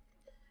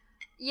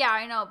 Yeah,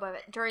 I know,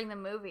 but during the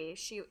movie,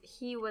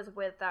 he was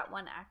with that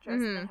one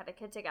actress and they had a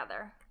kid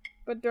together.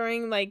 But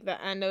during like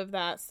the end of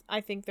that,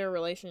 I think their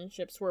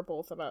relationships were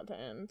both about to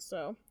end.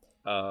 So.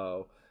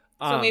 Oh.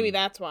 So maybe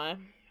that's why.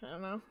 I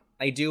don't know.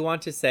 I do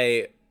want to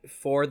say,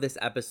 for this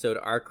episode,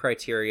 our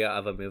criteria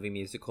of a movie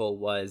musical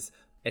was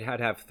it had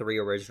to have 3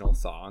 original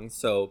songs.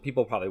 So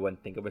people probably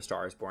wouldn't think of A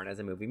Star is Born as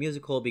a movie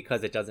musical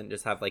because it doesn't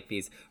just have like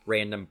these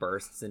random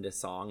bursts into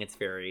song. It's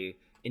very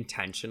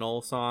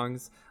intentional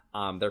songs.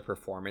 Their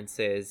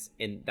performances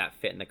in that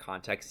fit in the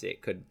context,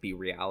 it could be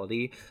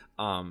reality.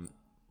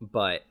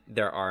 But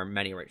there are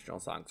many original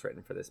songs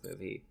written for this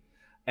movie.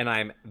 And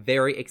I'm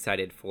very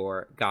excited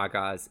for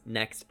Gaga's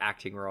next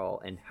acting role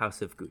in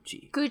House of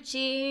Gucci.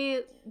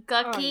 Gucci,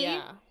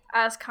 Gucky,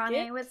 as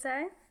Kanye would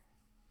say.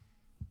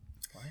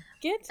 What?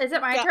 Is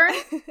it my turn?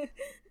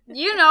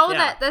 You know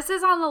that this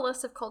is on the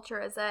list of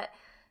culture, is that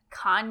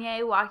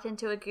Kanye walked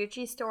into a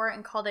Gucci store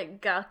and called it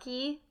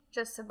Gucky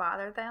just to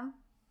bother them?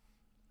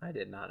 I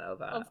did not know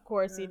that. Of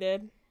course he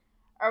did.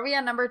 Are we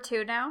on number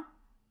 2 now?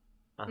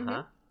 Uh-huh.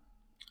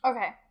 Mm-hmm.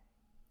 Okay.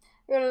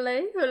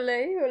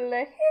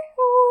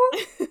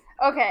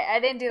 Okay, I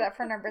didn't do that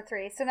for number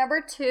 3. So number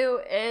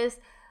 2 is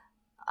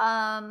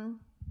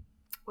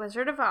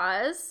Wizard of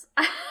Oz.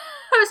 I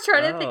was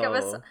trying to think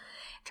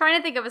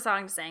of a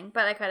song to sing,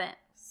 but I couldn't.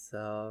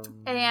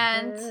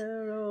 And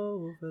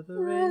over the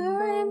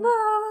rainbow.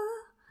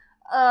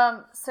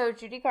 So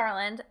Judy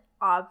Garland,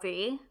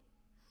 Obvi.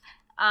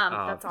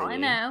 That's all I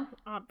know.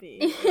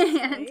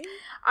 And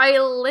I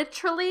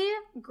literally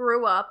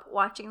grew up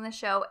watching the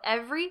show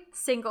every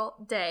single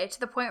day to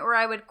the point where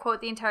I would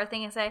quote the entire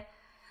thing and say,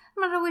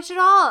 "I'm not a witch at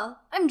all.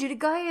 I'm Judy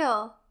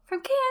Gale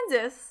from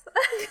Kansas."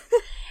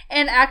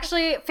 And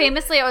actually,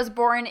 famously, I was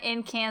born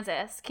in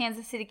Kansas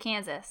City,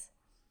 Kansas.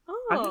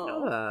 Oh, I didn't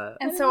know that.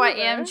 And so I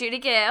am Judy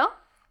Gale.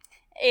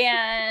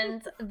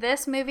 And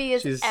this movie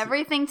is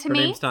everything to me.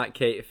 Her name's not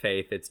Kate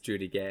Faith, it's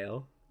Judy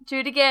Gale.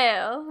 Judy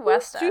Gale,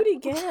 West. Judy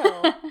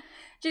Gale.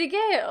 Judy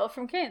Gale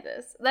from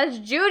Kansas. That's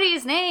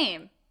Judy's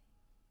name.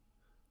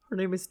 Her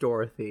name is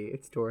Dorothy.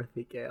 It's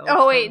Dorothy Gale.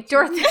 Oh wait,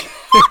 Dorothy. Dorothy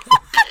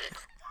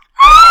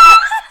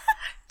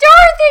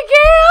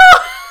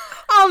Gale.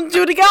 I'm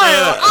Judy Gale.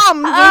 I'm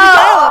Judy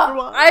Gale,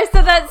 everyone. I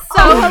said that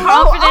so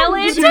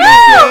confidently Judy too.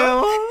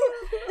 Gale.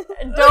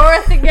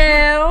 Dorothy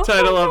Gale.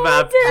 Title of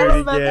app,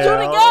 Judy Gale.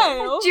 Judy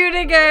Gale.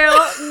 Judy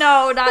Gale.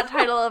 No, not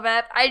title of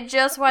it. I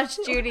just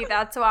watched Judy,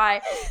 that's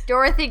why.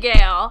 Dorothy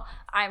Gale.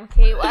 I'm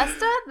Kate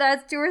Westa.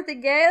 That's Dorothy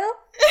Gale.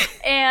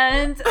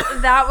 And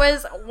that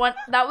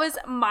was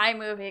my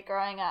movie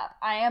growing up.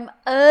 I am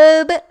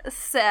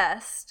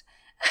obsessed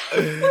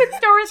with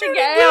Dorothy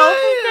Gale.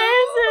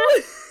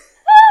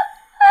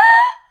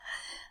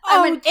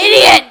 I'm an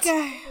idiot.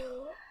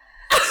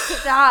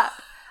 Stop.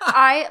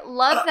 I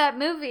love that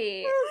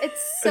movie.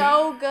 It's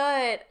so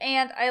good.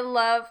 And I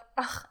love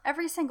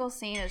every single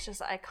scene is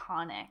just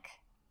iconic.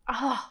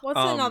 What's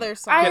another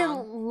song? I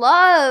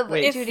love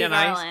Judy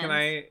Garland. Can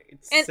I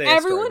and say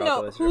everyone a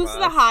story knows about who's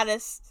the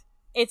hottest.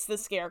 It's the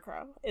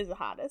Scarecrow is the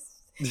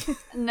hottest.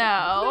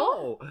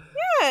 No.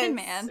 Yes. Tin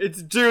Man.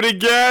 It's Judy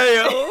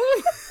Gale.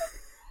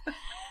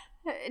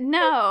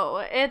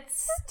 No,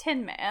 it's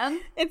Tin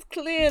Man. It's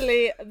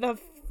clearly the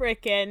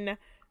freaking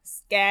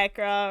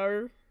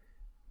Scarecrow.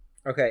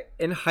 Okay,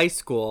 in high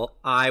school,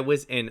 I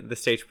was in the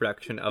stage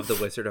production of The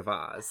Wizard of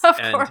Oz. Of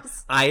and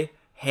course. I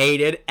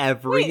hated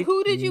every Wait,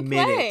 who did you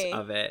minute play?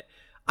 of it.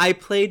 I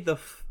played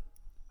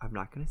I'm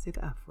not going to say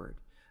the F word.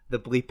 The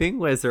bleeping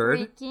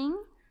wizard. Freaking.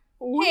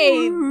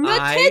 Hey,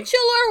 the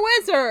titular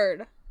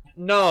wizard.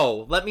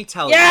 No, let me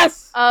tell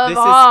Yes. Of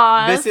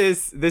Oz.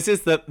 This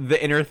is the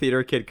inner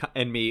theater kid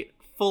in me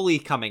fully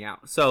coming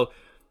out. So,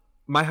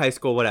 my high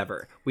school,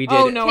 whatever. We did.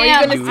 Oh no, are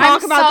you going to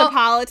talk about the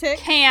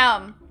politics?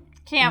 Cam,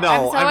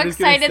 No, I'm so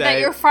excited that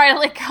you're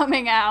finally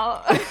coming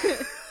out.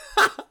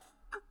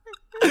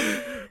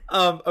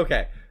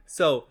 Okay,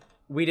 so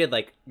we did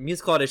like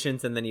musical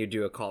auditions and then you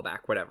do a callback,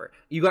 whatever.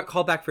 You got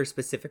called back for a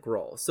specific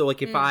role. So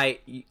like if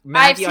Maggie seen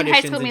High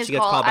auditions School and she Musical,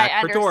 gets called back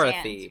I for understand.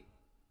 Dorothy.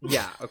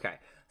 Yeah, okay.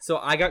 So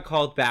I got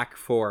called back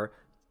for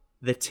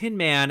the Tin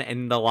Man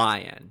and the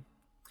Lion.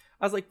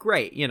 I was like,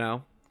 great,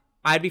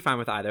 I'd be fine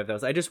with either of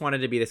those. I just wanted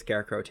to be the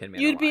Scarecrow, Tin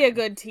Man. You'd be a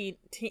good teen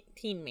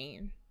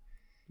man.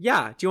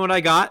 Yeah, do you know what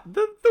I got?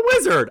 The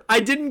wizard.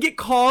 I didn't get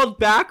called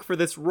back for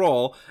this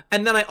role.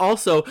 And then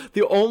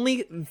the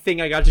only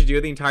thing I got to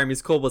do the entire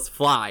musical was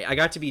fly. I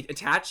got to be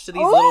attached to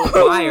these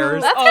little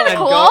wires That's kinda and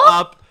cool.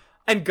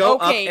 go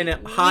up in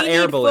a hot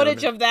air balloon.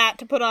 Footage of that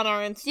to put on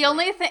our Instagram. The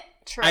only thing.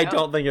 True. I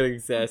don't think it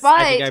exists. But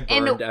I think I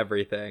burned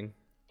everything.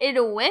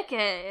 In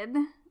Wicked,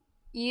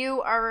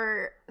 you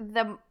are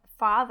the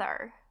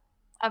father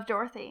of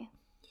Dorothy.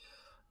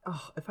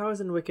 Oh, if I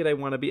was in Wicked, I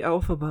want to be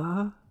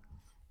Elphaba.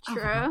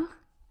 True.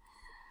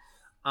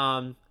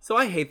 So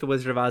I hate The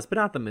Wizard of Oz, but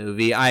not the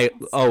movie. I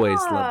always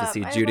love to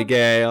see I Judy love-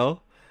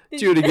 Gale. Did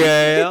Judy you-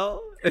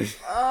 Gale.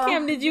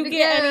 Cam, did you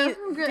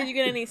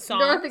get any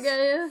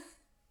songs?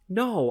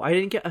 No, I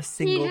didn't get a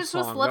single just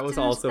was song. That lifted was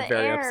into also the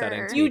very air.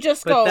 upsetting to me. You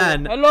just But go,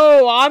 then,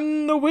 hello,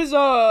 I'm the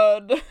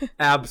wizard.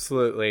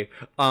 absolutely.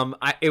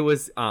 I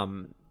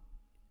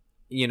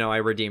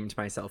redeemed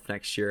myself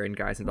next year in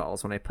Guys and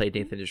Dolls when I played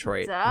Nathan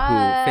Detroit, Duh.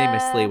 who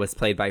famously was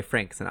played by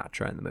Frank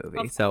Sinatra in the movie.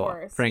 Of So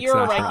course. Frank You're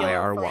a Sinatra and I regular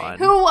are Frank. one.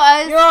 Who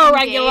was You're a engaged?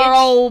 regular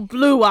old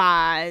Blue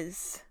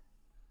Eyes.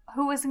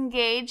 Who was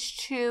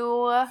engaged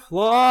to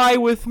Fly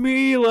with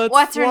me, let's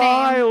What's her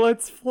fly, name?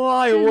 let's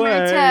fly she was away.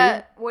 married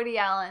to Woody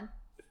Allen.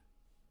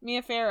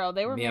 Mia Farrow.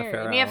 They were Mia married.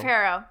 Farrow. Mia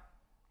Farrow.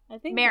 I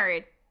think.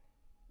 Married.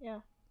 Yeah.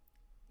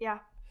 Yeah.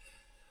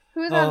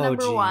 Who's on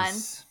number one?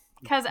 jeez.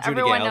 Because Judy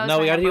everyone Gale. knows. No,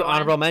 my we gotta do number one.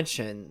 honorable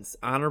mentions.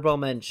 Honorable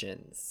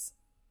mentions.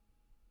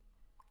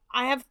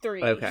 I have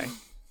 3. Okay.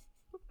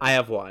 I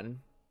have one.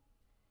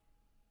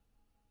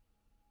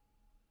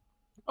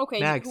 Okay.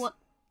 Max, you want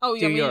do me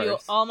to do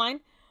yours. all mine?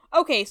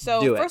 Okay,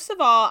 so Do it. first of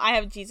all, I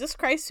have Jesus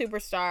Christ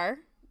Superstar.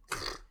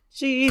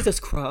 Jesus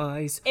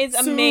Christ. It's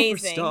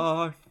amazing.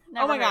 Superstar.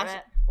 Never Oh my heard gosh. of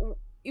it.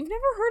 You've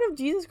never heard of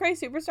Jesus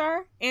Christ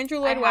Superstar? Andrew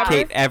Lloyd I have. Webber?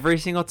 Kate, every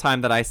single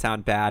time that I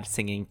sound bad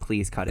singing,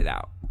 please cut it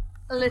out.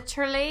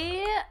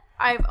 Literally,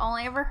 I've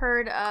only ever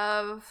heard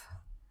of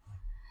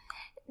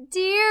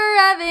Dear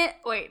Evan.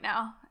 Wait,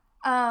 no.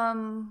 I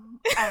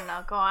don't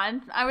know. Go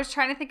on. I was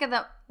trying to think of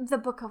the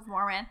Book of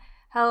Mormon.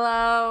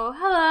 Hello,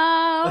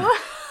 hello.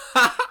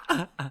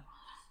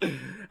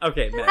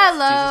 Okay, next.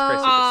 Hello. Jesus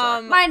Christ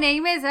Superstar. My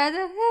name is.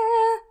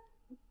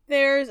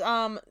 There's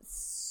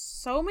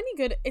so many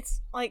good.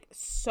 It's like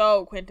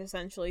so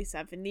quintessentially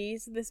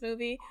 70s. This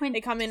movie.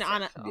 They come in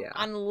on Yeah.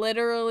 on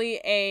literally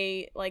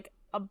a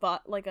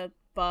bug,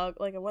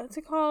 what's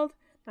it called?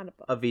 Not a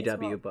bug. A It's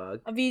VW called-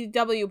 bug. A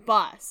VW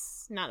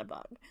bus, not a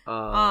bug.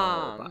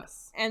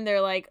 Bus. And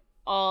they're like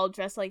all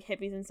dressed like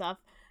hippies and stuff.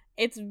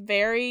 It's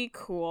very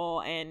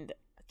cool and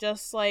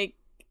just like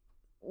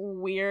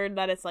weird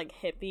that it's like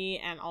hippie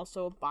and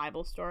also a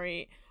Bible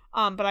story.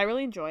 But I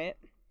really enjoy it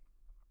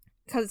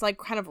because it's like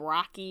kind of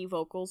rocky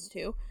vocals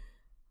too.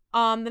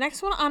 The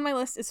next one on my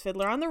list is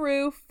Fiddler on the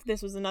Roof.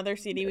 This was another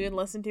CD we would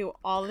listen to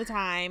all the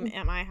time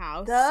at my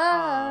house.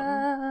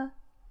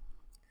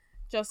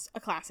 Just a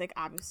classic,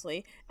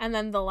 obviously. And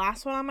then the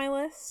last one on my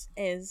list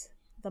is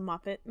the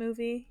Muppet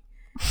movie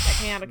that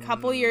came out a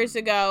couple years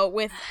ago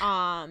with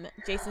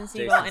Jason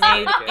Segel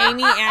and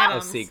Amy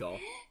Adams. Oh, Seagull.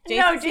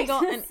 Jason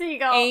Segel and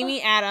Segel.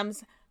 Amy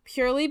Adams,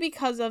 purely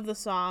because of the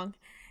song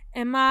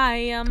 "Am I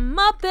a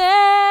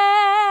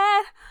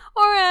Muppet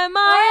or am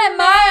I a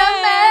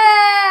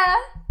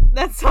Man?"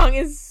 That song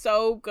is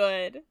so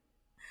good.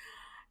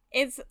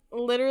 It's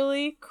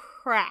literally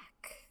crack.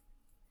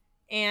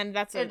 And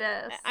that's It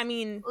is. I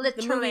mean, the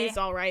Literally. movie is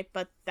all right,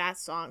 but that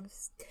song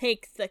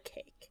takes the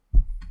cake.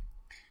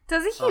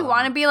 Doesn't he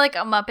want to be like a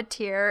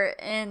Muppeteer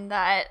in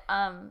that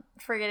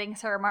Forgetting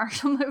Sarah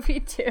Marshall movie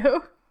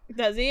too?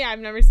 Does he? I've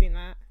never seen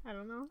that. I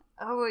don't know.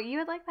 Oh, you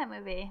would like that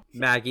movie.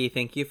 Maggie,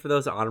 thank you for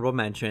those honorable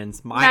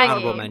mentions. My Maggie,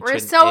 honorable mention we're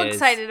so is,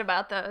 excited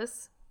about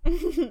those.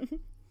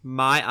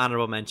 My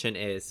honorable mention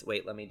is,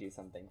 wait, let me do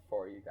something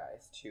for you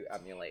guys to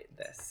emulate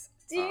this.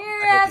 Dear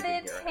I hope you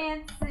Evan can hear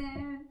it.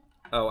 Hansen.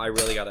 Oh, I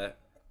really gotta.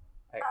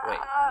 Wait,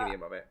 give me a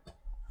moment.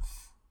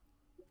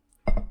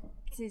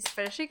 He's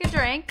finishing a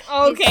drink.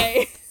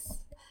 Okay.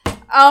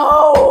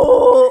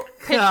 Oh!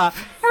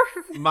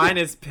 Mine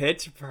is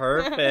pitch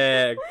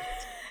perfect.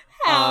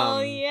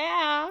 Hell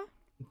yeah.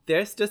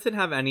 This doesn't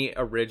have any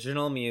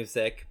original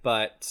music,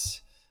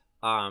 but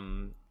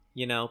being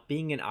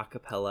an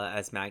acapella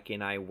as Maggie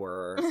and I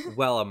were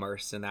well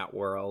immersed in that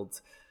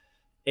world,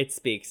 it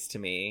speaks to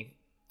me.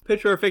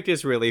 Pitch Perfect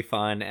is really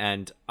fun,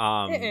 and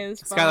It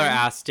is fun.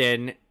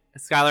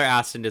 Skylar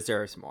Astin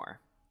deserves more.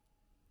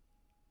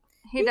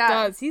 He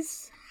does.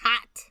 He's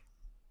hot.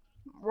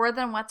 More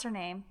than what's her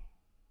name?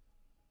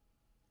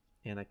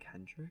 Anna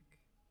Kendrick?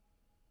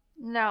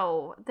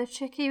 No, the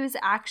chick he was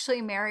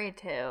actually married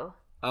to.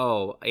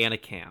 Oh, Anna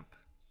Camp.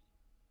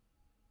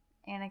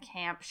 Anna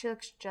Camp. She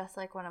looks just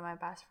like one of my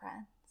best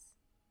friends.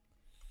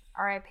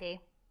 R.I.P.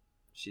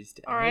 She's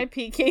dead.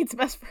 R.I.P. Kate's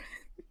best friend.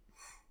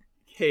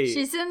 Kate.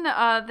 She's in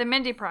the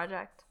Mindy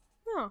Project.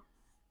 Oh.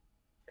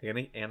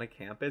 Anna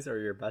Camp is, or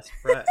your best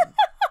friend?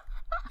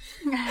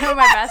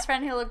 My best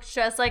friend who looks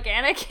just like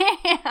Anna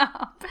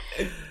Camp.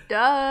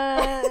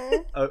 Duh.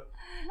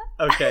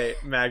 Okay,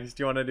 Mags,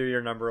 do you want to do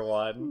your number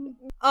one?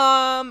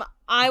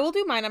 I will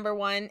do my number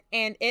one,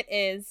 and it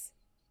is.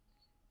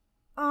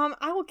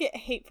 I will get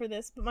hate for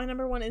this, but my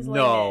number one is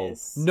Les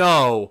Mis.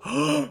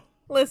 No.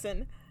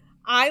 Listen,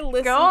 I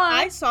listened. Go on.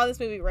 I saw this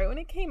movie right when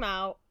it came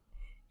out.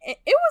 It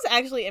was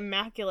actually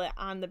immaculate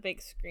on the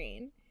big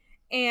screen,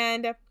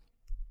 and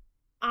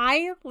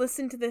I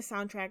listened to this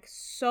soundtrack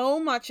so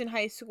much in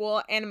high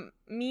school, and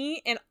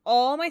me and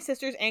all my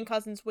sisters and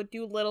cousins would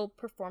do little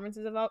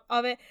performances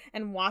of it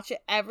and watch it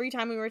every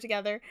time we were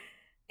together.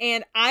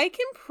 And I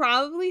can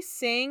probably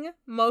sing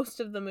most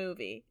of the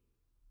movie.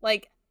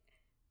 Like,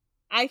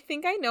 I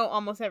think I know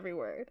almost every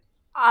word.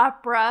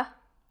 Opera.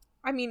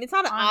 I mean, it's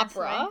not an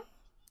Honestly. opera.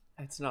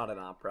 It's not an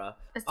opera.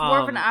 It's more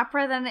of an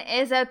opera than it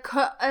is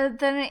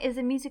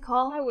a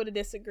musical. I would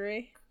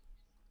disagree.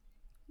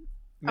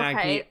 Maggie,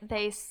 Okay,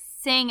 they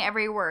sing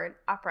every word.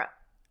 Opera.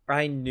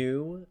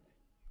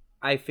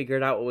 I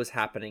figured out what was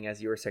happening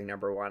as you were saying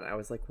number one. I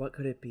was like, what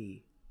could it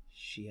be?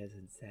 She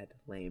hasn't said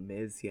Les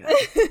Mis yet.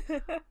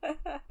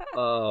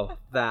 Oh,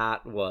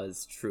 that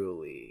was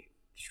truly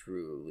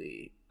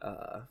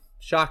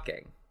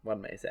shocking,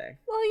 one may say.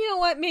 Well, you know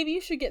what? Maybe you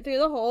should get through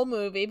the whole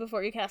movie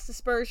before you cast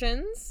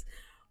aspersions.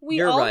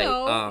 You're all right.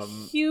 know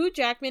Hugh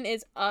Jackman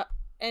is an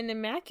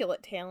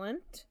immaculate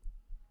talent.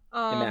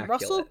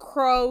 Russell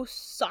Crowe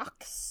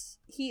sucks.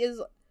 He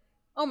is...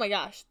 Oh my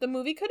gosh. The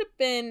movie could have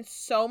been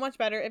so much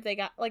better if they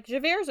got... Like,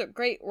 Javert's a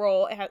great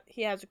role.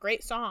 He has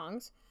great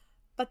songs.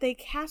 But they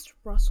cast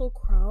Russell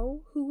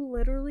Crowe, who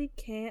literally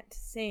can't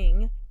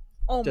sing.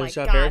 Oh my god. Does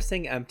Javert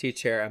sing Empty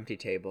Chair, Empty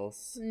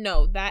Tables?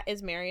 No, that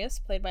is Marius,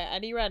 played by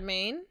Eddie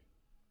Redmayne.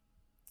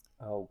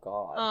 Oh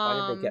god.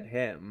 Why did they get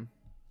him?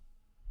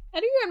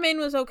 Eddie Redmayne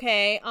was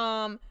okay.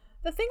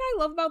 The thing I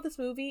love about this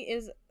movie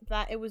is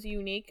that it was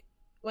unique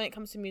when it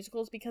comes to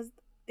musicals because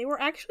they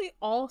were actually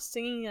all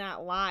singing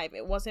that live.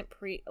 It wasn't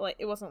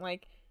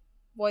like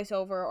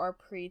voiceover or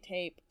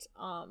pre-taped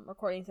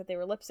recordings that they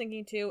were lip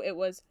syncing to. It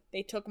was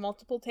they took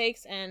multiple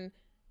takes and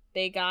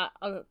they got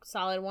a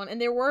solid one.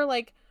 And there were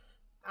like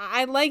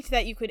I liked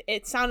that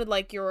it sounded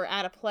like you were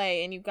at a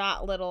play and you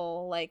got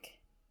little like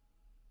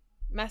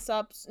mess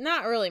ups,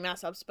 not really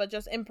mess ups, but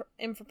just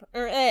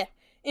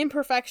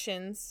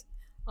imperfections.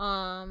 But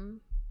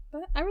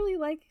I really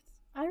like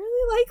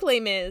Les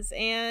Mis,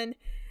 and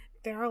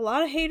there are a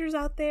lot of haters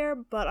out there,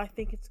 but I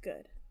think it's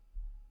good.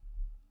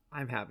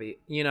 I'm happy.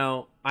 You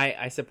know,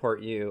 I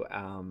support you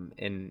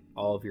in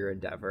all of your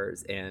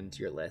endeavors and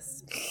your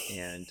lists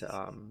and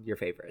your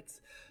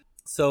favorites.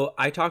 So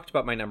I talked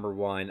about my number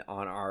one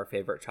on our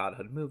favorite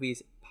childhood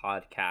movies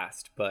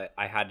podcast, but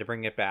I had to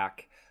bring it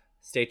back.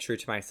 Stay true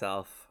to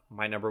myself.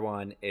 My number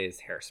one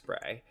is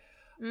Hairspray.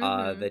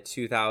 The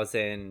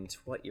 2000,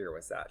 what year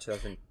was that?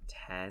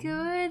 2010?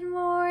 Good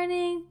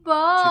morning,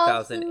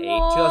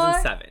 Baltimore.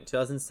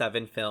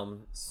 2007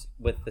 film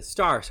with the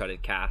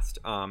star-studded cast.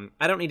 I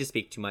don't need to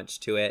speak too much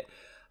to it.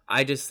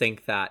 I just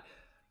think that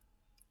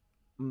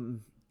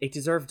it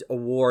deserved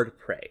award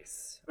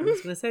praise. I'm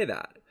just going to say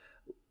that.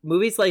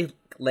 Movies like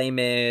Les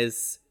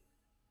Mis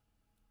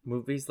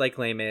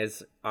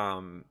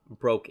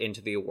broke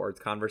into the awards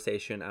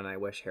conversation, and I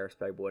wish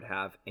Hairspray would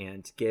have,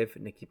 and give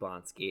Nikki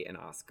Blonsky an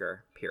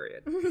Oscar,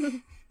 period.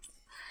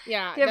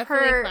 Yeah, give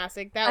definitely her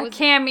classic. a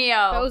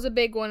cameo. That was a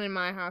big one in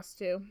my house,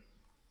 too.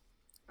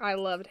 I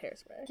loved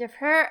Hairspray. Give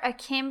her a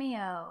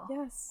cameo.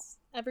 Yes.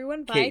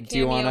 Everyone buy Kate, a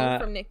cameo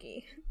from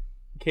Nikki.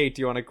 Kate,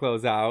 do you want to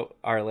close out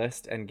our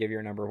list and give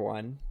your number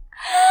one?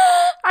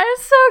 I'm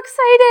so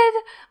excited.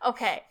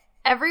 Okay.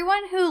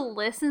 Everyone who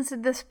listens to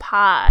this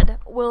pod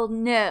will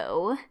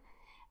know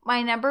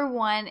my number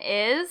one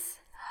is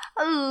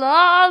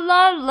La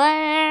La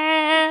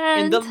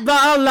Land. In the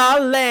La La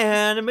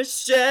Land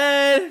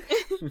machine.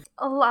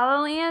 La La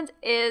Land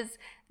is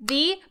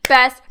the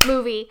best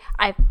movie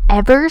I've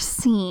ever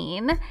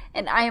seen,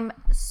 and I'm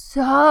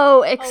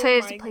so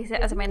excited to place it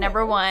as my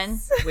number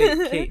one.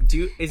 Wait, Kate,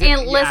 is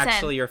it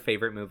actually your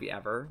favorite movie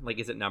ever? Like,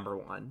 is it number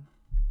one?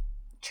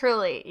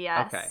 Truly,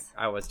 yes. Okay,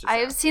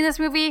 I've seen this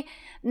movie.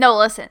 No,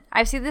 listen.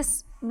 I've seen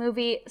this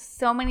movie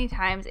so many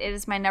times. It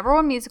is my number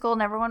one musical,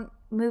 number one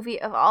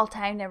movie of all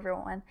time, number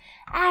one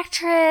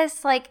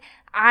actress. Like,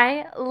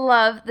 I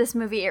love this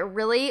movie. It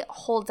really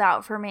holds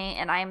out for me,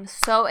 and I'm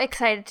so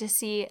excited to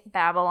see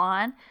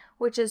Babylon,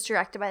 which is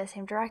directed by the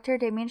same director,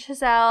 Damien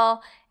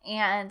Chazelle,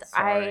 and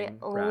Starring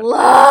I Brad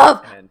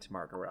love Pitt and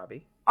Margot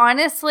Robbie.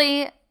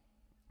 Honestly,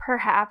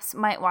 perhaps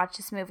might watch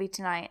this movie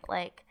tonight.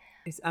 Like,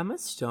 is Emma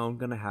Stone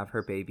gonna have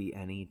her baby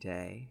any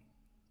day?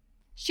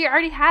 she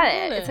already had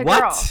it. It's a what?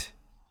 girl.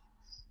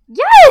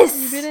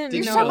 Yes. You didn't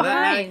Did you know know that,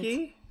 behind.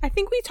 Maggie? I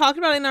think we talked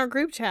about it in our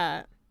group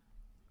chat.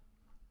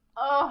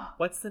 Oh,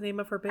 What's the name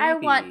of her baby? I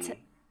want to.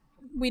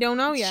 We don't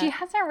know yet. She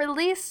hasn't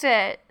released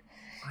it.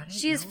 I didn't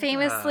She's know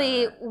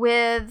famously that.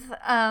 with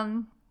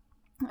a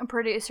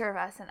producer of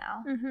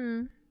SNL.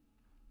 Mm-hmm.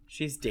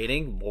 She's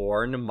dating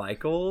Lorne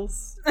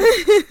Michaels.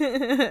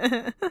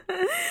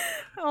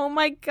 Oh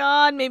my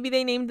god, maybe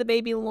they named the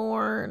baby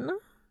Lorne.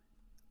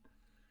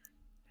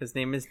 His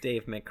name is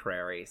Dave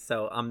McCrary.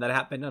 So that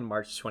happened on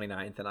March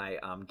 29th, and I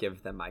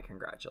give them my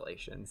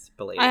congratulations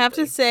belatedly. I have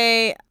to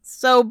say,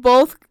 so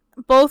both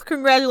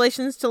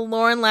congratulations to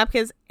Lauren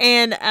Lapkus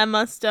and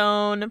Emma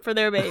Stone for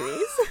their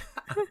babies.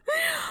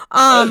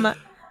 I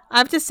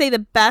have to say the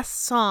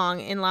best song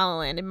in La La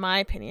Land, in my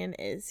opinion,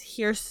 is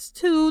 "Here's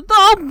to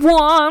the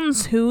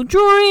Ones Who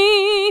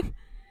Dream."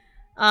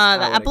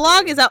 The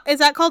epilogue agree. is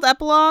that called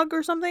epilogue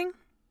or something?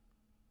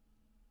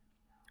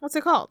 What's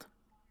it called?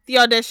 The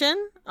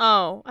audition?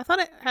 Oh, I thought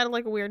it had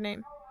like a weird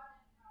name.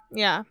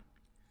 Yeah,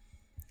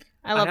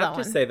 I love that one. I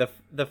have to say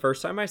the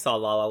first time I saw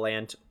La La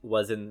Land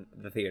was in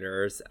the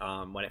theaters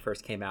when it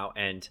first came out,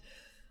 and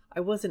I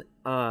wasn't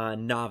a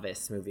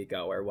novice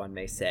moviegoer, one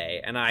may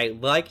say, and I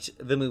liked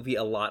the movie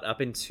a lot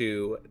up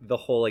into the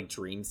whole like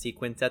dream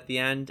sequence at the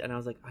end, and I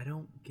was like, I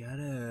don't get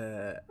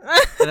it.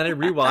 And then I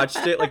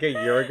rewatched it like a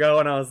year ago,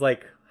 and I was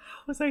like,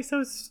 how was I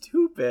so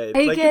stupid?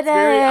 I like get it's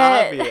very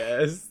it.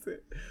 obvious.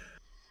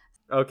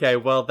 Okay,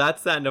 well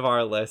that's the end of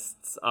our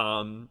lists.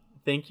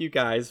 Thank you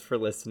guys for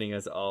listening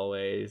as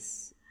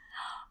always.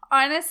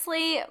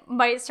 Honestly,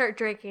 might start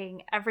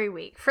drinking every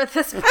week for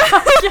this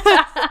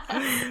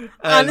podcast.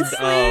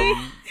 Honestly,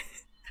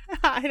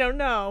 I don't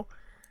know.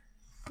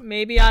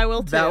 Maybe I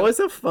will too. That was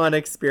a fun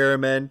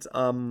experiment.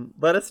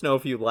 Let us know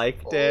if you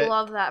liked it.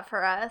 Love that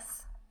for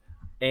us.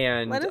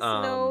 And let us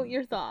know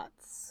your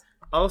thoughts.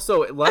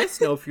 Also, let us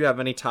know if you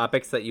have any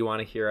topics that you want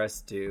to hear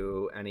us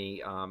do.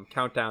 Any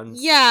countdowns.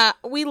 Yeah,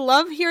 we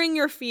love hearing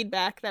your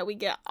feedback that we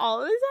get all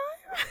the time.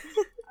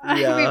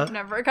 Yeah. We've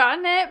never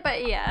gotten it,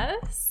 but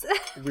yes.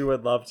 We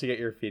would love to get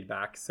your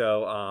feedback.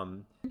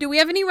 So, do we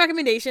have any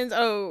recommendations?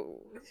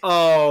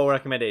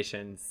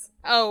 Recommendations.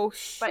 Oh,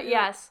 but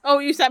yes. Oh,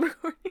 you stopped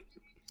recording.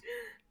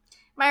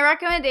 My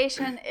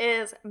recommendation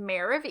is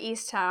Mayor of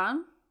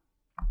Easttown.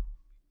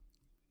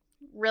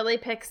 Really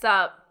picks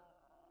up.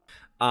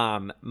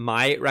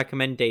 My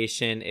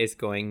recommendation is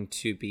going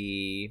to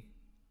be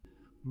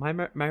my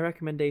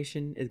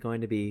recommendation is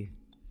going to be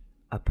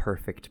A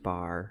Perfect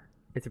Bar.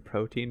 It's a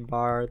protein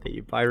bar that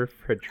you buy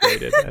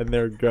refrigerated, and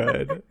they're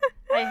good.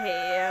 I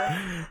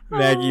hate you.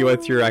 Maggie,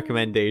 what's your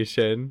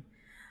recommendation?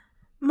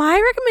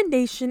 My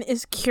recommendation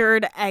is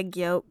cured egg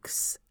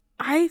yolks.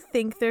 I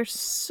think they're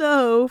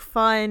so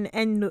fun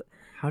and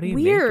How do you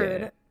weird.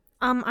 make it?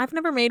 I've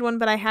never made one,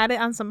 but I had it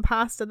on some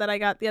pasta that I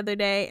got the other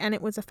day, and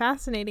it was a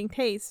fascinating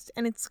taste.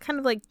 And it's kind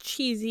of like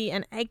cheesy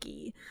and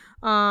eggy.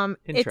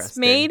 It's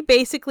made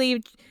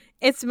basically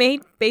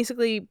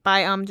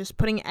by just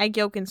putting egg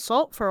yolk and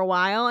salt for a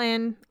while,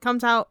 and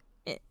comes out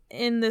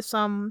in this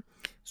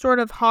sort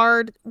of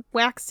hard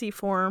waxy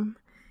form,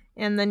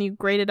 and then you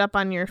grate it up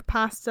on your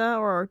pasta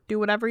or do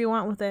whatever you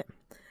want with it.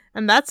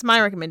 And that's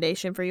my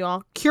recommendation for you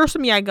all. Cure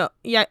some yeg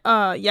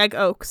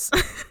oaks.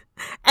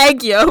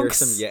 Egg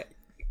yolks.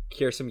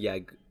 Cure some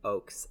yeg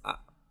oaks.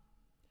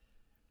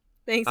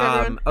 Thanks,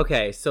 everyone.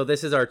 Okay, so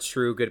this is our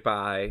true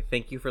goodbye.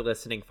 Thank you for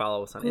listening.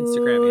 Follow us on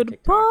Instagram and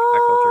TikTok at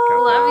Goodbye. Culture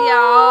Countdown. Love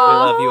y'all. We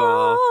love you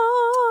all.